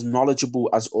wasn't as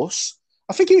knowledgeable as us.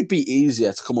 I think it would be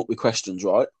easier to come up with questions,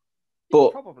 right?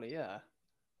 But Probably, yeah.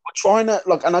 we're trying to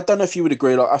like, and I don't know if you would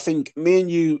agree. Like, I think me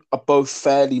and you are both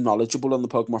fairly knowledgeable on the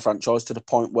Pokemon franchise to the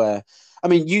point where, I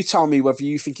mean, you tell me whether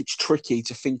you think it's tricky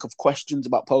to think of questions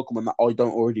about Pokemon that I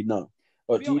don't already know.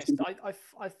 To Like, be do you honest, think?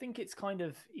 I think it's kind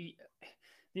of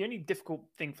the only difficult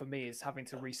thing for me is having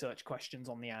to research questions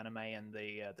on the anime and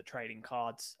the trading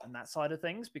cards and that side of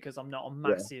things because I'm not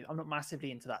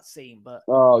massively into that scene. But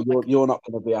Oh, like, you're not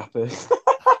going to be happy.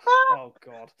 oh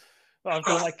god, well,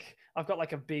 I've got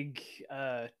like a big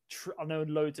I know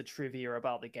loads of trivia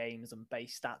about the games and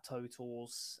base stat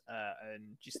totals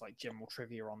and just like general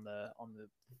trivia on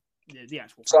the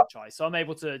actual franchise. So I'm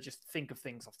able to just think of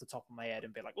things off the top of my head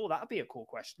and be like, oh, that'd be a cool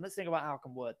question. Let's think about how I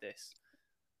can word this.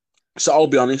 So I'll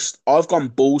be honest, I've gone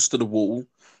balls to the wall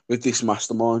with this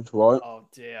mastermind, right? Oh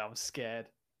dear, I'm scared.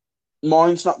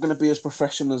 Mine's not going to be as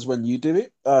professional as when you do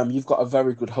it. You've got a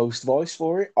very good host voice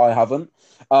for it. I haven't.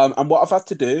 And what I've had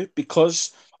to do,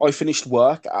 because I finished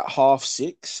work at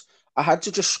 6:30, I had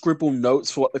to just scribble notes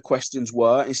for what the questions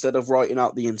were instead of writing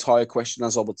out the entire question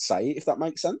as I would say it, if that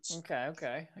makes sense.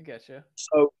 Okay, I get you.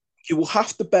 So you will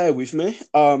have to bear with me.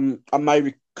 I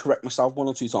may correct myself one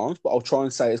or two times, but I'll try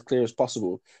and say as clear as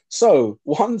possible. So,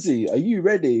 Onesie, are you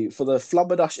ready for the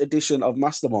Flabberdash edition of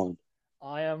Mastermind?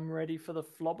 I am ready for the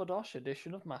Flobberdosh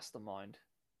edition of Mastermind.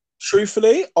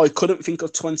 Truthfully, I couldn't think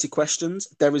of 20 questions.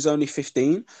 There is only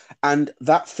 15, and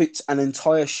that fits an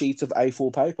entire sheet of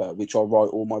A4 paper, which I write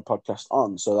all my podcasts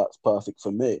on. So that's perfect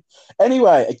for me.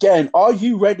 Anyway, again, are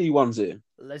you ready, Onesie?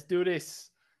 Let's do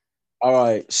this. All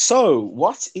right. So,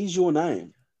 what is your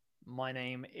name? My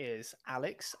name is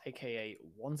Alex, aka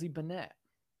Onesie Burnett.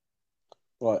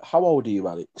 Right. How old are you,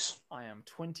 Alex? I am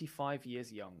 25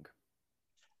 years young.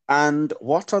 And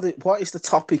what is the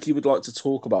topic you would like to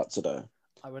talk about today?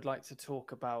 I would like to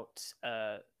talk about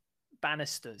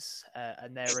banisters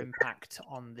and their impact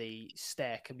on the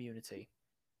stair community.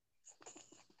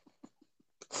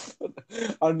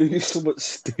 I knew something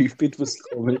stupid was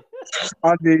coming.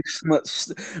 I knew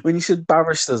something. When you said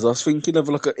barristers, I was thinking of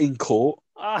like in court.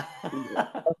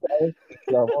 Okay.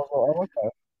 Yeah, well, okay.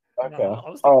 No, Okay. I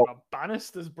was thinking Oh, about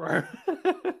banisters, bro.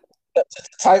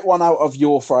 take one out of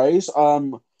your phrase.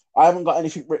 I haven't got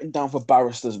anything written down for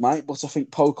barristers, mate, but I think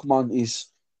Pokemon is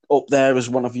up there as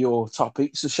one of your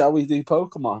topics. So shall we do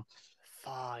Pokemon?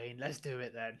 Fine, let's do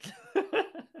it then.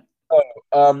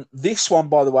 This one,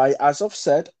 by the way, as I've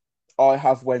said, I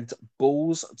have went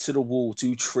balls to the wall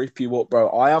to trip you up, bro.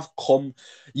 I have come.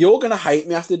 You're gonna hate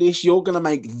me after this. You're gonna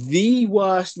make the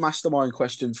worst mastermind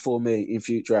questions for me in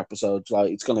future episodes.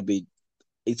 Like it's gonna be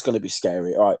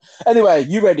scary. All right. Anyway,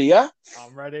 you ready? Yeah.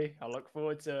 I'm ready. I look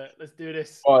forward to it. Let's do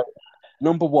this. All right.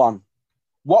 Number one.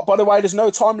 What? By the way, there's no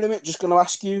time limit. Just gonna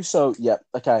ask you. So yeah.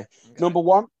 Okay. Okay. Number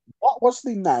one. What was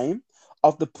the name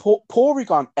of the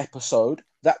Porygon episode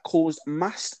that caused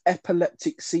mass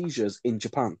epileptic seizures in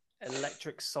Japan?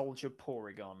 Electric Soldier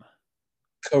Porygon.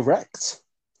 Correct.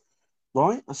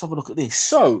 Right, let's have a look at this.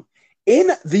 So, in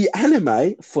the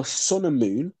anime for Sun and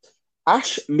Moon,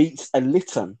 Ash meets a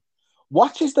Litten.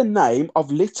 What is the name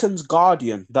of Litten's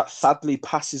guardian that sadly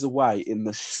passes away in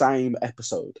the same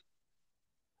episode?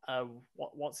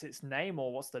 What's its name,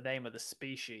 or what's the name of the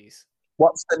species?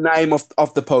 What's the name of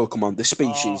the Pokemon, the Oh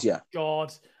species? Yeah.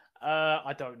 God,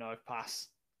 I don't know. Pass.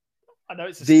 I know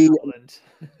it's a The Stoutland.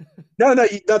 no,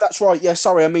 that's right. Yeah,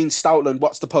 sorry, I mean Stoutland.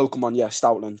 What's the Pokemon? Yeah,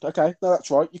 Stoutland. Okay, no,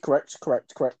 that's right. You're correct.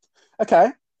 Correct. Correct.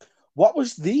 Okay. What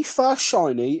was the first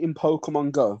shiny in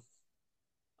Pokemon Go?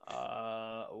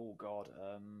 Oh God,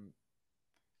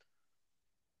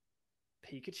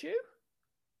 Pikachu.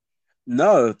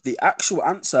 No, the actual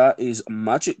answer is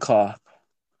Magikarp.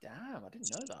 Damn, I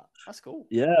didn't know that. That's cool.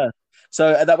 Yeah.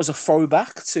 So that was a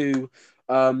throwback to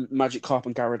Magikarp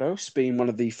and Gyarados being one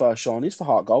of the first shinies for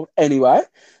Heart Gold. Anyway,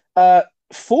 uh,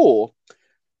 four.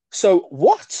 So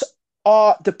what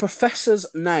are the professors'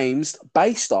 names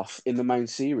based off in the main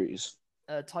series?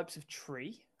 Types of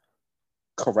tree.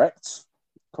 Correct.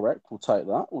 Correct. We'll take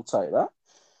that. We'll take that.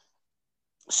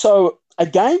 So a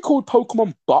game called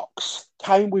Pokemon Box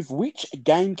came with which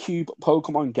GameCube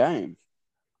Pokemon game?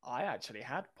 I actually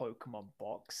had Pokemon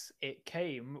Box. It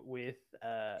came with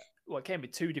it came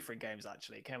with two different games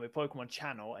actually. It came with Pokemon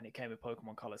Channel and it came with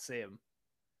Pokemon Coliseum.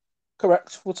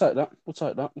 Correct. We'll take that. We'll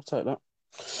take that. We'll take that.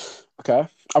 Okay.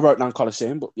 I wrote down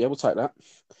Coliseum, but yeah, we'll take that.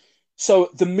 So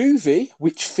the movie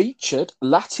which featured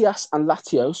Latias and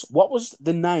Latios, what was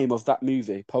the name of that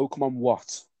movie? Pokemon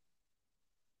what?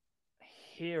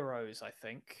 Heroes, I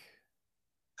think.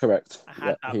 Correct. I Yeah,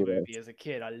 had that Hero. movie as a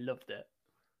kid. I loved it.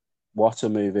 What a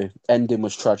movie. Ending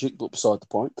was tragic, but beside the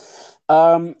point.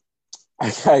 Um,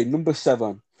 okay, number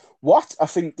seven. What? I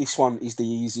think this one is the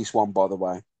easiest one, by the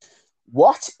way.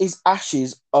 What is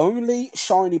Ash's only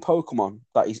shiny Pokemon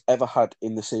that he's ever had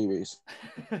in the series?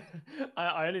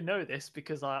 I only know this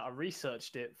because I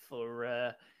researched it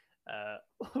for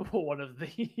one of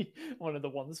the one of the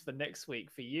ones for next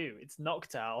week for you. It's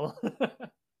Noctowl.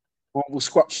 Well, we'll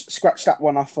scratch that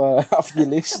one off off your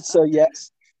list. So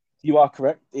yes, you are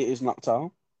correct. It is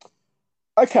Noctowl.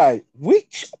 Okay,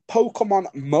 which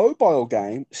Pokemon mobile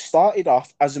game started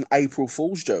off as an April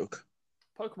Fool's joke?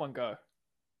 Pokemon Go.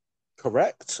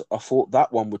 Correct. I thought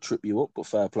that one would trip you up, but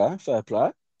fair play, fair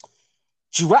play.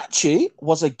 Jirachi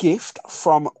was a gift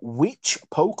from which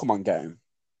Pokemon game?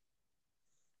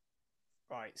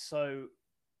 Right. So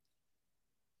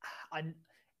I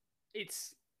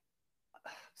it's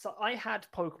so I had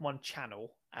Pokemon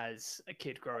Channel as a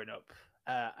kid growing up,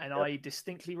 and Yep. I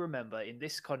distinctly remember in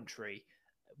this country,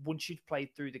 once you'd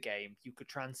played through the game, you could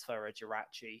transfer a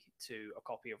Jirachi to a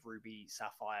copy of Ruby,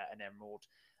 Sapphire, and Emerald.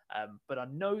 But I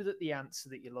know that the answer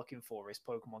that you're looking for is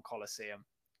Pokemon Coliseum.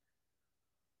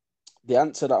 The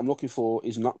answer that I'm looking for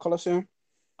is not Colosseum.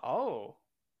 Oh,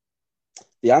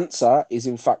 The answer is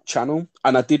in fact Channel,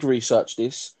 and I did research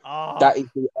this. That ah, is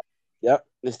the Yep,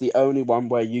 it's the only one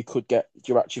where you could get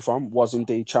Jirachi from was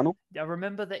indeed Channel. I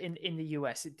remember that in the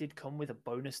US it did come with a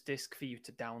bonus disc for you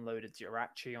to download a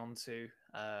Jirachi onto.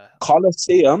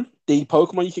 Colosseum, the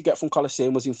Pokemon you could get from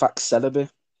Colosseum was in fact Celebi.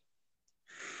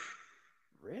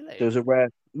 There Really? was a rare.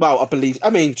 Well, I believe. I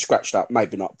mean, scratch that,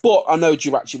 maybe not. But I know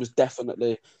Jirachi was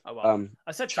definitely Oh well, um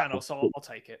I said channel, Channel. so I'll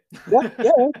take it. Yeah,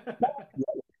 yeah,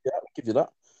 yeah. I'll give you that.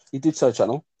 You did say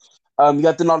Channel. You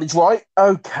had the knowledge right.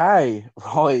 Okay,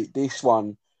 right. This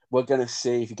one, we're gonna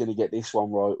see if you're gonna get this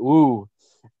one right. Ooh.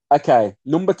 Okay,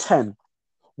 number 10.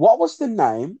 What was the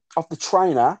name of the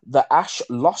trainer that Ash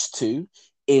lost to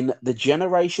in the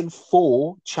Generation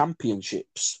 4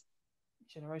 Championships?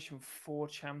 Generation 4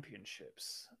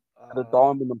 championships. The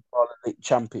Diamond and Pearl Elite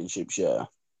Championships, yeah.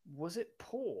 Was it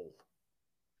Paul?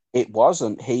 It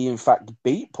wasn't. He, in fact,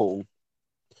 beat Paul.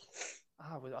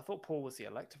 I thought Paul was the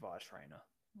Electivire trainer.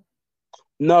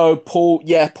 No, Paul.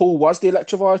 Yeah, Paul was the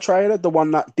Electivire trainer, the one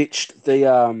that ditched the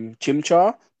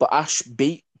Chimchar, but Ash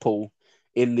beat Paul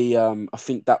in the I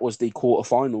think that was the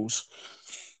quarterfinals.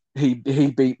 He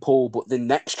beat Paul, but the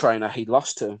next trainer he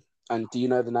lost to. And do you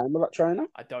know the name of that trainer?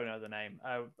 I don't know the name.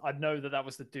 I know that that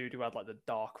was the dude who had like the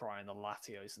Darkrai and the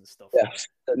Latios and stuff. Yeah. Yes,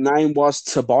 the name was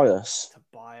Tobias.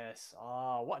 Tobias.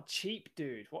 Ah, what a cheap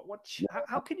dude.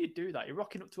 How can you do that? You're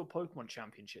rocking up to a Pokemon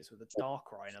Championships with a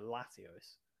Darkrai and a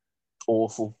Latios.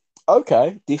 Awful.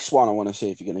 Okay, this one I want to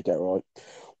see if you're going to get right.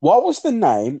 What was the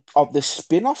name of the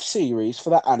spin-off series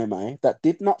for that anime that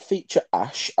did not feature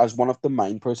Ash as one of the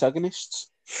main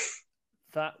protagonists?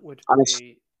 That would And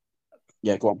be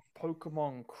yeah, go on.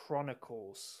 Pokemon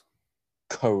Chronicles.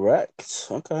 Correct.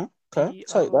 Okay. Okay.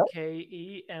 Take that.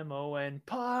 Pokemon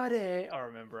Party. I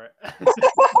remember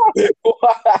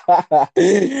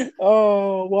it.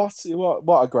 Oh,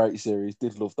 what a great series.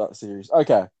 Did love that series.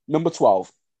 Okay, number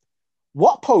 12.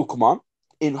 What Pokemon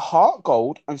in Heart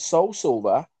Gold and Soul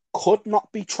Silver could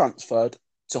not be transferred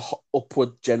to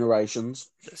upward generations?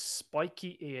 The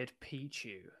spiky-eared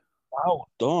Pichu. Well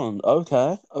done.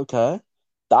 Okay, okay.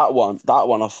 That one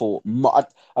I thought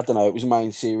I don't know, it was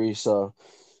main series, so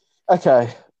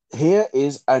okay. Here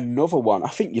is another one. I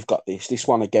think you've got this. This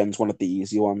one again is one of the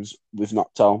easy ones with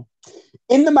Noctowl.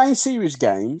 In the main series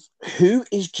games, who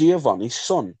is Giovanni's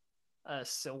son?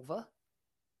 Silver.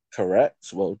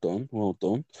 Correct. Well done. Well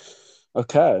done.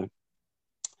 Okay.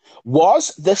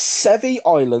 Was the Sevi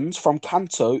Islands from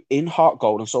Kanto in Heart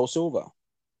Gold and Soul Silver?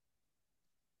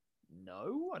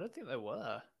 No, I don't think they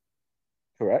were.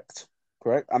 Correct.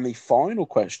 Correct. And the final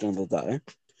question of the day.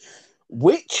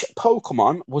 Which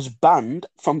Pokemon was banned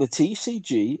from the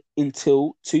TCG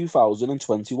until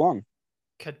 2021?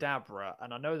 Kadabra,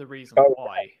 and I know the reason Oh,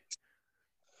 why.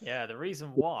 Yeah, the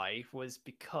reason why was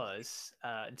because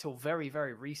until very,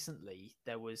 very recently,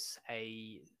 there was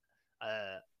a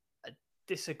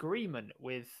disagreement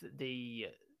with the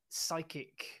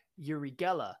psychic Uri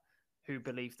Geller, who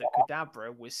believed that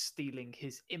Kadabra was stealing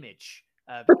his image.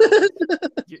 Because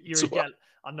Uri Geller,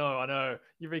 I know.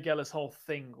 Uri Geller's whole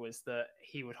thing was that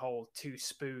he would hold two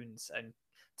spoons, and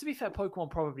to be fair, Pokemon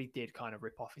probably did kind of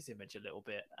rip off his image a little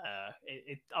bit.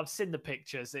 I've seen the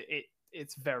pictures.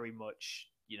 It's very much,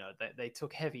 they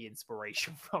took heavy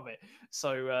inspiration from it.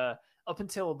 So up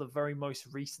until the very most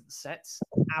recent sets,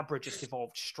 Abra just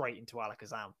evolved straight into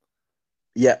Alakazam.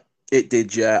 yeah, it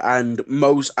did, yeah.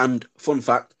 And fun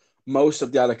fact, most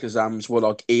of the Alakazams were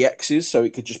like EXs, so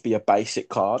it could just be a basic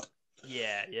card.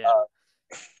 Yeah, yeah.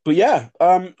 But yeah,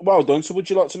 well done. So would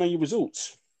you like to know your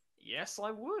results? Yes,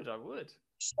 I would. I would.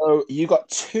 So you got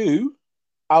 2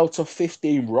 out of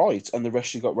 15 right, and the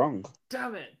rest you got wrong.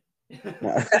 Damn it.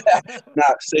 No. No,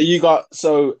 so you got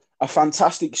a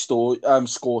fantastic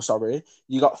score, sorry.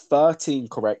 You got 13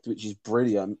 correct, which is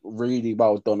brilliant. Really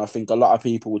well done. I think a lot of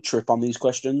people would trip on these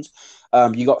questions.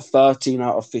 You got 13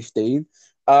 out of 15.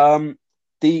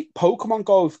 The Pokemon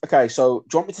Go. Okay, so do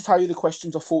you want me to tell you the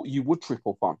questions I thought you would trip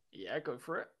up on? Yeah, go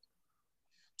for it.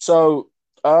 So,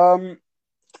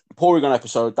 Porygon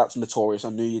episode, that's notorious. I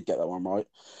knew you'd get that one right.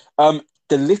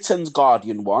 The Litten's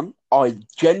Guardian one, I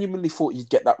genuinely thought you'd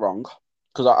get that wrong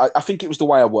because I think it was the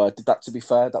way I worded that. To be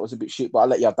fair, that was a bit shit, but I'll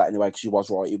let you have that anyway because you was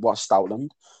right. It was Stoutland.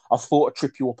 I thought I'd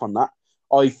trip you up on that.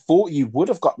 I thought you would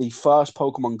have got the first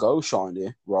Pokemon Go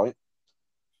shiny, right?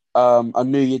 I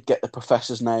knew you'd get the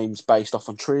professors' names based off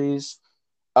on trees.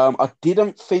 I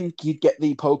didn't think you'd get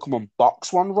the Pokemon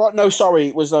box one right. No, sorry,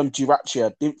 it was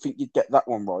Jirachi. Didn't think you'd get that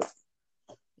one right.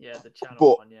 Yeah, the channel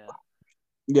But one, yeah.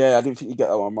 yeah, I didn't think you'd get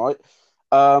that one right.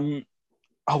 Um,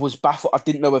 I was baffled. I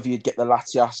didn't know whether you'd get the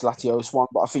Latios one,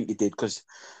 but I think you did because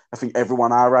I think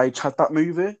everyone our age had that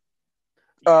movie.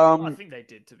 Yeah, I think they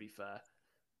did, to be fair.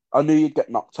 I knew you'd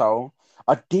get Noctowl.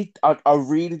 I did. I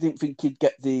really didn't think you'd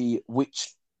get the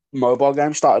which mobile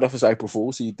game started off as April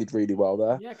Fool, so you did really well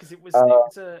there. Yeah, because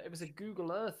Uh, it was a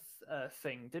Google Earth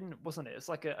thing, wasn't it? It's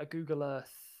like a Google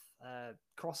Earth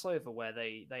crossover where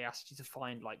they asked you to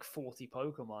find like 40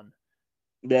 Pokemon.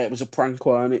 yeah, it was a prank,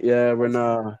 wasn't it? Yeah,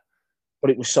 and but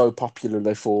it was so popular,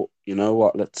 they thought, you know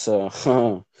what? Let's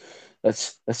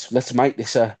make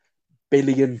this a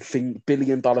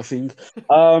billion-dollar thing.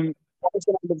 What was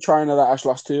the name of the trainer that Ash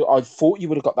lost to? I thought you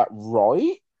would have got that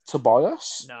right,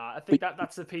 Tobias. No, I But think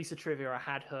that's a piece of trivia I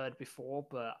had heard before,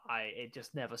 but it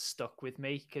just never stuck with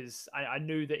me because I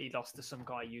knew that he lost to some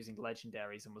guy using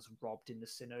legendaries and was robbed in the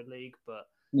Sinnoh League, but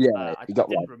yeah, you I got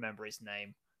right. didn't remember his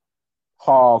name.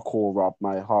 Hardcore Rob,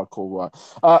 mate. Hardcore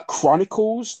Rob.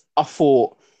 Chronicles, I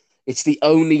thought it's the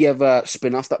only ever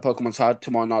spin-off that Pokemon's had,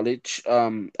 to my knowledge.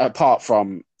 Apart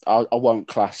from I won't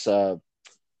class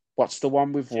what's the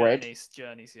one with Red?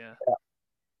 Journeys, yeah.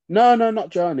 No, no, not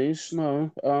Journeys.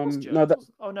 No, What's no, Journeys? that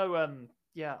Oh no,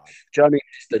 yeah. Journeys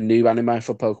is the new anime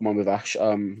for Pokemon with Ash.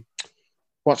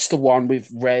 What's the one with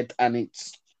Red and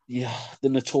it's yeah the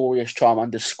notorious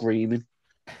Charmander screaming?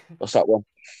 What's that one?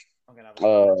 I'm gonna have a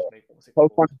look Uh, actually. What's it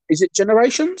Pokemon. called? Is it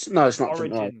Generations? No, it's not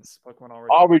Generations. Origins. Pokemon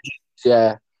Origins. Origins.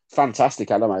 Yeah,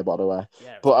 fantastic anime by the way.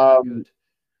 Yeah, it's But very good.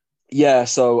 yeah.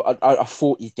 So I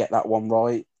thought you'd get that one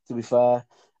right. To be fair,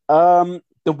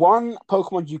 the one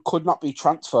Pokemon you could not be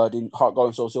transferred in Heart Gold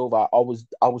and Soul Silver,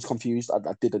 I was confused.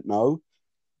 I didn't know.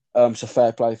 So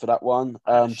fair play for that one.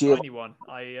 I had a Giovanni, shiny one.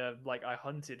 I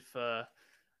hunted for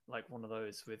like one of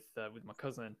those with my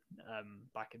cousin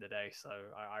back in the day, so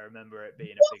I remember it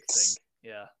being a big thing.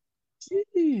 Yeah.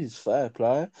 jeez, fair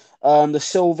play. The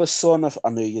Silver Sun, I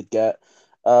knew you'd get.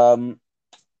 Um,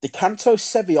 the Kanto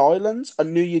Sevi Islands, I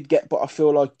knew you'd get, but I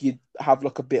feel like you'd have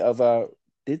like a bit of a.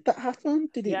 Did that happen?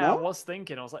 Did it Yeah, I not? was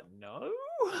thinking. I was like, no.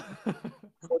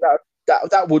 Well,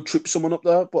 that would trip someone up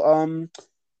there, but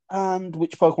and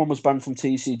which Pokemon was banned from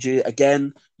TCG?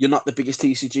 Again, you're not the biggest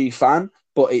TCG fan,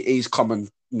 but it is common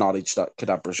knowledge that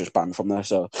Kadabra's just banned from there.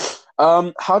 So,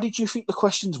 how did you think the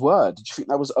questions were? Did you think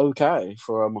that was okay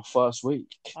for my first week?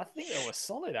 I think they were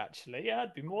solid, actually. Yeah,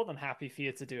 I'd be more than happy for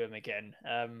you to do them again.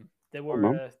 There Oh, were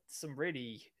no. some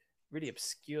really, really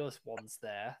obscure ones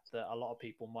there that a lot of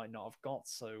people might not have got.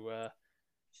 So,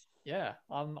 yeah,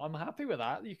 I'm happy with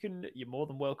that. You're more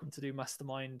than welcome to do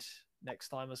Mastermind next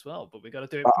time as well. But we got to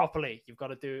do it properly. You've got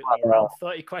to do around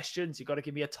 30 questions. You've got to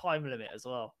give me a time limit as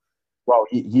well. Well,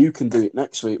 you can do it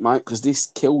next week, mate, because this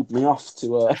killed me off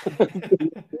to.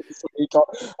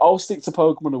 I'll stick to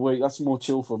Pokemon a week. That's more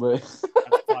chill for me.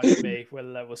 That's fine with me.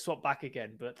 We'll swap back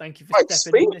again. But thank you for Right,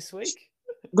 stepping in this week.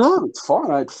 no, it's fine,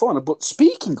 mate, fine. But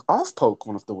speaking of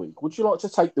Pokemon of the week, would you like to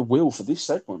take the wheel for this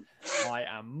segment? I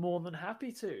am more than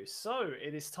happy to. So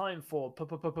it is time for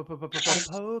Pokemon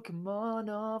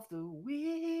of the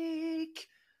Week.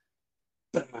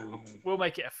 We'll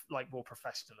make it like more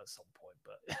professional at some point,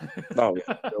 but Oh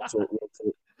yeah, real talk.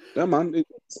 Yeah, man,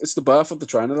 it's the birth of the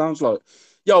trainer lounge. Like,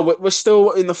 yo, we're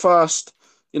still in the first.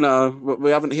 You know,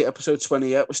 we haven't hit episode 20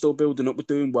 yet. We're still building up. We're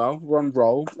doing well. We're on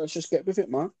roll. Let's just get with it,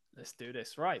 man. let's do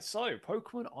this. Right. So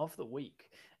Pokemon of the Week.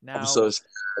 I'm Now, so scared.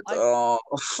 Oh.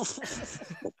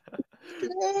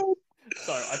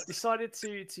 so I've decided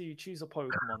to choose a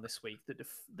Pokemon this week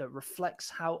that reflects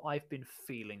how I've been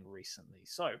feeling recently.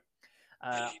 So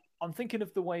I'm thinking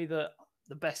of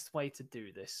the best way to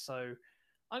do this. So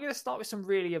I'm going to start with some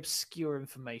really obscure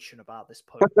information about this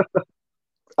Pokemon.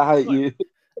 I hate So, you.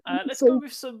 let's go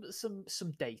with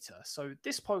some data. So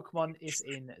this Pokemon is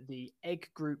in the Egg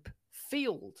Group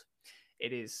Field.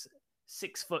 It is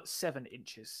 6'7"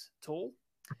 tall.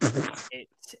 It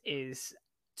is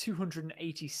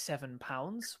 287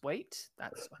 pounds weight.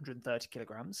 That's 130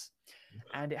 kilograms,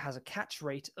 and it has a catch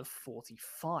rate of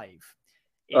 45.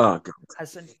 It Oh god.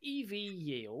 has an EV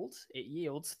yield. It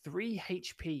yields 3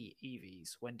 HP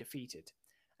EVs when defeated,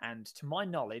 and to my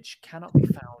knowledge, cannot be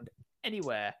found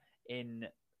anywhere in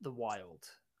the wild.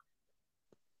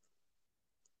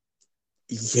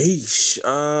 Yeesh.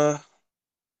 Uh.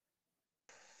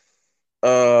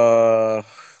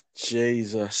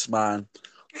 Jesus, man.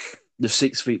 The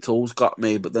 6 feet tall's got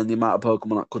me, but then the amount of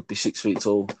Pokemon that could be 6 feet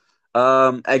tall.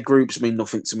 Egg groups mean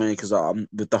nothing to me because I'm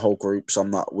with the whole group, so I'm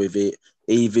not with it.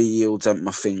 EV yields ain't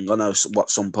my thing. I know what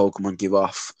some Pokemon give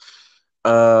off.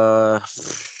 Uh,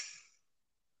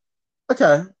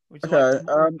 okay, Would you like okay. some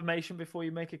more information before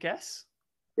you make a guess?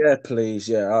 Yeah, please.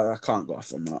 Yeah, I can't go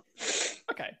off on that.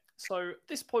 Okay, so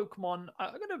this Pokemon,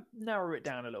 I'm going to narrow it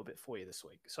down a little bit for you this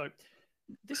week. So,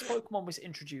 this Pokemon was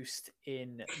introduced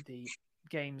in the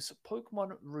games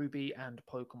Pokemon Ruby and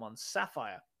Pokemon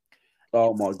Sapphire.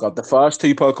 Oh my god, the first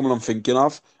two Pokemon I'm thinking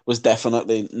of was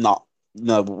definitely not.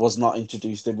 No, was not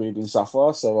introduced in Ruby and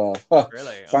Sapphire. So,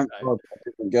 Really? thank Okay. God. I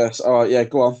didn't guess. All right, yeah,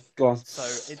 go on, go on. So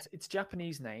its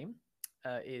Japanese name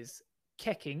is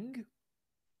Keking.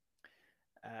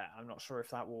 I'm not sure if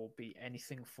that will be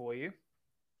anything for you.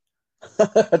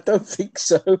 I don't think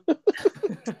so.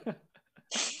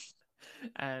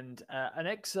 And an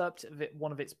excerpt of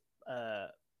one of its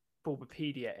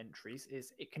Bulbapedia entries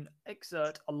is it can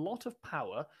exert a lot of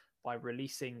power by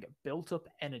releasing built-up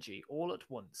energy all at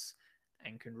once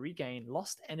and can regain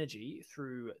lost energy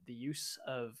through the use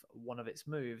of one of its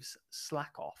moves,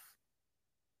 Slack Off.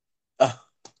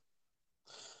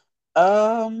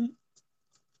 Um.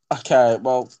 Okay.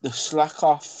 Well, the slack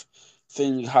off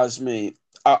thing has me.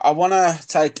 I want to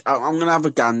take. I'm gonna have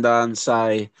a gander and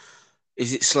say,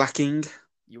 is it slacking?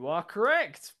 You are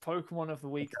correct. Pokemon of the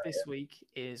week this week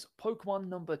is Pokemon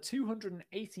number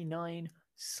 289,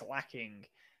 Slacking.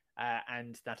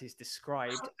 and that is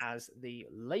described as the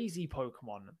lazy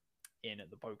Pokemon in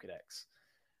the Pokedex.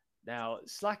 Now,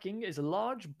 Slacking is a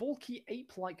large, bulky,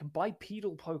 ape-like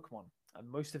bipedal Pokemon, and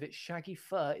most of its shaggy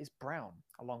fur is brown,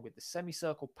 along with the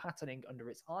semicircle patterning under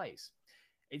its eyes.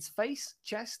 Its face,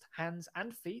 chest, hands,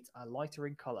 and feet are lighter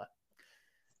in color.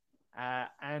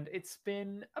 And it's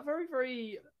been a very,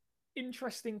 very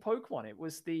interesting Pokemon. It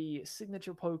was the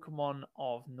signature Pokemon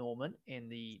of Norman in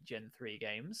the Gen 3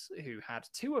 games, who had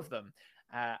two of them.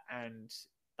 And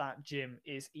that gym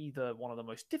is either one of the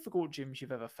most difficult gyms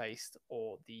you've ever faced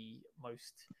or the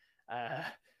most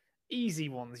easy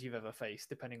ones you've ever faced,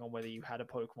 depending on whether you had a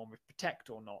Pokemon with Protect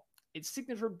or not. Its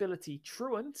signature ability,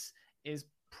 Truant, is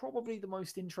probably the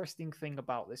most interesting thing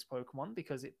about this Pokemon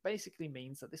because it basically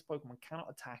means that this Pokemon cannot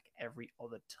attack every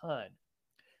other turn,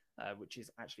 which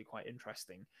is actually quite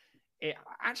interesting. It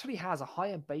actually has a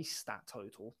higher base stat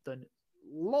total than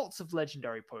lots of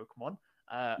legendary Pokemon.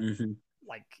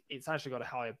 Like, it's actually got a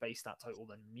higher base stat total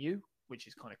than Mew, which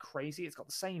is kind of crazy. It's got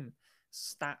the same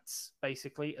stats,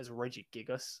 basically, as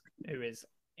Regigigas, who is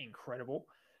incredible.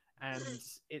 And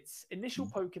its initial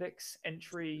Pokedex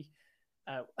entry,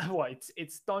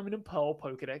 its Diamond and Pearl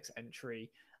Pokedex entry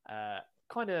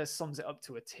kind of sums it up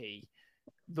to a T.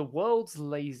 The world's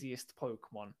laziest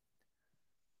Pokemon.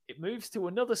 It moves to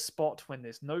another spot when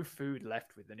there's no food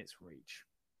left within its reach.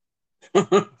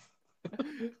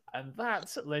 And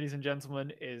that, ladies and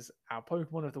gentlemen, is our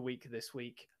Pokemon of the week this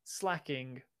week,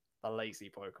 Slacking, the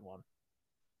lazy Pokemon.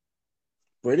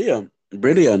 Brilliant,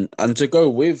 brilliant. And to go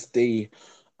with the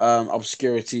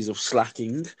obscurities of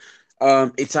Slacking,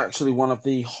 it's actually one of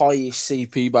the highest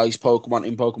CP-based Pokemon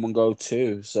in Pokemon Go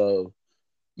too. So,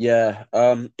 yeah,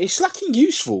 is Slacking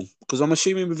useful? Because I'm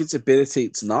assuming with its ability,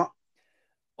 it's not.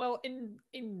 Well,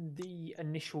 in the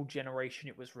initial generation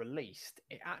it was released,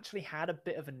 it actually had a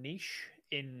bit of a niche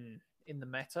in the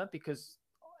meta because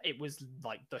it was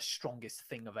like the strongest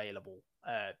thing available.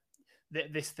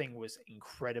 This thing was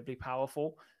incredibly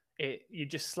powerful. You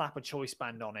just slap a choice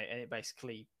band on it and it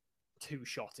basically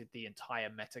two-shotted the entire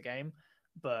meta game.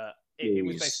 But it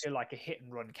was basically like a hit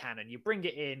and run cannon. You bring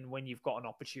it in when you've got an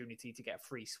opportunity to get a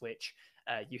free switch.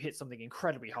 You hit something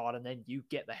incredibly hard and then you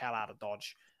get the hell out of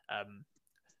dodge.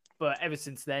 But ever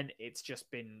since then, it's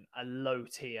just been a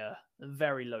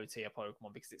very low tier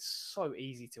Pokemon because it's so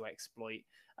easy to exploit.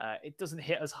 It doesn't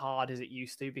hit as hard as it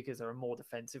used to because there are more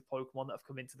defensive Pokemon that have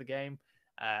come into the game.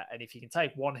 And if you can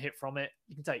take one hit from it,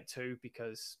 you can take two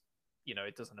because,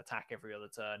 it doesn't attack every other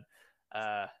turn.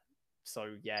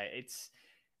 So yeah, it's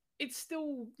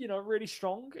still, really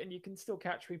strong and you can still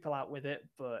catch people out with it,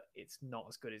 but it's not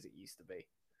as good as it used to be.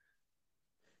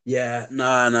 Yeah,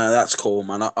 no, that's cool,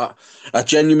 man. I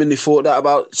genuinely thought that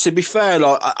about. To be fair,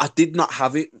 like I did not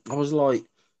have it. I was like,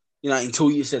 until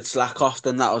you said slack off,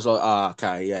 then that was like,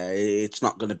 okay, yeah, it's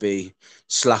not going to be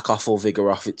slack off or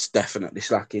vigor off. It's definitely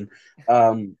slacking.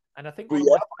 And I think one of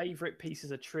my favorite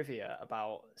pieces of trivia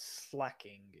about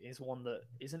Slacking is one that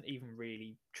isn't even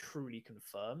really truly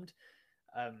confirmed.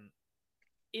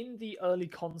 In the early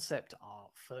concept art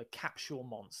for Capsule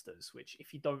Monsters, which,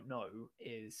 if you don't know,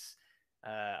 is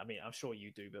I'm sure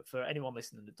you do, but for anyone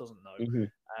listening that doesn't know,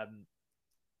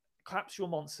 Capsule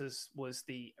Monsters was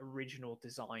the original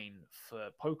design for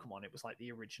Pokemon. It was like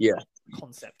the original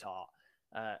concept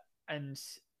art. And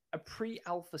a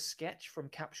pre-alpha sketch from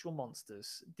Capsule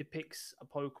Monsters depicts a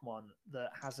Pokemon that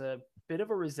has a bit of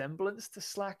a resemblance to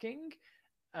Slacking.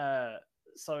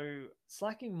 So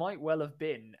Slacking might well have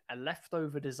been a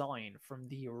leftover design from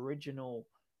the original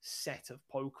set of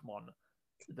Pokemon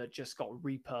that just got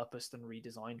repurposed and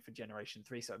redesigned for Generation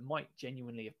 3. So it might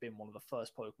genuinely have been one of the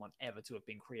first Pokemon ever to have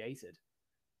been created.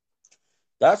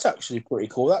 That's actually pretty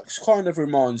cool. That kind of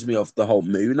reminds me of the whole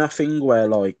Munna thing where,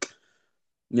 like,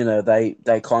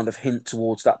 they kind of hint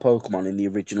towards that Pokemon in the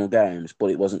original games, but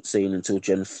it wasn't seen until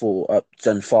Gen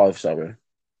 5, sorry.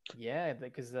 Yeah,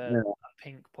 because a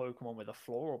pink Pokemon with a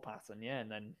floral pattern,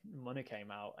 and then Munna came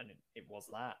out and it was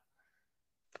that.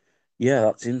 Yeah,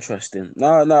 that's interesting.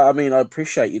 No, I mean, I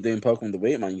appreciate you doing Pokemon of the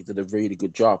Week, man. You did a really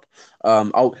good job.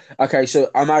 Okay,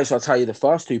 so I might as well tell you the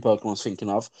first two Pokemon I was thinking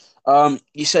of.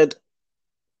 You said,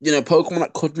 Pokemon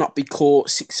that could not be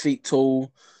caught, 6 feet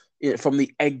tall, from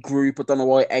the egg group. I don't know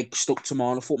why egg stuck to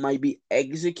mine. I thought maybe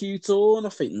Executor, and I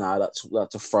think, no,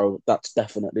 that's a throw. That's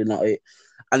definitely not it.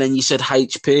 And then you said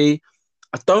HP.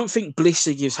 I don't think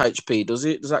Blissey gives HP, does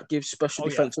it? Does that give special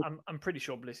defense? Yeah. I'm pretty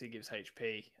sure Blissey gives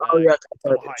HP. Yeah.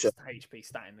 The highest HP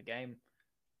stat in the game.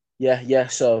 Yeah.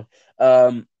 So,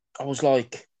 I was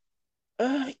like,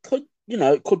 it could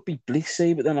be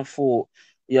Blissey, but then I thought,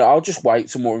 I'll just wait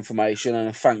for more information.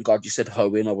 And thank God you said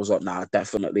Hoenn. I was like, nah,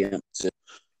 definitely.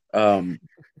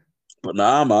 But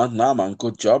nah, man.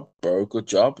 Good job, bro. Good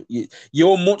job.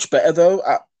 You're much better though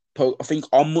at. I think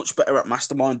I'm much better at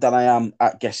Mastermind than I am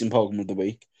at guessing Pokemon of the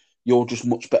week. You're just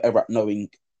much better at knowing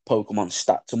Pokemon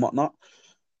stats and whatnot.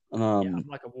 Yeah, I'm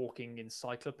like a walking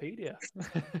encyclopedia.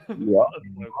 You are. of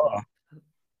Pokemon.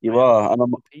 You I am are, and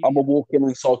I'm a walking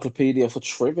encyclopedia for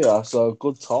trivia. So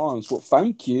good times. Well,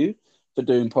 thank you for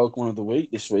doing Pokemon of the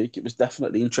Week this week. It was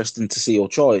definitely interesting to see your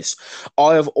choice.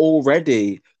 I have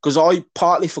already, because I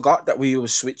partly forgot that we were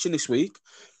switching this week.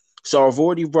 So I've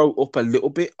already wrote up a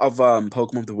little bit of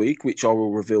Pokemon of the Week, which I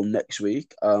will reveal next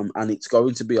week. And it's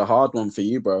going to be a hard one for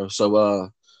you, bro.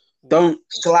 So don't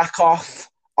slack off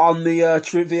on the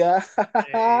trivia.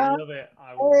 I love it.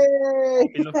 I'll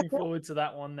be looking forward to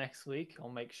that one next week. I'll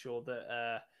make sure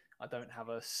that I don't have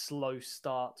a slow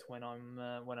start when I'm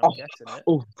guessing it.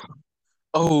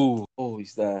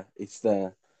 It's there. It's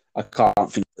there. I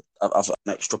can't think of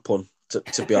an extra pun,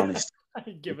 to be honest.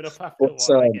 Give it up after one.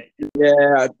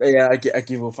 I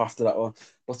give up after that one.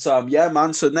 But yeah,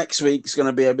 man. So next week's going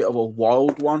to be a bit of a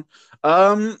wild one.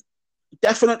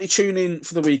 Definitely tune in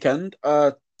for the weekend.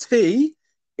 T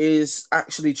is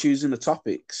actually choosing the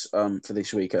topics for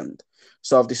this weekend.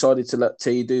 So I've decided to let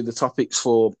T do the topics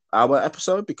for our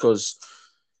episode because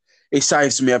it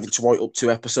saves me having to write up 2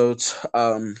 episodes.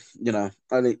 You know,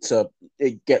 I need to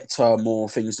get more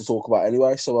things to talk about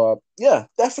anyway. So yeah,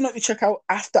 definitely check out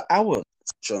After Hours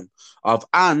section of,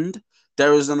 and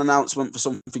there is an announcement for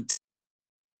something.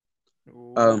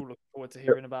 Looking forward to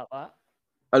hearing about that.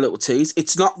 A little tease.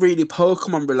 It's not really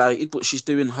Pokemon related, but she's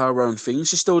doing her own thing.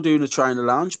 She's still doing a trainer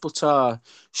lounge, but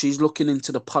she's looking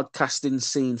into the podcasting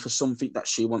scene for something that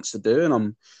she wants to do, and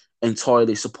I'm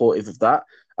entirely supportive of that.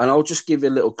 And I'll just give you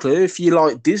a little clue. If you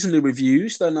like Disney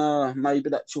reviews, then maybe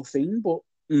that's your thing, but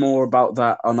more about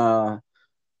that on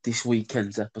this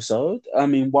weekend's episode. I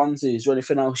mean, Onesie, is there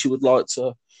anything else you would like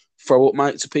to throw up,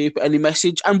 mate, to people? Any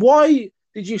message? And why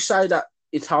did you say that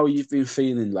it's how you've been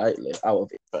feeling lately, out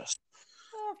of interest?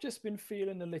 I've just been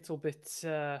feeling a little bit,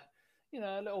 a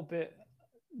little bit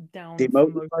down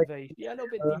Demotivated? Yeah, a little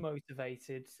bit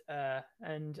demotivated.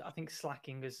 And I think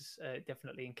slacking has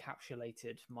definitely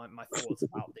encapsulated my thoughts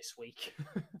about this week.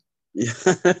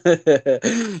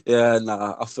 Yeah,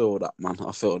 nah, I feel that, man.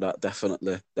 I feel that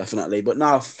definitely. But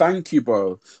now, thank you,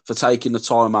 bro, for taking the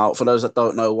time out. For those that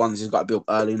don't know, Onesie's got to be up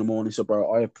early in the morning, so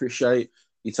bro, I appreciate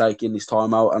you taking this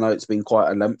time out. I know it's been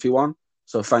quite a lengthy one,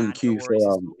 so thank you for.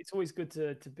 It's always good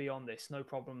to be on this. No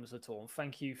problems at all. And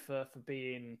thank you for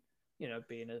being,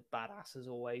 being a badass as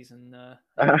always, and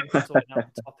sorting out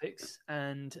the topics.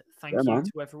 And thank you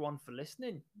to everyone for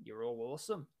listening. You're all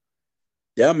awesome.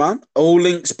 Yeah, man. All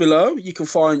links below. You can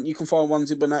find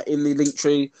Onesie Burnett in the link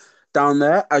tree down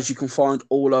there, as you can find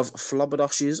all of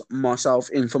Flubberdosh's, myself,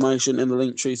 information in the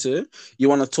link tree too. You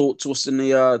want to talk to us in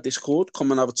the Discord,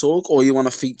 come and have a talk, or you want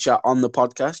to feature on the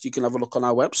podcast, you can have a look on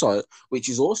our website, which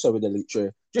is also in the link tree.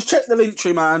 Just check the link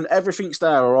tree, man. Everything's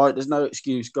there, all right? There's no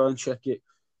excuse. Go and check it.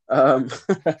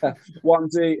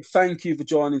 Onesie, thank you for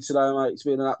joining today, mate. It's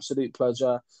been an absolute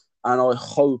pleasure, and I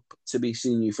hope to be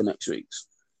seeing you for next week's.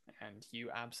 And you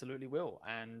absolutely will.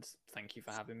 And thank you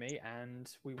for having me. And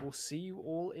we will see you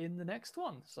all in the next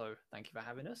one. So thank you for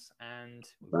having us. And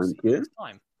we'll see you next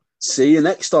time. See you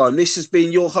next time. This has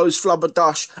been your host,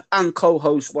 Flubberdosh, and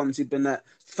co-host, Onesie Burnett.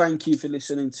 Thank you for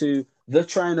listening to The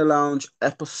Trainer Lounge,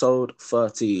 episode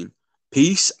 13.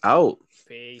 Peace out.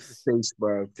 Peace. Peace,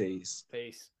 bro. Peace.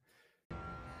 Peace.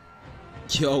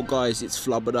 Yo guys, it's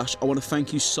Flubberdosh. I want to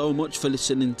thank you so much for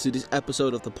listening to this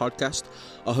episode of the podcast.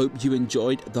 I hope you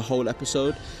enjoyed the whole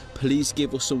episode. Please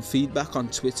give us some feedback on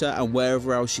Twitter and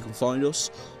wherever else you can find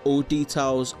us. All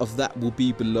details of that will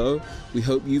be below. We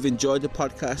hope you've enjoyed the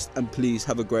podcast, and please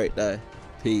have a great day.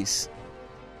 Peace.